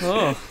Christ.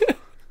 oh.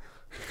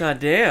 God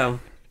damn.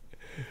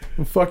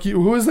 Well, fuck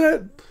you. Who is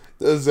that?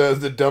 That's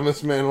the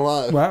dumbest man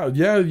alive. Wow.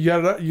 Yeah, you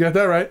got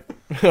that right.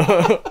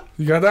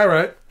 You got that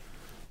right.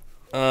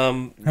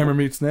 Hammer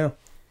meets nail.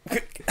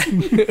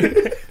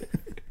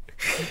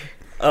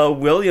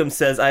 William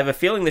says, I have a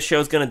feeling the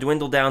show's going to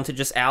dwindle down to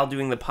just Al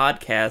doing the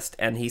podcast,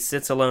 and he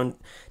sits alone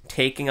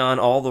taking on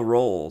all the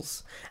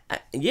roles.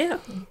 Yeah.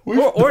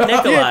 Or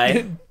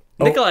Nikolai.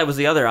 Nikolai was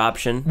the other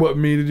option. What,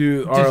 me to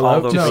do all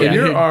RLF? those- No, yeah.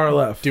 you're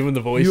RLF. Doing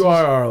the voices. You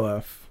are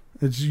RLF.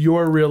 It's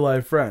your real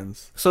life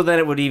friends. So then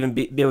it would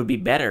be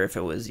better if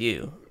it was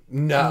you.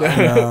 No.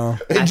 No.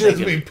 It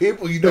just be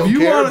people you don't If you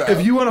care want, about.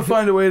 if you want to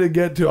find a way to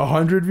get to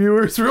 100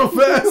 viewers real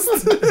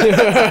fast,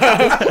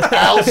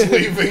 Al's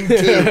leaving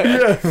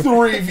too.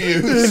 3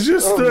 views. it's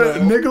just Oh,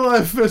 no. Nikolai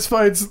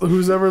fistfights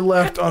who's ever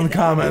left on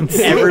comments.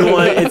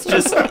 Everyone, it's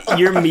just,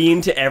 you're mean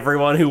to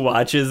everyone who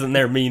watches and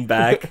they're mean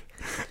back.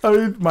 I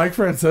mean, Mike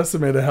Francesa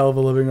made a hell of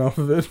a living off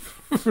of it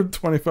for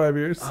 25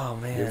 years. Oh,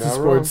 man. You're not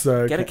Sports.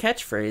 Get a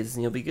catchphrase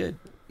and you'll be good.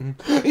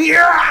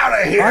 You're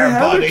out of here, I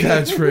have buddy. a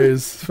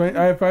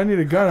catchphrase. If I need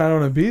a gun, I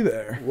don't want to be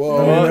there. Whoa.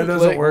 I mean, that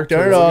doesn't work.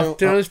 Turn it off.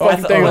 Turn this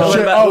fucking thing oh, off.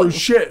 shit. Oh,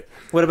 shit.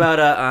 What about,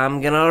 I'm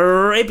gonna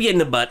rape you in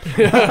the butt?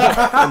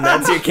 And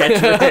that's your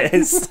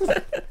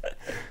catchphrase.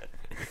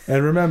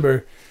 And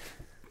remember,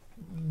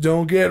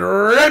 don't get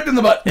raped in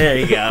the butt. There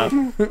you go.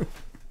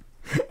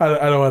 I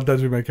don't want that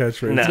to be my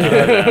catchphrase. No,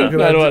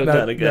 I don't want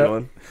not a good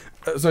one.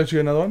 So you got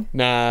another one?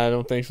 Nah, I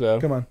don't think so.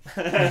 Come on.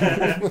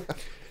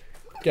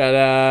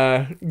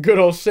 Got good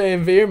old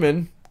Sam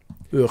Veerman.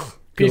 Ugh.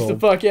 Peace the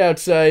fuck out,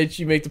 Seich.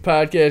 You make the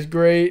podcast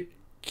great.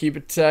 Keep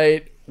it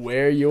tight.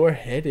 Where you're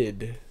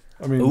headed.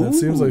 I mean, that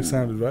seems like Ooh.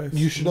 sound advice.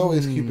 You should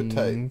always keep it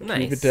tight. Nice.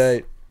 Keep it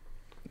tight.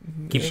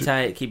 Keep it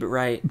tight. Keep it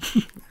right.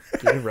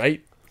 Get it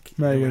right.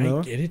 Now you know.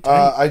 Right. Get it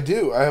tight. I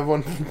do. I have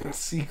one from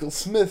Seagull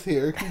Smith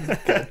here.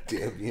 God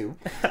damn you.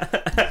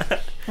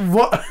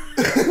 What?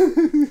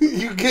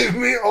 You gave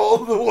me all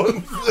the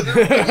ones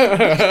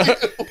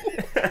that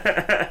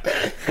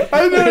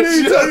I know what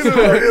you're talking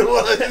about.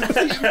 realized you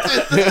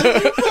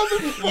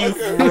did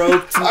that.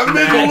 Roped I've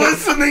been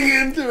listening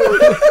into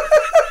it.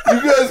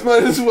 You guys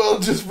might as well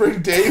just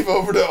bring Dave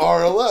over to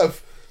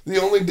RLF. The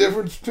only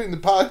difference between the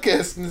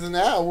podcast and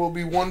now will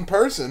be one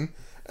person.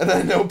 And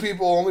I know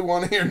people only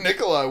want to hear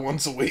Nikolai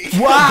once a week.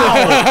 Wow!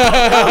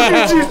 How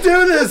could you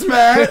do this,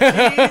 man?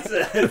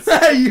 Jesus.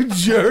 Hey, you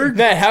jerk!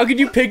 Matt, how could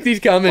you pick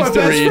these My comments to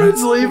best read?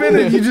 friend's leaving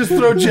and you just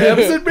throw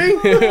jabs at me?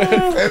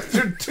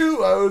 After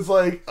 2, I was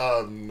like,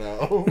 oh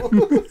no.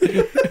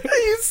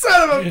 You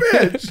son of a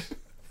bitch!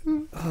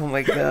 Oh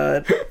my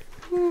god.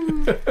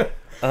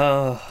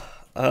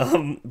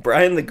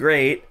 Brian the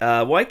Great.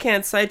 Why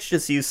can't Seich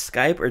just use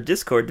Skype or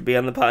Discord to be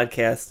on the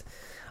podcast?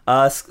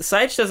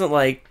 Seich doesn't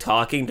like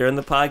talking during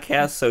the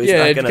podcast, so he's Yeah,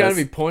 not it's gonna. gotta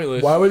be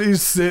pointless. Why would you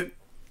sit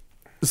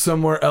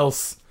somewhere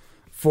else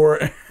for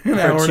an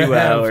hour and 2 a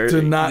half hours.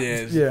 to not...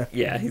 Yes. Yeah.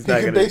 Yeah, he's You not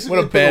could gonna. basically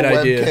What a put bad a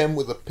idea. webcam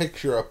with a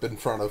picture up in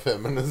front of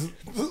him and there's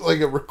like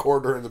a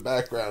recorder in the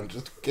background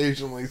just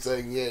occasionally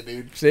saying, yeah,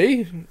 dude.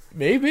 See?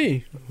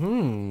 Maybe.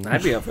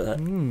 I'd be up for that,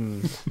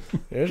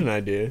 There's an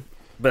idea.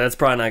 but that's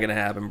probably not gonna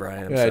happen,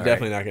 Brian. I'm Yeah, sorry.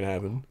 definitely not gonna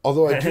happen.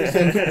 Although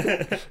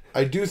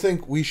I do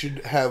think we should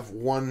have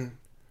one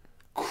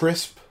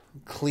crisp,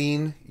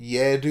 clean,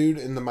 yeah, dude,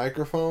 in the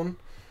microphone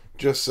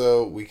just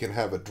so we can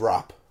have a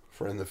drop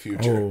for in the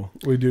future. Oh,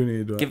 we do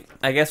need.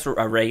 I guess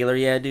a regular,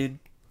 yeah, dude.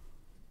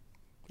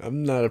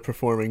 I'm not a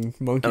performing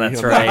monkey. Oh,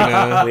 that's I'm right. not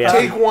gonna- We have-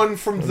 Take one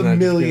from the not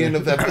million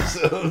gonna- of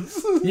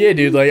episodes. Yeah,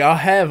 dude. Like I'll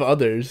have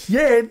others.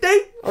 Yeah,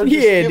 they. Or just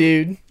Yeah, give-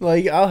 dude.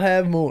 Like I'll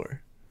have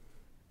more.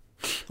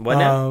 What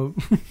now?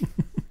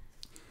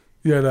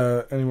 You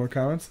had any more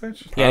comments,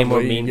 Sage? Yeah, any more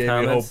Probably mean gave me a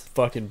whole comments?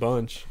 fucking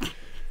bunch.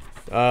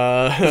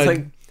 It's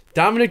like,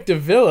 Dominic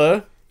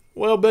DeVilla.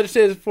 Well, better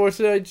says before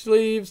Saichi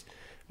leaves.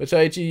 But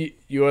Saichi,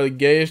 you are the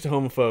gayest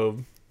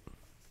homophobe.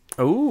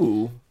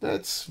 ooh.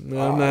 That's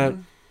No, I'm not.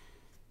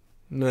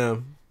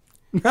 No.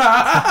 No. You want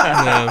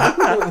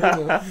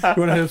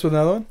to hit us with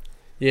another one?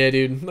 Yeah,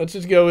 dude. Let's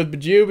just go with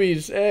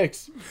Bajubi's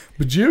ex.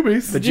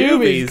 Bajubies.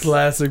 Bajubies.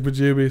 Classic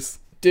Bajubies.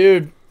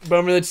 Dude,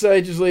 bummer that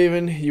Saichi's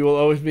leaving. You will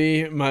always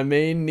be my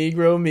main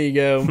Negro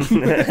amigo.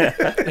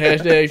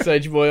 Hashtag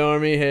Saichi Boy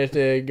Army.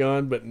 Hashtag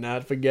gone but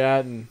not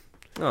forgotten.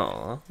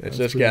 Aw. That's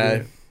That's this guy.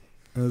 pretty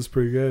That was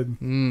pretty good.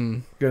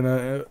 Mm.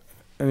 Gonna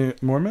any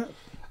more, Matt?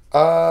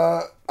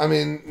 I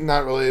mean,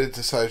 not related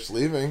to Sage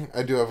leaving.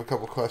 I do have a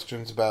couple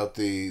questions about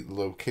the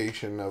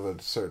location of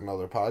a certain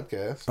other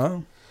podcast.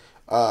 Oh,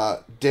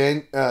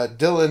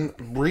 Dylan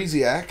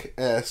Breeziak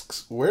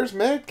asks, "Where's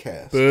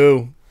Madcast?"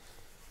 Boo.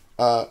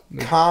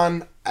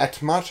 Khan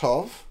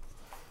Atmatov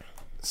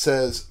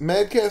says,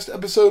 "Madcast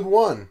episode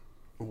 1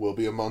 will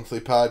be a monthly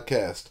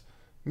podcast.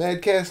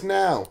 Madcast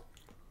now.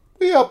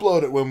 We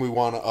upload it when we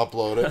want to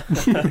upload it."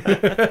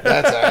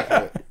 That's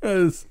accurate.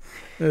 that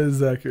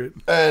is accurate.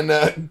 And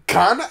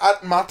Khan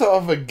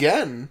Atmatov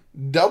again.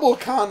 Double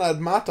Khan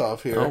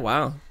Atmatov here. Oh,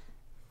 wow.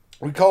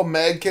 We call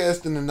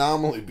Madcast an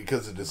anomaly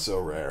because it is so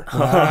rare.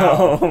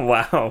 Oh,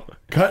 wow.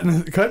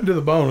 Cutting to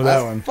the bone with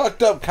That's that one.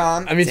 fucked up,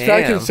 Khan. I mean, it's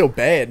probably 'cause Damn. it's so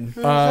bad.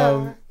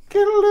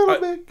 Get a little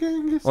bit,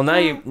 Genghis. Well, now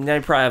you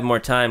probably have more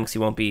time because you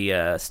won't be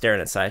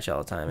staring at Saichi all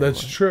the time. That's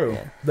anymore. true.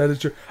 Yeah. That is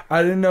true.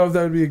 I didn't know if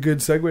that would be a good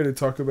segue to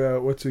talk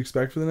about what to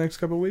expect for the next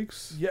couple of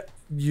weeks. Yeah.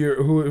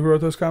 Who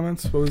wrote those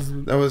comments? What was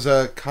That was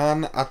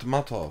Khan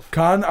Atmatov.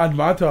 Khan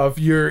Admatov?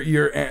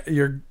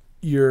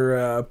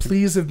 Your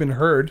pleas have been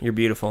heard. You're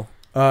beautiful.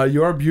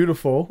 You are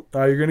beautiful.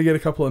 You're gonna get a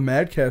couple of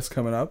Madcasts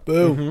coming up.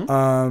 Boo.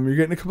 You're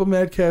getting a couple of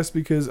Madcasts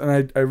because,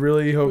 and I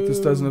really hope this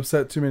doesn't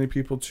upset too many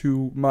people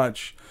too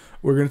much.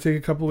 We're gonna take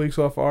a couple of weeks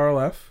off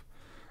RLF.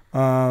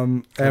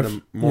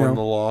 After, Mourn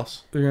the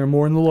loss. they're gonna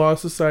mourn the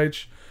loss of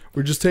Seich.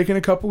 We're just taking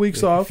a couple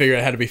weeks off. Figure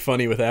out how to be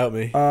funny without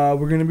me.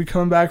 We're gonna be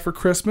coming back for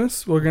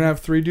Christmas. We're gonna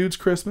have 3 Dudes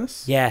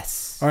Christmas.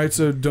 Yes. All right,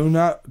 so do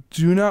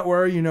not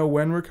worry. You know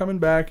when we're coming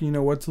back. You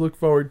know what to look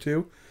forward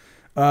to.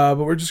 But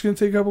we're just gonna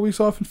take a couple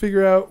weeks off and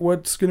figure out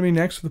what's gonna be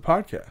next for the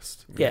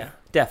podcast. Yeah,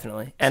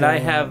 definitely. And So,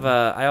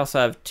 I also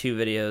have 2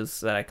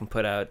 videos that I can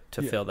put out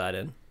to fill that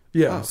in.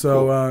 Yeah. Oh, so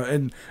cool.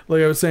 and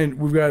like I was saying,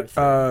 we've got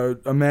a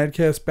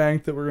Madcast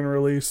bank that we're gonna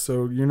release.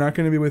 So you're not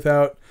gonna be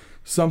without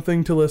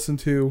something to listen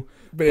to.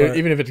 But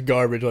even if it's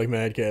garbage like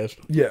Madcast.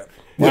 Yeah.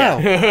 Wow.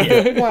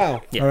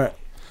 Wow. Yeah. All right.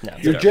 No,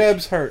 it's Your garbage.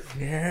 jabs hurt.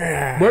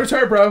 Where's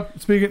her, bro?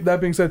 Speaking.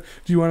 That being said,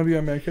 do you want to be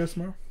on Madcast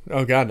tomorrow?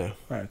 Oh, God, no. All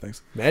right.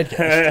 Thanks.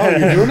 Madcast. Oh,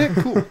 you're doing it?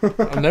 Cool.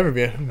 I'll never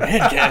be a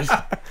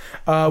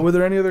Madcast. Were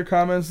there any other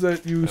comments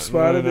that you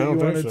spotted I that you don't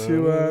wanted think to?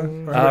 so.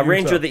 or how about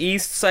Ranger yourself? of the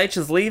East, Seich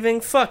is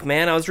leaving? Fuck,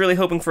 man. I was really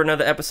hoping for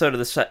another episode of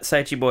the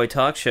Saichi Boy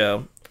Talk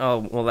Show.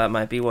 Oh, well, that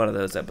might be one of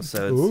those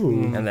episodes.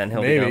 Ooh. And then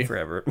he'll be Maybe. gone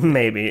forever.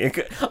 Maybe.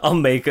 I'll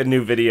make a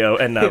new video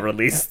and not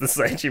release the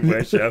Saichi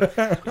Boy Show.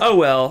 Oh,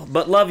 well.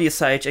 But love you,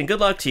 Seich, and good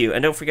luck to you.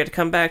 And don't forget to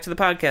come back to the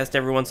podcast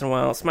every once in a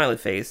while. Smiley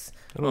face.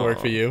 That'll work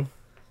for you.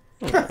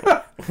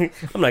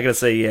 I'm not going to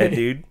say yeah,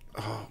 dude.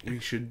 Oh, we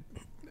should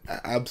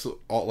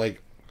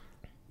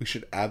we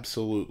should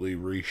absolutely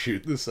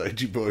reshoot the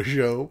Saichi Boy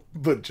show,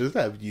 but just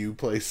have you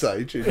play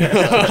Saichi.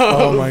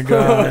 Oh my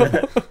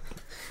god.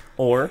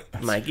 Or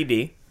Mikey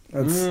D.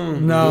 That's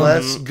no.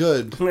 Less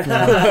good. We're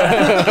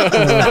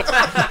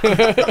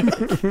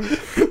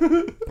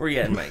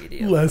getting Mikey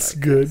D. Less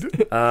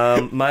good.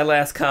 My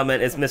last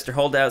comment is Mr.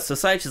 Holdout. So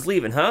Seich is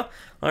leaving, huh?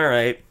 All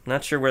right.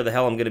 Not sure where the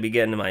hell I'm going to be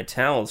getting my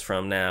towels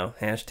from now.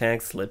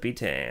 Hashtag Slippy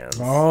Tans.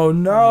 Oh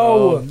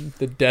no.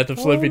 The death of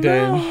Slippy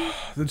Tan.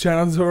 The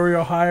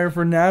janitorial hire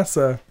for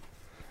NASA.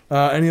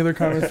 Any other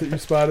comments that you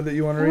spotted that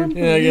you want to read?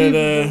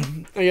 Yeah,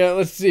 I got,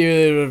 let's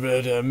see,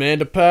 about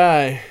Amanda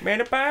Pie.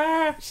 Amanda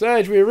Pie.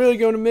 Besides, we are really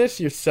going to miss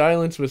your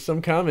silence with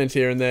some comments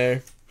here and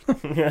there.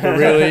 But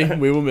really,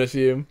 we will miss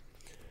you.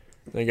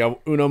 I got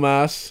Uno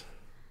Mas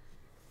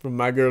from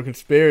My Girl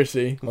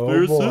Conspiracy.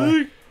 Oh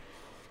boy.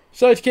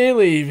 Sarge can't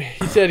leave.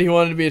 He said he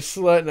wanted to be a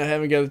slut, and I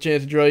haven't got the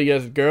chance to draw you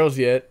guys as girls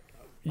yet.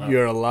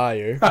 You're a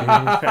liar.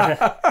 Got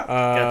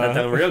that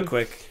done real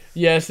quick.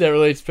 Yes, that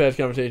relates to past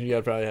conversation you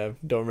guys probably have.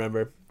 Don't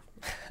remember.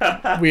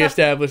 We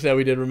established that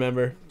we did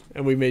remember,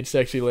 and we made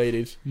sexy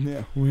ladies.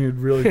 Yeah, we had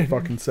really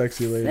fucking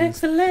sexy ladies.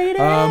 Sexy ladies.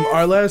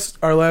 Our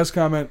last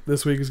comment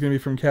this week is going to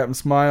be from Captain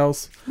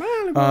Smiles.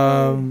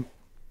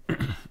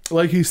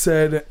 Like he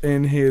said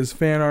in his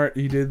fan art,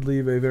 he did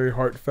leave a very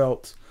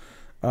heartfelt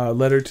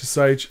letter to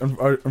Seich.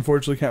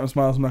 Unfortunately, Captain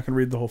Smiles, I'm not going to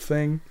read the whole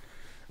thing,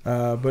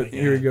 but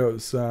here he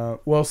goes.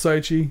 Well,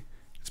 Saichi,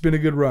 it's been a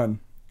good run.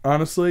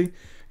 honestly,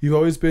 you've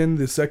always been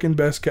the second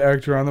best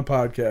character on the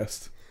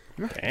podcast.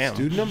 Damn.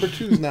 Dude, number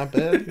 2 is not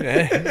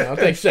bad. I'll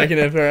take second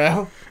after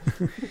Al.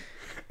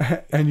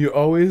 And you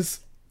always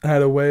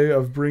had a way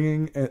of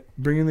bringing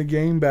the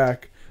game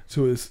back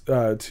to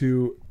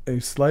a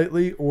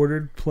slightly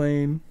ordered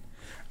plane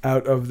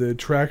out of the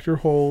tractor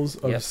holes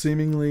of Yep.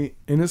 seemingly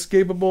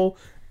inescapable,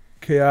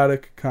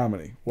 chaotic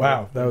comedy.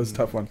 Wow, that was a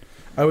tough one.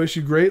 I wish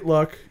you great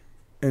luck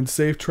and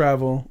safe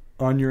travel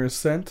on your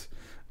ascent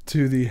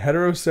to the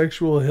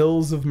heterosexual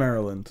hills of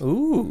Maryland.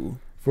 Ooh.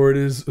 For it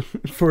is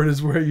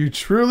where you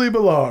truly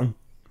belong.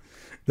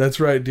 That's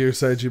right, dear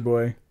Saichi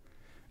boy.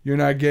 You're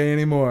not gay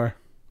anymore.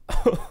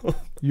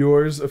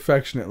 Yours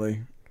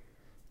affectionately.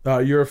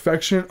 Your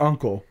affectionate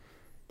uncle,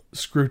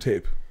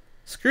 Screwtape.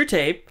 Screw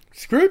tape.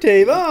 Screw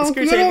tape. Oh,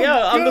 Screw tape.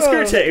 Yeah, I'm the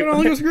screw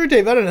tape. Screw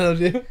tape. I don't know,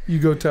 dude. You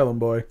go tell him,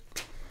 boy.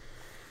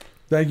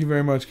 Thank you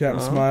very much,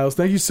 Captain Smiles.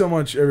 Thank you so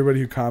much, everybody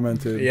who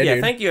commented. Yeah, Yeah,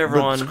 dude. thank you, But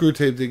everyone.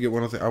 Screwtape did get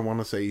one thing. I want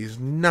to say he's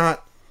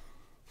not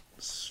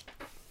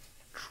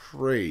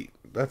straight.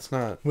 That's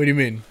not. What do you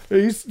mean?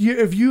 If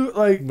you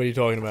like, What are you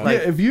talking about? yeah,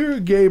 if you're a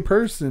gay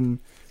person,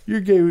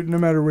 you're gay no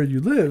matter where you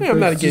live. Yeah, I'm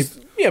not a That's gay. just-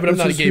 Yeah, but I'm that's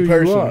not a just gay who you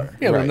person. are. Yeah,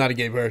 but I'm Right. not a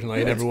gay person.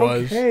 Like I It's never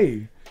was.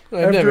 okay. I've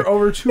After never.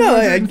 over No,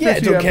 250 yeah,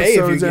 it's okay if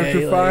episodes, you're after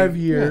gay, 5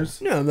 like-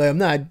 years. No, like, I'm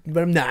not.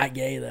 But I'm not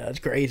gay though. It's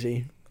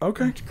crazy.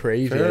 Okay, It's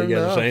crazy. Fair that you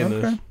guys enough. are saying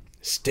this. Okay.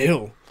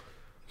 Still,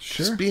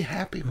 sure. Just be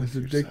happy with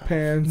The yourself. dick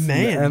pants, and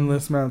Man. the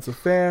endless amounts of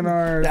fan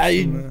art. well,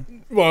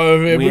 if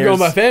we're Weird. going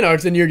by fan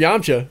arts, then you're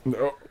Yamcha.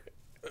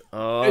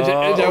 Oh, Is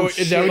that what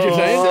you're saying?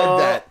 Said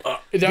that.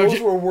 Is that what Those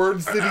you- were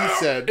words that he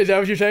said. Is that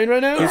what you're saying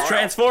right now? He's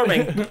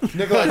transforming.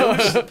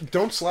 Nikolai,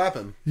 don't slap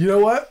him. You know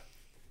what?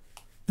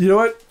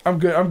 I'm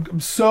good. I'm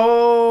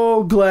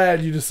so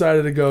glad you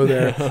decided to go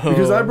there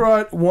because I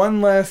brought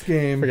one last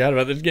game. Forgot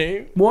about this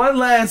game. One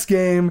last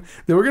game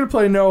that we're gonna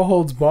play No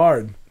Holds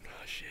Barred.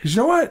 Because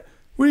you know what?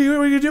 What are you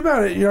gonna do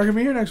about it? You're not gonna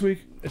be here next week.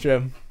 It's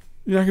true.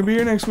 You're not gonna be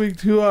here next week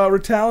to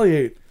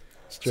retaliate.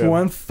 It's So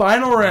one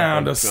final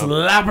round of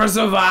Slap or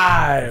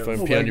Survive. If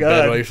I'm pee on your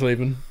bed while you're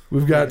sleeping.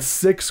 We've got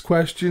 6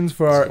 questions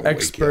for our gonna wake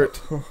expert.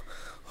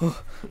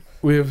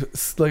 We have,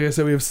 like I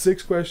said, we have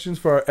 6 questions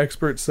for our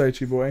expert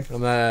Saichi boy.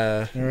 I'm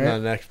not right.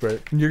 an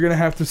expert. And you're gonna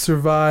have to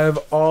survive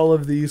all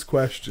of these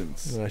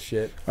questions. Oh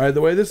shit. All right, the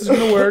way this is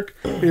going to work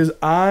is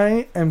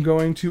I am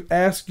going to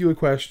ask you a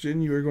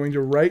question. You are going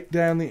to write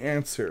down the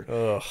answer.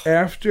 Ugh.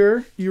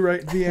 After you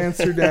write the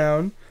answer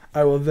down,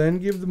 I will then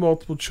give the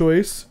multiple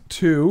choice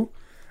to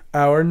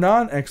our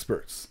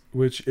non-experts,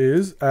 which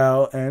is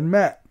Al and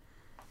Matt.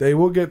 They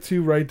will get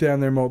to write down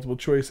their multiple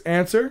choice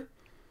answer,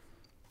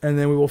 and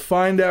then we will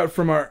find out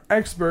from our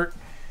expert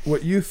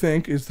what you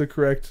think is the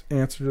correct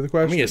answer to the I'm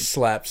question. gonna get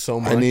slapped so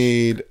much. I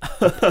need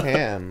a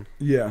pen.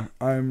 Yeah,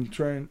 I'm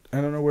trying.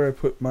 I don't know where I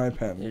put my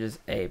pen. It is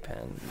a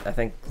pen. I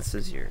think this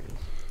is yours.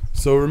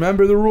 So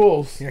remember the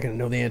rules. You're not gonna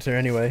know the answer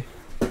anyway.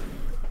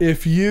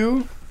 If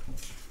you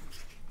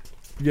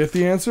get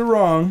the answer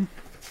wrong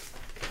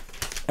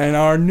and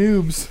our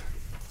noobs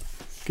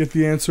get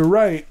the answer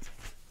right,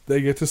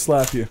 they get to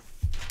slap you.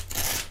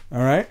 All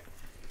right?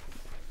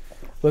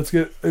 Let's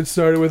get it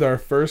started with our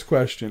first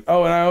question.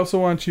 Oh, and I also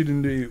want you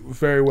to be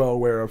very well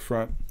aware up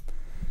front.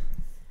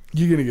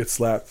 You're going to get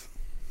slapped.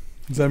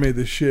 Because I made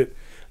this shit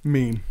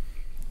mean.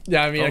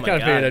 Yeah, I mean, Oh I my kind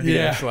of figured God. I'd be Yeah.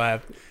 getting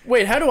slapped.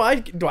 Wait, how do I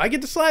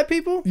get to slap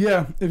people?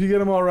 Yeah, if you get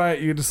them all right,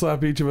 you get to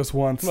slap each of us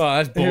once.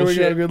 Well, that's Here we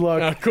bullshit. go. Good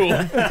luck. Oh, cool. Wait,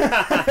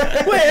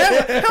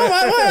 how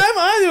am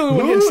I the only one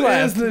getting Who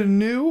slapped? is the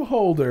new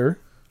holder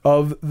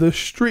of the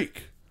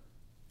streak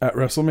at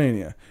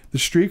WrestleMania? The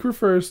streak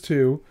refers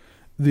to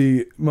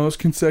the most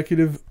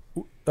consecutive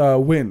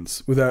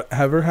wins without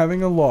ever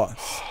having a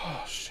loss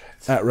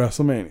at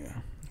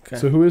WrestleMania. Okay.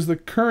 So who is the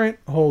current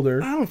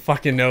holder I don't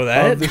fucking know of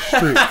that. the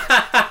streak?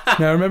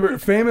 Now remember,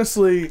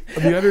 famously,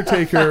 The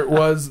Undertaker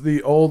was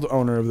the old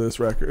owner of this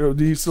record.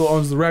 He still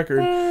owns the record,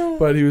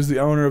 but he was the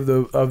owner of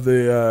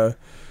the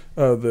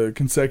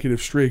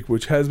consecutive streak,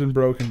 which has been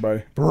broken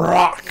by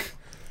Brock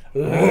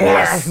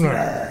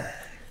Lesnar.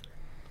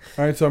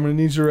 All right, so I'm gonna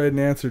need you to write an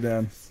answer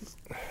down.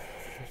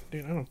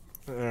 Dude, I don't.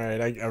 All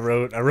right, I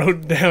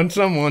wrote down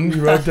someone.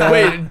 You wrote down.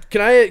 Wait,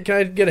 can I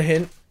get a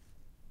hint?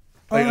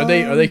 Like, are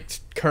they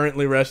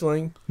currently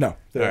wrestling? No,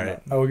 they're All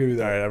right. not. I will give you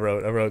All that.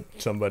 right, I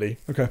wrote somebody.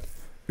 Okay,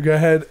 go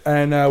ahead,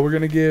 and we're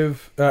gonna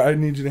give. I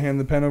need you to hand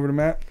the pen over to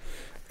Matt.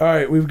 All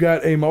right, we've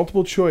got a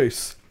multiple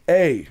choice: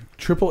 A.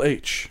 Triple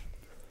H.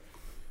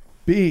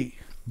 B.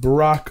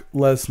 Brock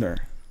Lesnar.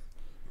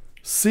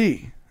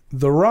 C.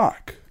 The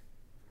Rock.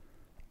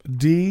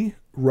 D.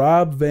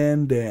 Rob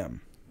Van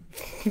Dam.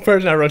 The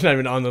person I wrote's not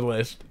even on the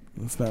list.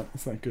 That's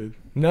not good.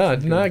 No,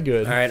 it's not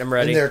good. All right, I'm And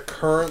ready. they're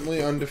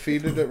currently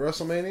undefeated at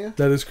WrestleMania?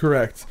 That is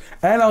correct.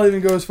 And I'll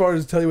even go as far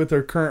as to tell you what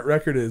their current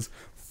record is: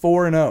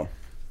 4-0. All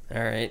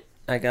right,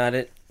 I got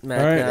it. Matt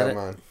All right. got Got it.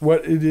 mine.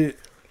 What did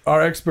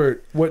our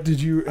expert? What did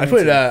you? I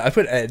put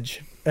answer?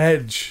 Edge.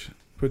 Edge.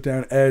 Put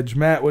down Edge.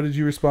 Matt, what did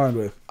you respond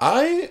with?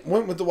 I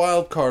went with the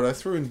wild card. I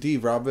threw in D,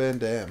 Rob Van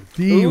Dam.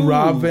 D. Ooh.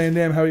 Rob Van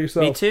Dam. How about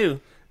yourself? Me too.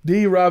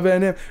 D. Rob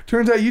Van Dam.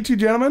 Turns out you two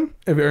gentlemen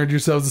have earned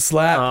yourselves a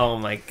slap. Oh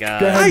my god.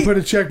 Go ahead and put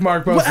a check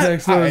mark post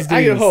next to those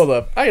D's. hold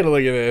up. I gotta look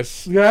at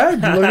this. Go ahead,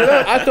 look it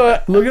up. I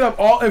thought. Look it up.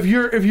 All if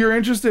you're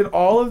interested,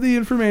 all of the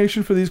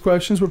information for these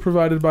questions were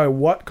provided by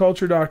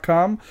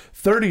WhatCulture.com.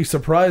 30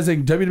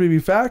 surprising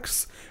WWE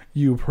facts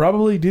you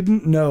probably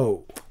didn't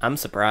know. I'm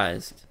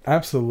surprised.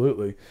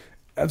 Absolutely.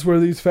 That's where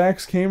these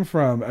facts came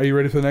from. Are you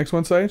ready for the next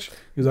one, Saich?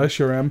 Because I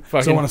sure am. So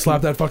I want to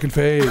slap that fucking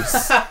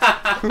face.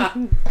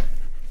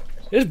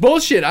 It's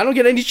bullshit. I don't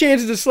get any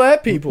chances to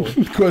slap people.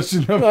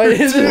 Question number Like,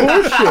 it's 2.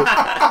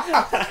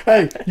 bullshit.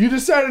 Hey, you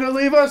decided to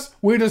leave us.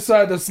 We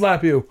decided to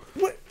slap you.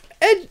 What?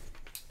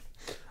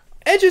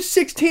 Edge is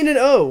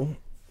 16-0.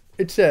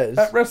 It says.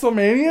 At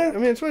WrestleMania? I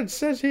mean, that's what it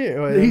says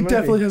here. Wait, He it might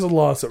definitely be. has a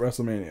loss at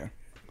WrestleMania.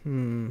 I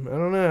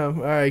don't know.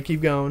 All right,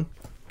 keep going.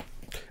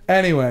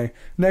 Anyway,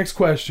 next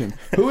question.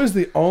 Who is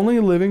the only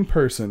living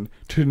person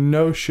to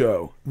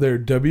no-show their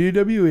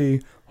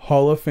WWE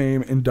Hall of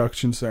Fame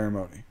induction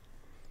ceremony?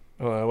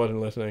 Oh, I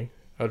wasn't listening.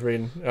 I was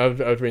reading. I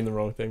was reading the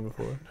wrong thing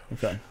before.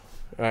 Okay.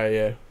 All right,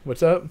 yeah.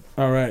 What's up?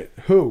 All right.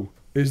 Who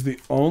is the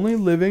only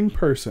living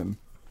person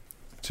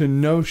to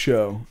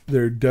no-show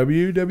their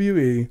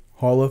WWE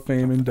Hall of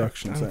Fame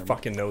induction I don't ceremony?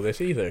 fucking know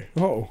this either.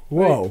 Oh,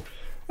 whoa.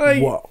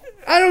 Like, Whoa.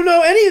 I don't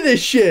know any of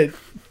this shit.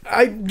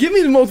 Give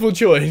me the multiple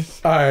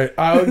choice. All right,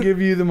 I'll give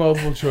you the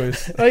multiple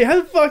choice. Like, how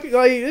the fuck?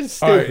 Like,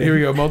 it's All stupid. right, here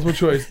we go. Multiple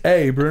choice.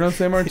 A. Bruno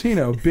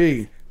Sammartino.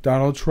 B.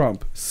 Donald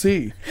Trump.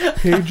 C.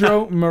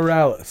 Pedro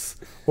Morales.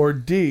 Or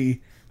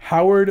D.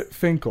 Howard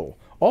Finkel.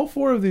 All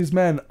 4 of these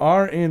men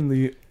are in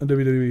the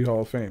WWE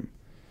Hall of Fame.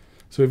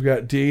 So we've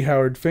got D.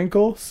 Howard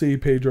Finkel, C.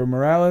 Pedro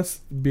Morales,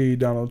 B.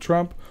 Donald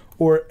Trump,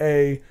 or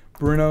A.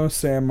 Bruno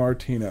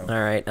Sammartino.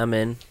 All right, I'm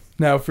in.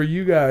 Now for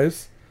you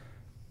guys,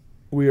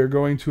 we are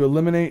going to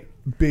eliminate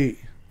B.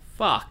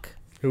 Fuck.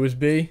 Who was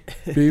B?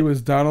 B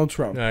was Donald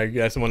Trump. All right,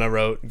 that's the one I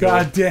wrote. Go.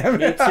 God damn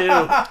Me it. too.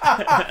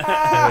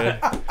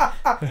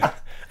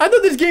 I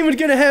thought this game was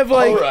gonna have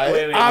like Alright.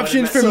 Wait,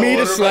 options for So me what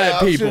to are my slap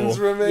people. options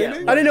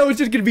remaining? I didn't know it was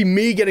just gonna be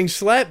me getting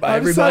slapped by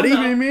I'm everybody.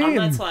 sorry. I'm mean?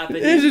 not slapping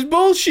This you. is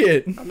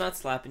bullshit. I'm not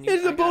slapping you. This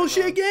is I a got it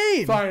bullshit wrong.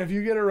 game. Fine, if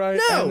you get it right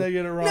No, and they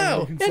get it wrong, no,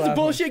 you can it's a slap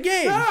bullshit them.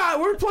 game. Ah,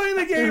 we're playing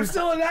the game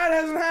still, and that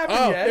hasn't happened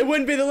Oh, yet. it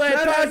wouldn't be the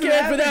last That hasn't podcast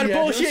happened without a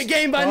yet. bullshit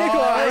game by Oh,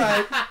 Nikolai. all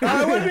right.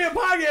 It wouldn't be a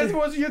podcast if it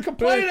was you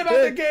complaining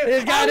about the game.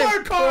 It's got I it.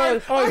 work hard.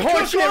 I cook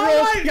Horseshit all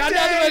rules. night, Got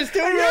Dave. nothing but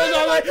stupid And rules you're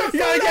all like night. the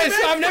You gotta fuck get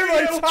I slapped. meant for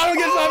Everybody. you. I don't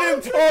get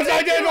slapped. Oh,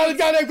 I get all these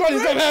goddamn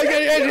questions. Somehow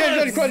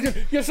get questions.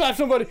 You slap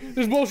somebody.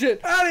 This is bullshit.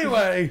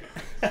 Anyway,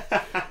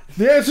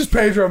 the answer's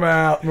Pedro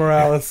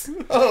Morales.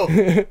 Oh,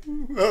 that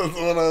was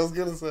the one I was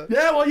gonna say.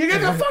 Yeah, well, you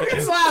get to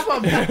fucking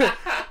slap him.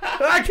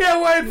 I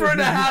can't wait for it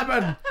to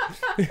happen.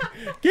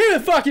 Give me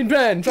the fucking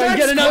pen so I can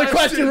get Next another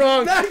question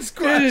wrong. Next This is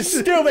question.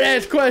 stupid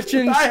ass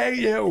questions. I hate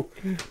you.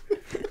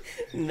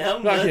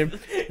 No, Fucking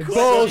no.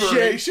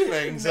 bullshit. Separation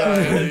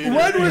anxiety.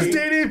 When was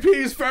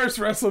DDP's first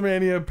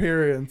WrestleMania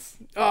appearance?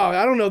 Oh,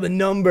 I don't know the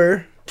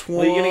number.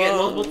 Well, you're gonna get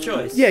multiple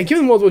choice. Yeah, give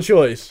me multiple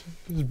choice.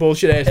 This is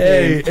bullshit ass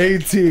A, game.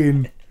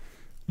 18.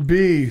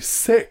 B,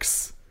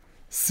 6.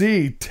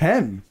 C,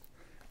 10.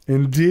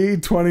 And D,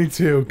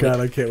 22. God,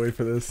 I can't wait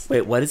for this.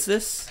 Wait, what is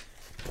this?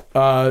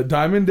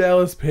 Diamond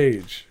Dallas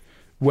Page.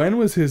 When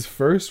was his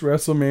first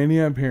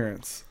WrestleMania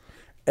appearance?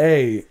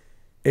 A,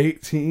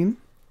 18.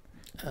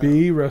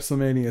 B,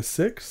 WrestleMania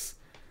 6.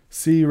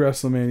 C,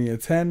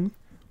 WrestleMania 10.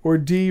 Or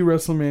D,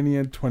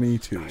 WrestleMania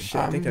 22.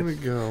 I'm gonna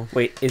go.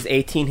 Wait, is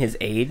 18 his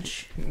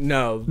age?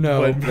 No.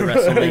 No, but- The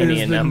WrestleMania it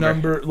is the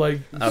number. like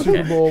Okay.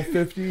 Super Bowl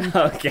 50.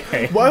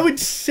 Okay. Why would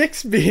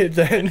 6 be it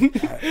then?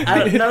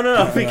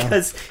 No,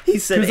 because he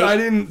said Because eight. I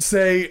didn't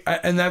say,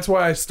 and that's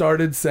why I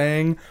started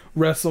saying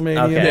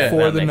WrestleMania Okay,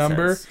 before that the makes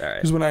number. sense. All right.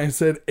 Because when I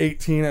said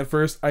 18 at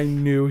first, I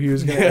knew he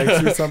was going to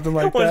extra something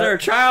like Was that. there a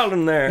child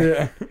in there?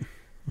 Yeah.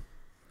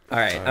 All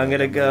right, I'm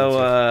gonna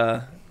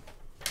go.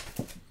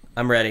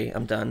 I'm ready.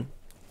 I'm done.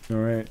 All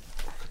right.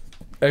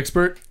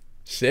 Expert.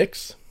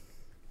 6?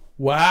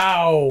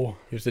 Wow.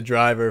 He was the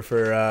driver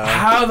for.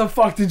 How the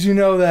fuck did you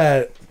know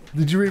that?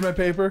 Did you read my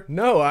paper?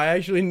 No, I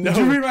actually know.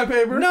 Did you read my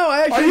paper? No, I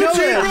Are actually you know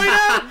cheating that.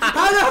 right now?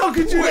 How the hell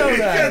could you know Wait, he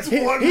that? gets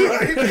one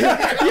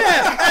right.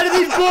 Yeah, out of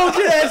these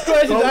bullshit ass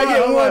questions, Hold I on,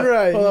 get hold one on.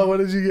 right. Hold on, what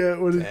did you get?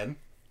 What did, 10.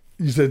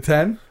 you said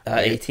 10?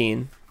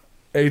 18.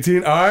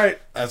 18? All right.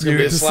 That's You gonna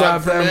be get a to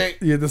slap for them. me.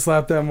 You had to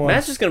slap them once.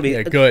 Matt's just gonna be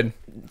Yeah, good.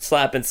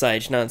 slapping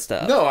Sage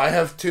nonstop. No, I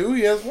have 2.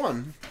 He has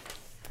 1.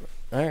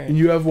 All right. And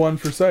you have one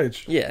for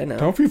Sage. Yeah, I know.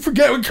 Don't you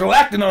forget we're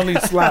collecting on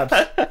these slaps.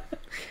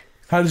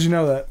 How did you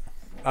know that?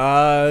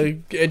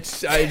 It's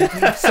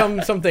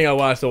something I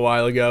watched a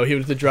while ago. He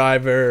was the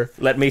driver.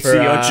 Let me for,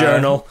 see your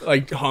journal.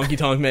 Like Honky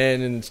Tonk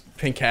Man and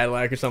Pink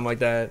Cadillac or something like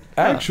that.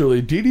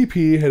 Actually,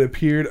 DDP had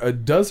appeared a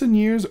dozen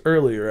years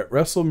earlier at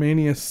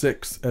WrestleMania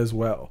 6 as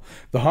well.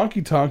 The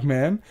Honky Tonk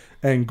Man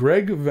and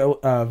Greg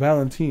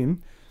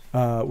Valentine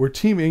were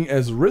teaming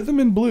as Rhythm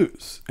and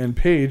Blues, and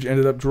Page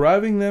ended up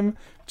driving them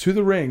to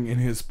the ring in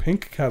his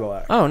pink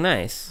Cadillac. Oh,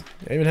 nice.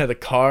 I even had a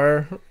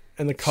car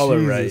and the color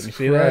Jesus right. You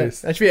see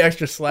Christ. that? That should be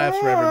extra slaps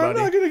for I'm everybody.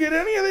 not gonna get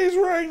any of these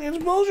right.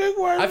 It's bullshit.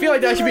 I feel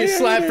like that should be a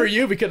slap for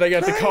you because I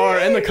got the car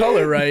and the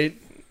color right.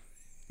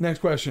 Next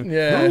question.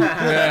 Yeah.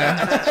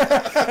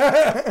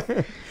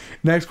 Yeah.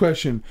 Next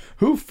question.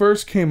 Who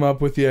first came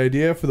up with the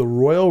idea for the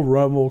Royal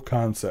Rumble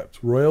concept?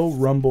 Royal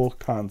Rumble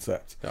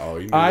concept. Oh,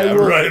 you knew I that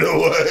will- right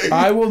away.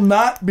 I will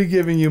not be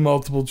giving you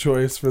multiple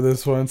choice for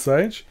this one,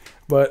 Seich,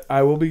 but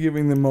I will be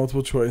giving them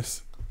multiple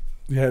choice.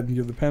 Go ahead and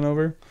give the pen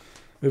over.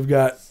 We've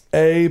got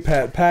A,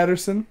 Pat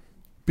Patterson,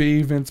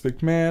 B, Vince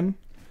McMahon,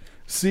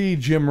 C,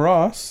 Jim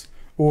Ross,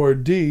 or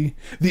D,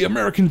 the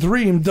American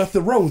Dream doth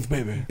the road,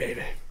 baby.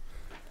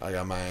 I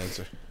got my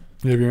answer.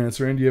 You have your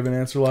answer in? Do you have an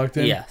answer locked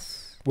in? Yes.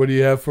 What do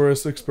you have for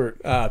us,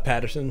 expert?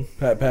 Patterson.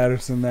 Pat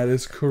Patterson, that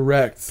is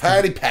correct.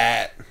 Patty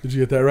Pat. Did you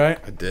get that right?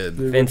 I did.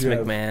 What'd Vince you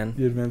have? McMahon.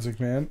 You had Vince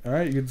McMahon. All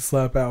right, you get to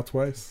slap out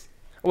twice.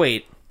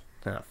 Wait.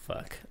 Oh,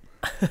 fuck.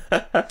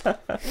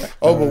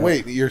 Oh, but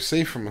wait, you're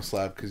safe from a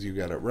slap because you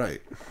got it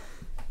right.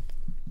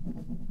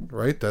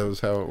 Right? That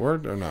was how it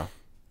worked, or no?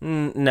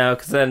 No,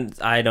 because then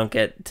I don't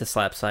get to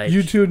slap Sight.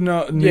 You two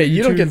know. Yeah,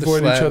 you don't two get to void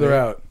slap each other me.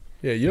 out.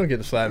 Yeah, you don't get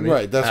to slap me.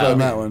 Right, that's Oh, what I on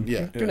mean. that one.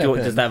 Yeah. Give me that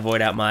pen. Does that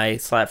void out my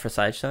slap for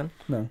Sight then?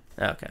 No,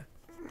 Oh, okay.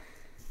 All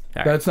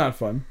right. that's not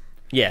fun.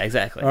 Yeah,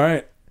 exactly. All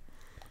right.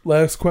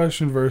 Last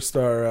question versus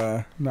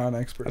our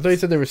non-experts. I thought you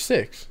said there were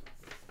 6.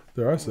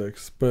 There are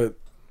 6, but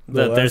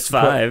the There's last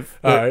 5.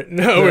 All right.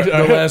 No.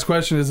 The last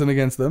question isn't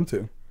against them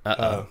two.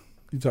 Uh-oh.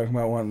 You talking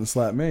about wanting to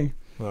slap me?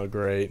 Oh,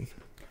 great.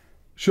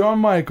 Shawn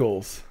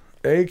Michaels,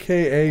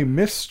 aka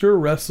Mr.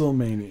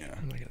 WrestleMania,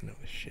 I'm not gonna know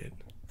this shit.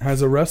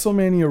 has a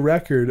WrestleMania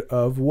record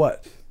of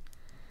what?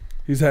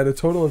 He's had a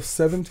total of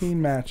 17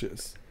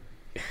 matches.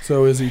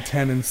 So is he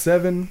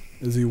 10-7?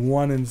 Is he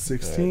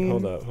 1-16?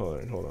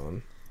 Hold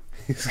on.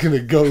 He's going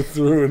to go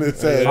through in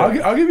his head.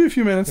 I'll give you a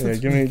few minutes. Yeah, Let's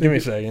give me think a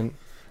it- second.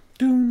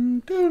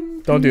 Dun,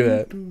 dun, Don't do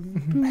that.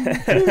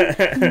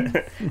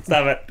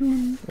 Stop it.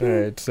 All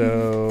right,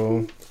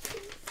 so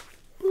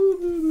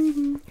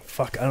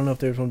fuck. I don't know if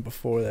there was one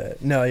before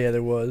that. No, yeah,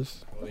 there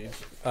was.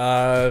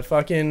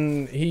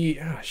 Fucking he.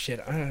 Oh shit.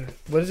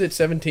 What is it?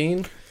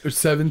 17. There's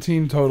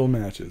 17 total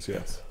matches.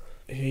 Yes.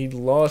 He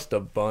lost a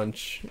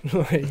bunch.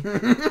 like,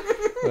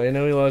 I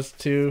know he lost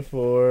 2,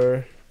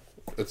 4.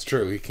 That's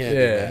true. He can't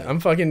do Yeah, that. I'm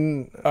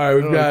fucking. All right,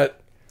 we've Oh. got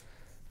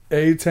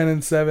A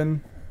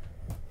 10-7,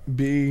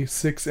 B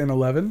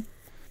 6-11,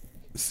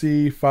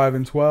 C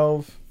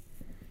 5-12,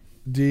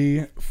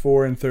 D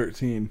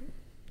 4-13.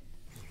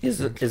 Is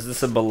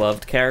this a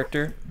beloved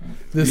character?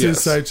 This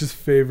Yes. is Seich's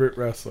favorite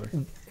wrestler.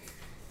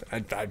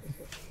 I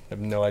have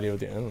no idea what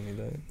the. I don't need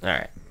that. All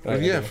right. Oh,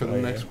 yeah, for the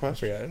next I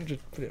question. forgot.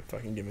 Just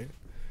fucking give me.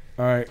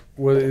 All right,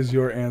 what is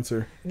your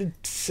answer?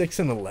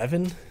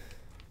 6-11.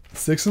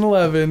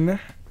 6-11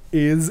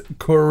 is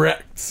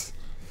correct.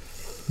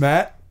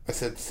 Matt? I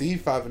said C,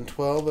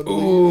 5-12. I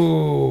believe.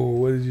 Ooh,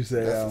 what did you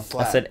say, That's a Al?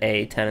 slap. I said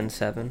A,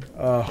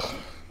 10-7.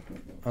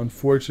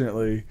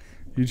 Unfortunately,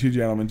 you two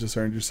gentlemen just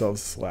earned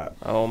yourselves a slap.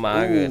 Oh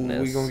my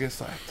goodness. We going to get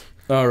slapped.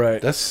 All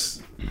right.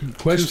 That's 2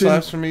 Question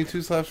slaps for me,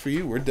 2 slaps for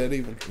you. We're dead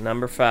even.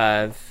 Number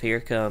 5. Here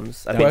it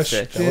comes. I mean 6.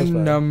 That was Question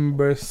fine.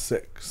 number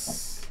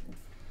 6.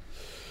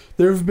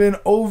 There have been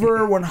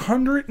over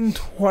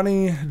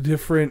 120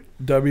 different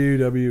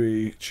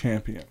WWE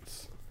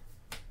champions.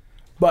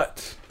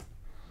 But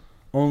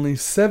only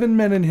 7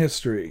 men in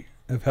history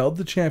have held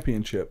the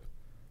championship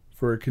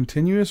for a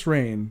continuous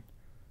reign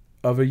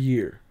of a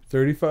year,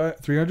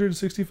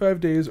 365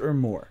 days or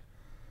more.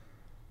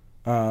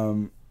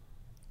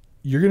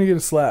 You're going to get a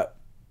slap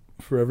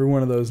for every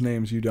one of those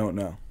names you don't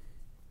know.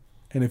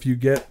 And if you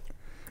get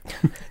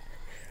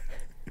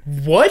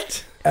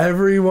What?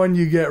 everyone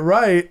you get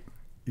right,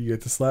 you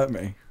get to slap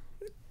me.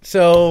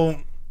 So,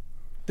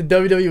 the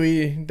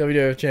WWE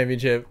WWF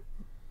Championship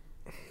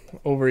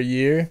over a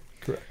year.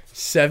 Correct.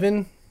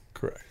 7.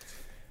 Correct.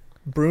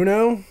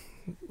 Bruno.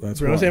 That's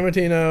Bruno one.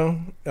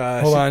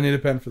 Sammartino. Hold on, I need a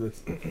pen for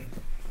this.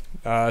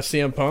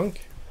 CM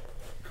Punk.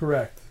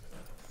 Correct.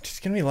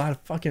 Just gonna be a lot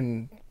of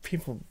fucking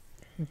people.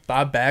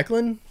 Bob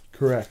Backlund.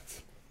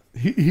 Correct.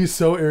 He's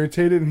so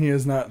irritated and he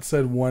has not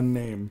said one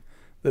name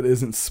that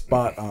isn't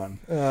spot on.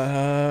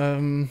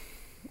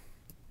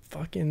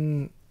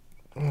 Fucking.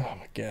 Oh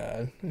my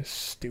god. This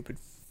stupid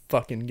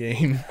fucking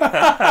game.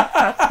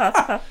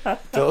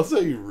 Tell us how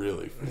you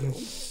really feel.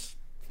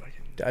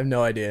 I have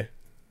no idea.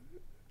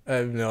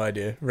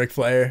 Ric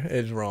Flair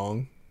is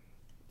wrong.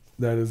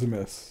 That is a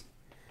miss.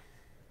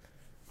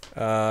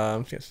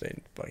 I'm just gonna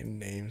say fucking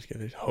names.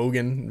 Get it.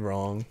 Hogan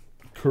wrong.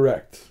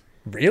 Correct.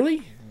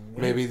 Really?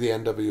 Maybe the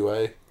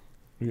NWA.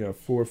 We got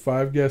 4 or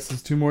 5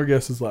 guesses. 2 more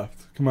guesses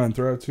left. Come on,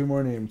 throw out 2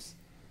 more names.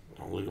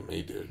 Don't look at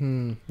me, dude.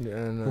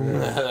 Yeah.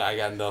 No. I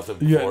got nothing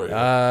Yeah. for you.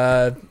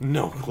 Uh,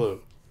 No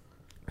clue.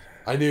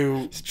 I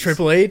knew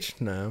Triple H?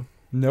 No.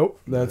 Nope,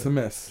 that's a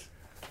miss.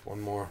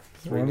 one more.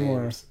 3 One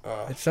more. names.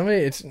 It's somebody.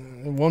 It's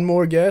one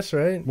more guess,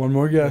 right? One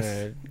more guess.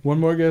 Alright. 1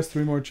 more guess,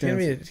 3 more It's gonna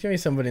chances. be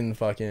somebody in the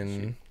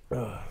fucking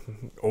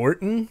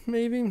Orton,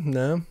 maybe?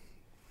 No.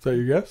 Is that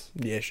your guess?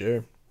 Yeah,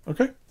 sure.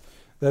 Okay.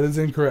 That is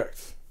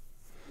incorrect.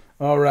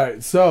 All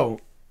right, so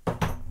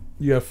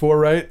you have 4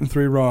 right and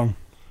 3 wrong.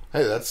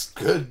 Hey, that's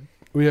good.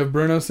 We have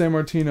Bruno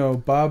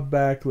Sammartino, Bob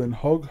Backlund,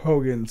 Hulk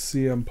Hogan,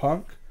 CM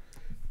Punk,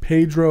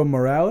 Pedro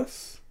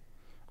Morales,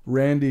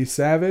 Randy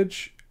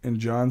Savage, and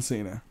John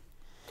Cena.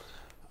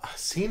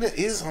 Cena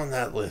is on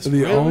that list.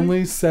 The Really?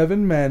 only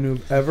 7 men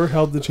who've ever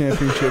held the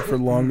championship for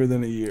longer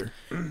than a year.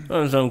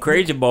 Those some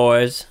crazy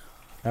boys.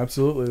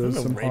 Absolutely. I There's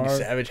don't know, some Randy hard...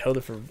 Savage held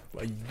it for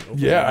over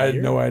Yeah, a I had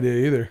year. no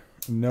idea either.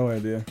 No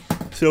idea.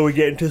 So we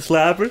get into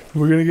slapping?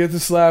 We're going to get to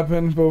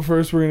slapping, but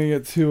first we're going to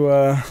get to...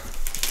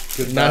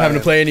 Not having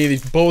to play any of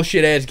these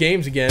bullshit ass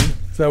games again.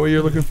 Is that what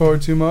you're looking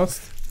forward to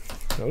most?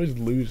 I always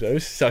lose. I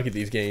always suck at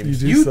these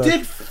games. You suck.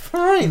 did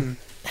fine.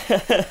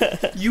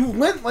 You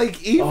went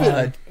like even.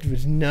 Oh, it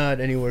was not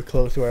anywhere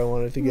close to where I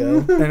wanted to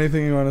go.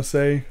 Anything you want to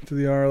say to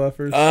the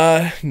RLFers?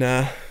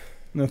 Nah.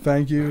 No,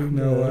 thank you.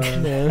 No,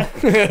 No.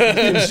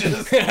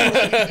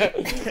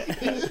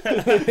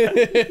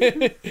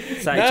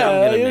 Side Nah,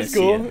 I'm gonna it miss was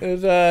cool. you.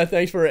 It was,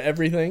 thanks for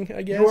everything,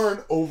 I guess. You are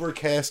an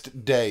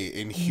overcast day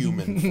in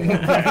human form.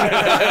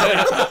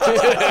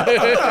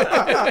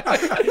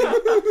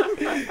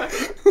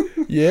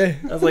 Yeah.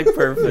 That was like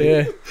perfect.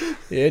 Yeah.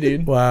 Yeah,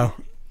 dude. wow.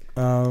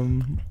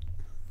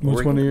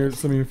 What's some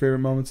of your favorite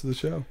moments of the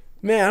show?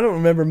 Man, I don't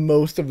remember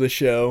most of the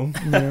show.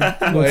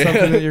 Yeah. What's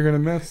something that you're gonna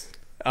miss?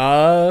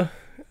 I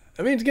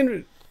mean,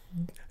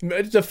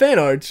 the fan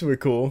arts were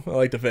cool. I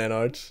like the fan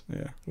arts.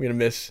 Yeah. I'm gonna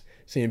miss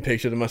seeing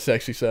pictures of my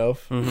sexy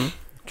self. Mm-hmm.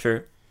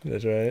 True.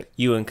 That's right.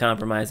 You in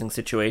compromising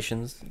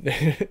situations.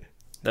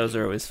 Those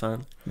are always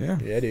fun. Yeah.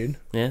 Yeah, dude.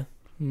 Yeah.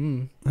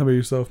 Mm. How about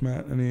yourself,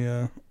 Matt?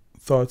 Any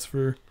thoughts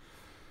for?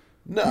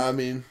 No, I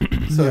mean, Young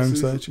it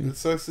Saichi.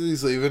 sucks that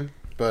he's leaving,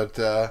 but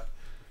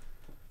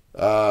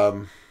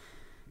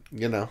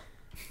you know,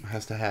 it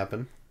has to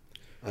happen,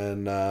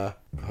 and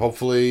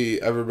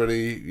hopefully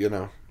everybody, you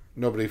know,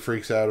 nobody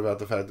freaks out about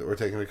the fact that we're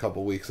taking a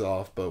couple weeks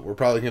off, but we're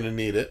probably going to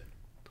need it.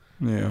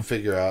 Yeah.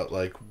 Figure out,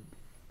 like,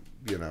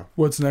 you know,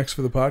 What's next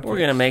for the podcast? We're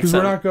gonna make 'Cause we're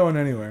some- not going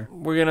anywhere.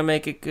 We're gonna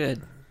make it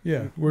good.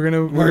 Yeah, we're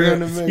gonna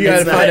make You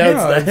gotta It's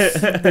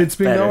find not- out. It's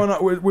been better. going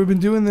on. We've been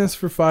doing this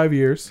for 5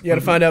 years. You gotta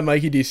find out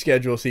Mikey D's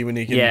schedule, see when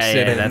he can Yeah,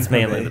 sit yeah.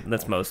 in.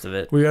 That's most of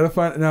it. We gotta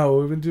find. No,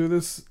 we've been doing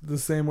this the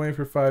same way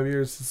for 5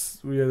 years.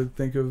 We gotta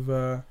think of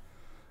a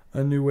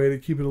new way to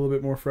keep it a little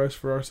bit more fresh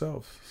for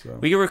ourselves. So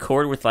We can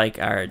record with like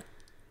our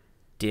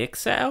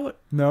dicks out.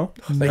 no,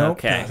 Thank- no,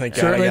 Okay. Thank God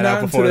I certainly got not out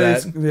in before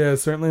today's. that. Yeah,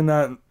 certainly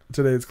not in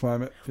today's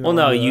climate. Well,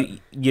 no, don't do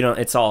you don't.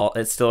 It's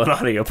still an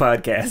audio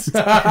podcast.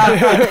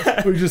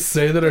 that. We just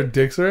say that our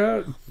dicks are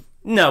out.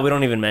 No, we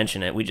don't even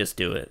mention it. We just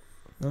do it.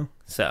 Oh.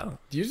 So,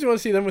 Do you just want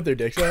to see them with their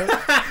dicks out? is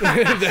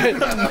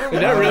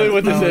that really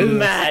what this is?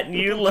 Matt,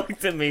 you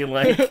looked at me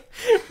like, wait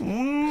a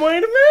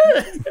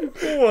minute.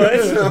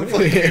 What? sounds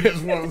like you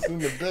just want to see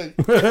the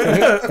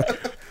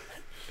dick.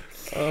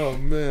 Oh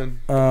man,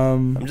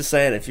 I'm just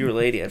saying, if you were a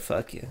lady, I'd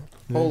fuck you.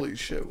 holy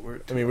shit,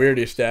 I mean, we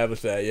already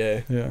established that,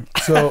 yeah. Yeah.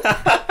 So,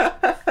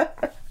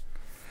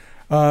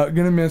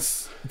 gonna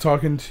miss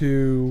talking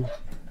to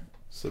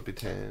Slippy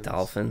Tans.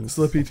 Dolphins.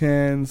 Slippy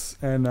Tans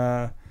and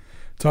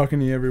talking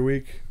to you every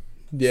week.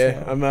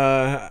 Yeah, So- I'm,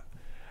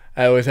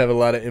 I always have a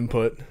lot of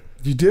input.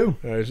 You do.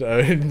 I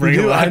bring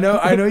You a do.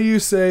 lot. I know you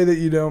say that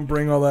you don't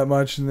bring all that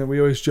much and that we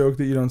always joke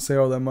that you don't say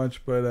all that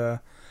much, but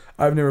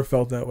I've never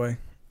felt that way.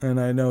 And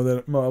I know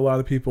that a lot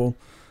of people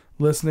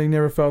listening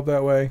never felt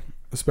that way,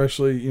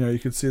 especially, you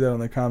could see that on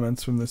the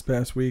comments from this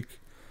past week.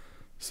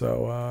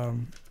 So,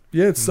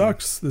 yeah, it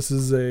sucks. This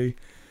is a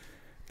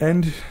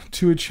end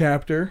to a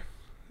chapter,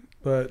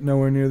 but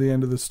nowhere near the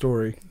end of the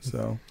story.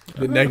 So,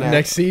 The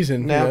next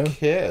season. Now you know?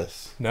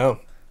 Kiss. No.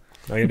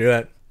 I can do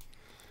that.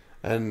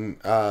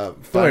 And Finally,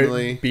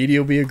 finally, Beatty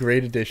will be a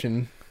great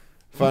addition.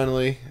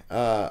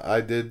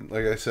 I did,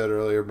 like I said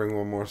earlier, bring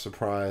one more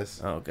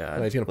surprise. Oh, Oh,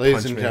 God. he's gonna Ladies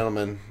punch and me.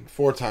 gentlemen,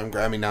 4-time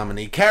Grammy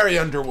nominee Carrie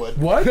Underwood.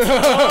 what?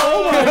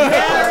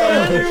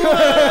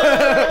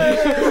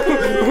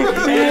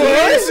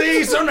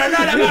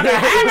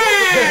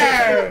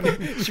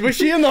 Was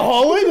she in the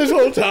hallway this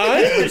whole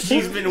time?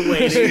 She's been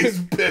waiting. She's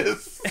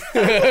pissed.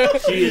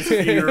 She is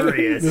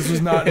furious. This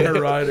is not her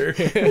rider.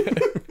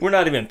 We're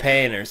not even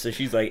paying her, so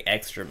she's like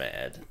extra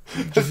mad.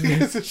 I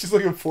think I said she's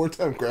like a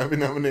 4-time Grammy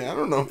nominee. I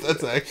don't know if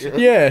that's accurate.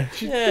 Yeah.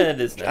 Yeah,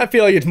 it is. I Not.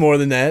 feel like it's more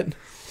than that.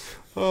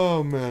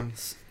 Oh man,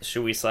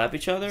 Should we slap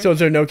each other? So is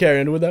there no Carrie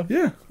Underwood though?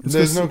 Yeah.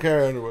 there's no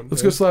Carrie Underwood.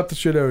 Let's go slap the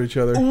shit out of each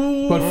other.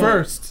 But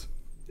first,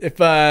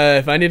 If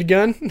I need a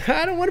gun,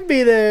 I don't want to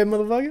be there,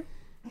 motherfucker.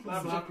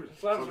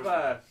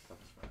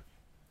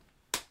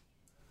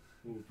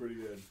 ooh, pretty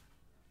good.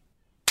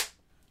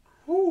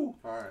 Woo.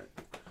 All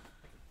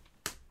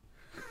right.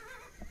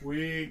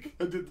 Weak.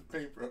 I did the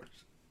paintbrush.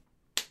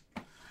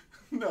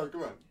 No,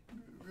 come on.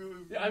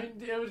 I mean,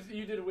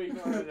 you did a week.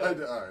 All right. I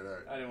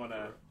didn't want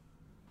to.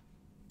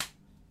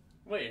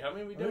 Wait, how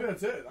many we I think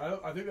that's it.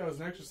 I think that was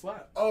an extra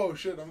slap. Oh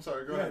shit! I'm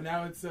sorry. Go Yeah, ahead.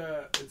 now it's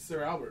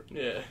Sir Albert.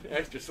 Yeah,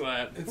 extra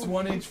slap. It's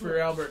 1 each for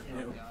Albert.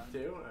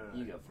 Two?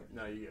 You go first.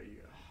 No, you go.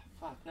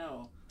 Fuck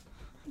no.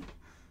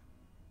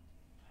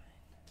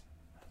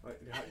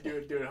 Wait,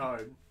 do it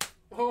hard.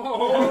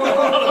 Oh!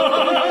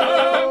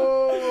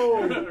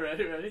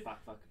 Ready?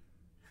 Fuck.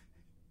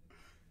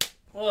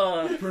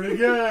 Pretty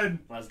good.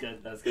 That's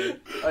good. That's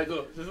good. Alright,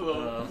 look, just a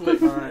little. All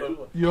right.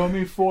 You owe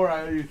me 4,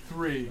 I owe you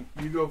 3.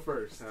 You go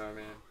first. Oh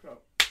man.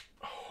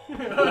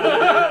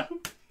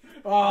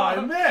 Oh, I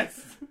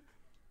missed.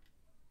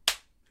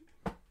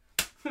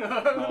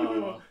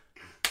 Oh.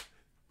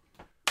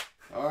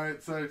 All right,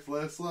 Sipes,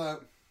 last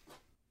lap.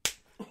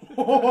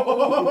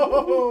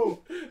 Oh!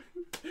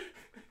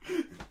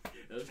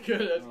 That's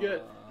good. That's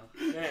good.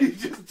 He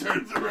just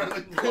turns around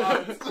and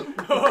clocks.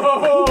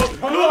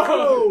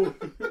 Oh!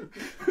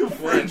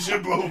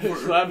 Friendship over.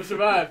 Slap and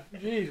survive.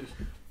 Jesus.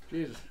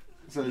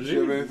 So, do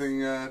you have anything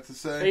to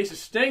say? Face is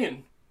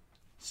stinging.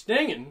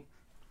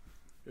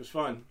 It was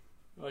fun.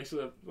 I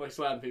like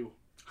slapping people.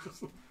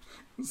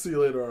 See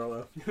you later,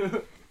 RLF.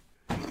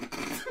 I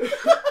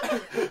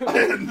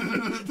ended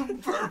it at the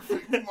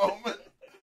perfect moment.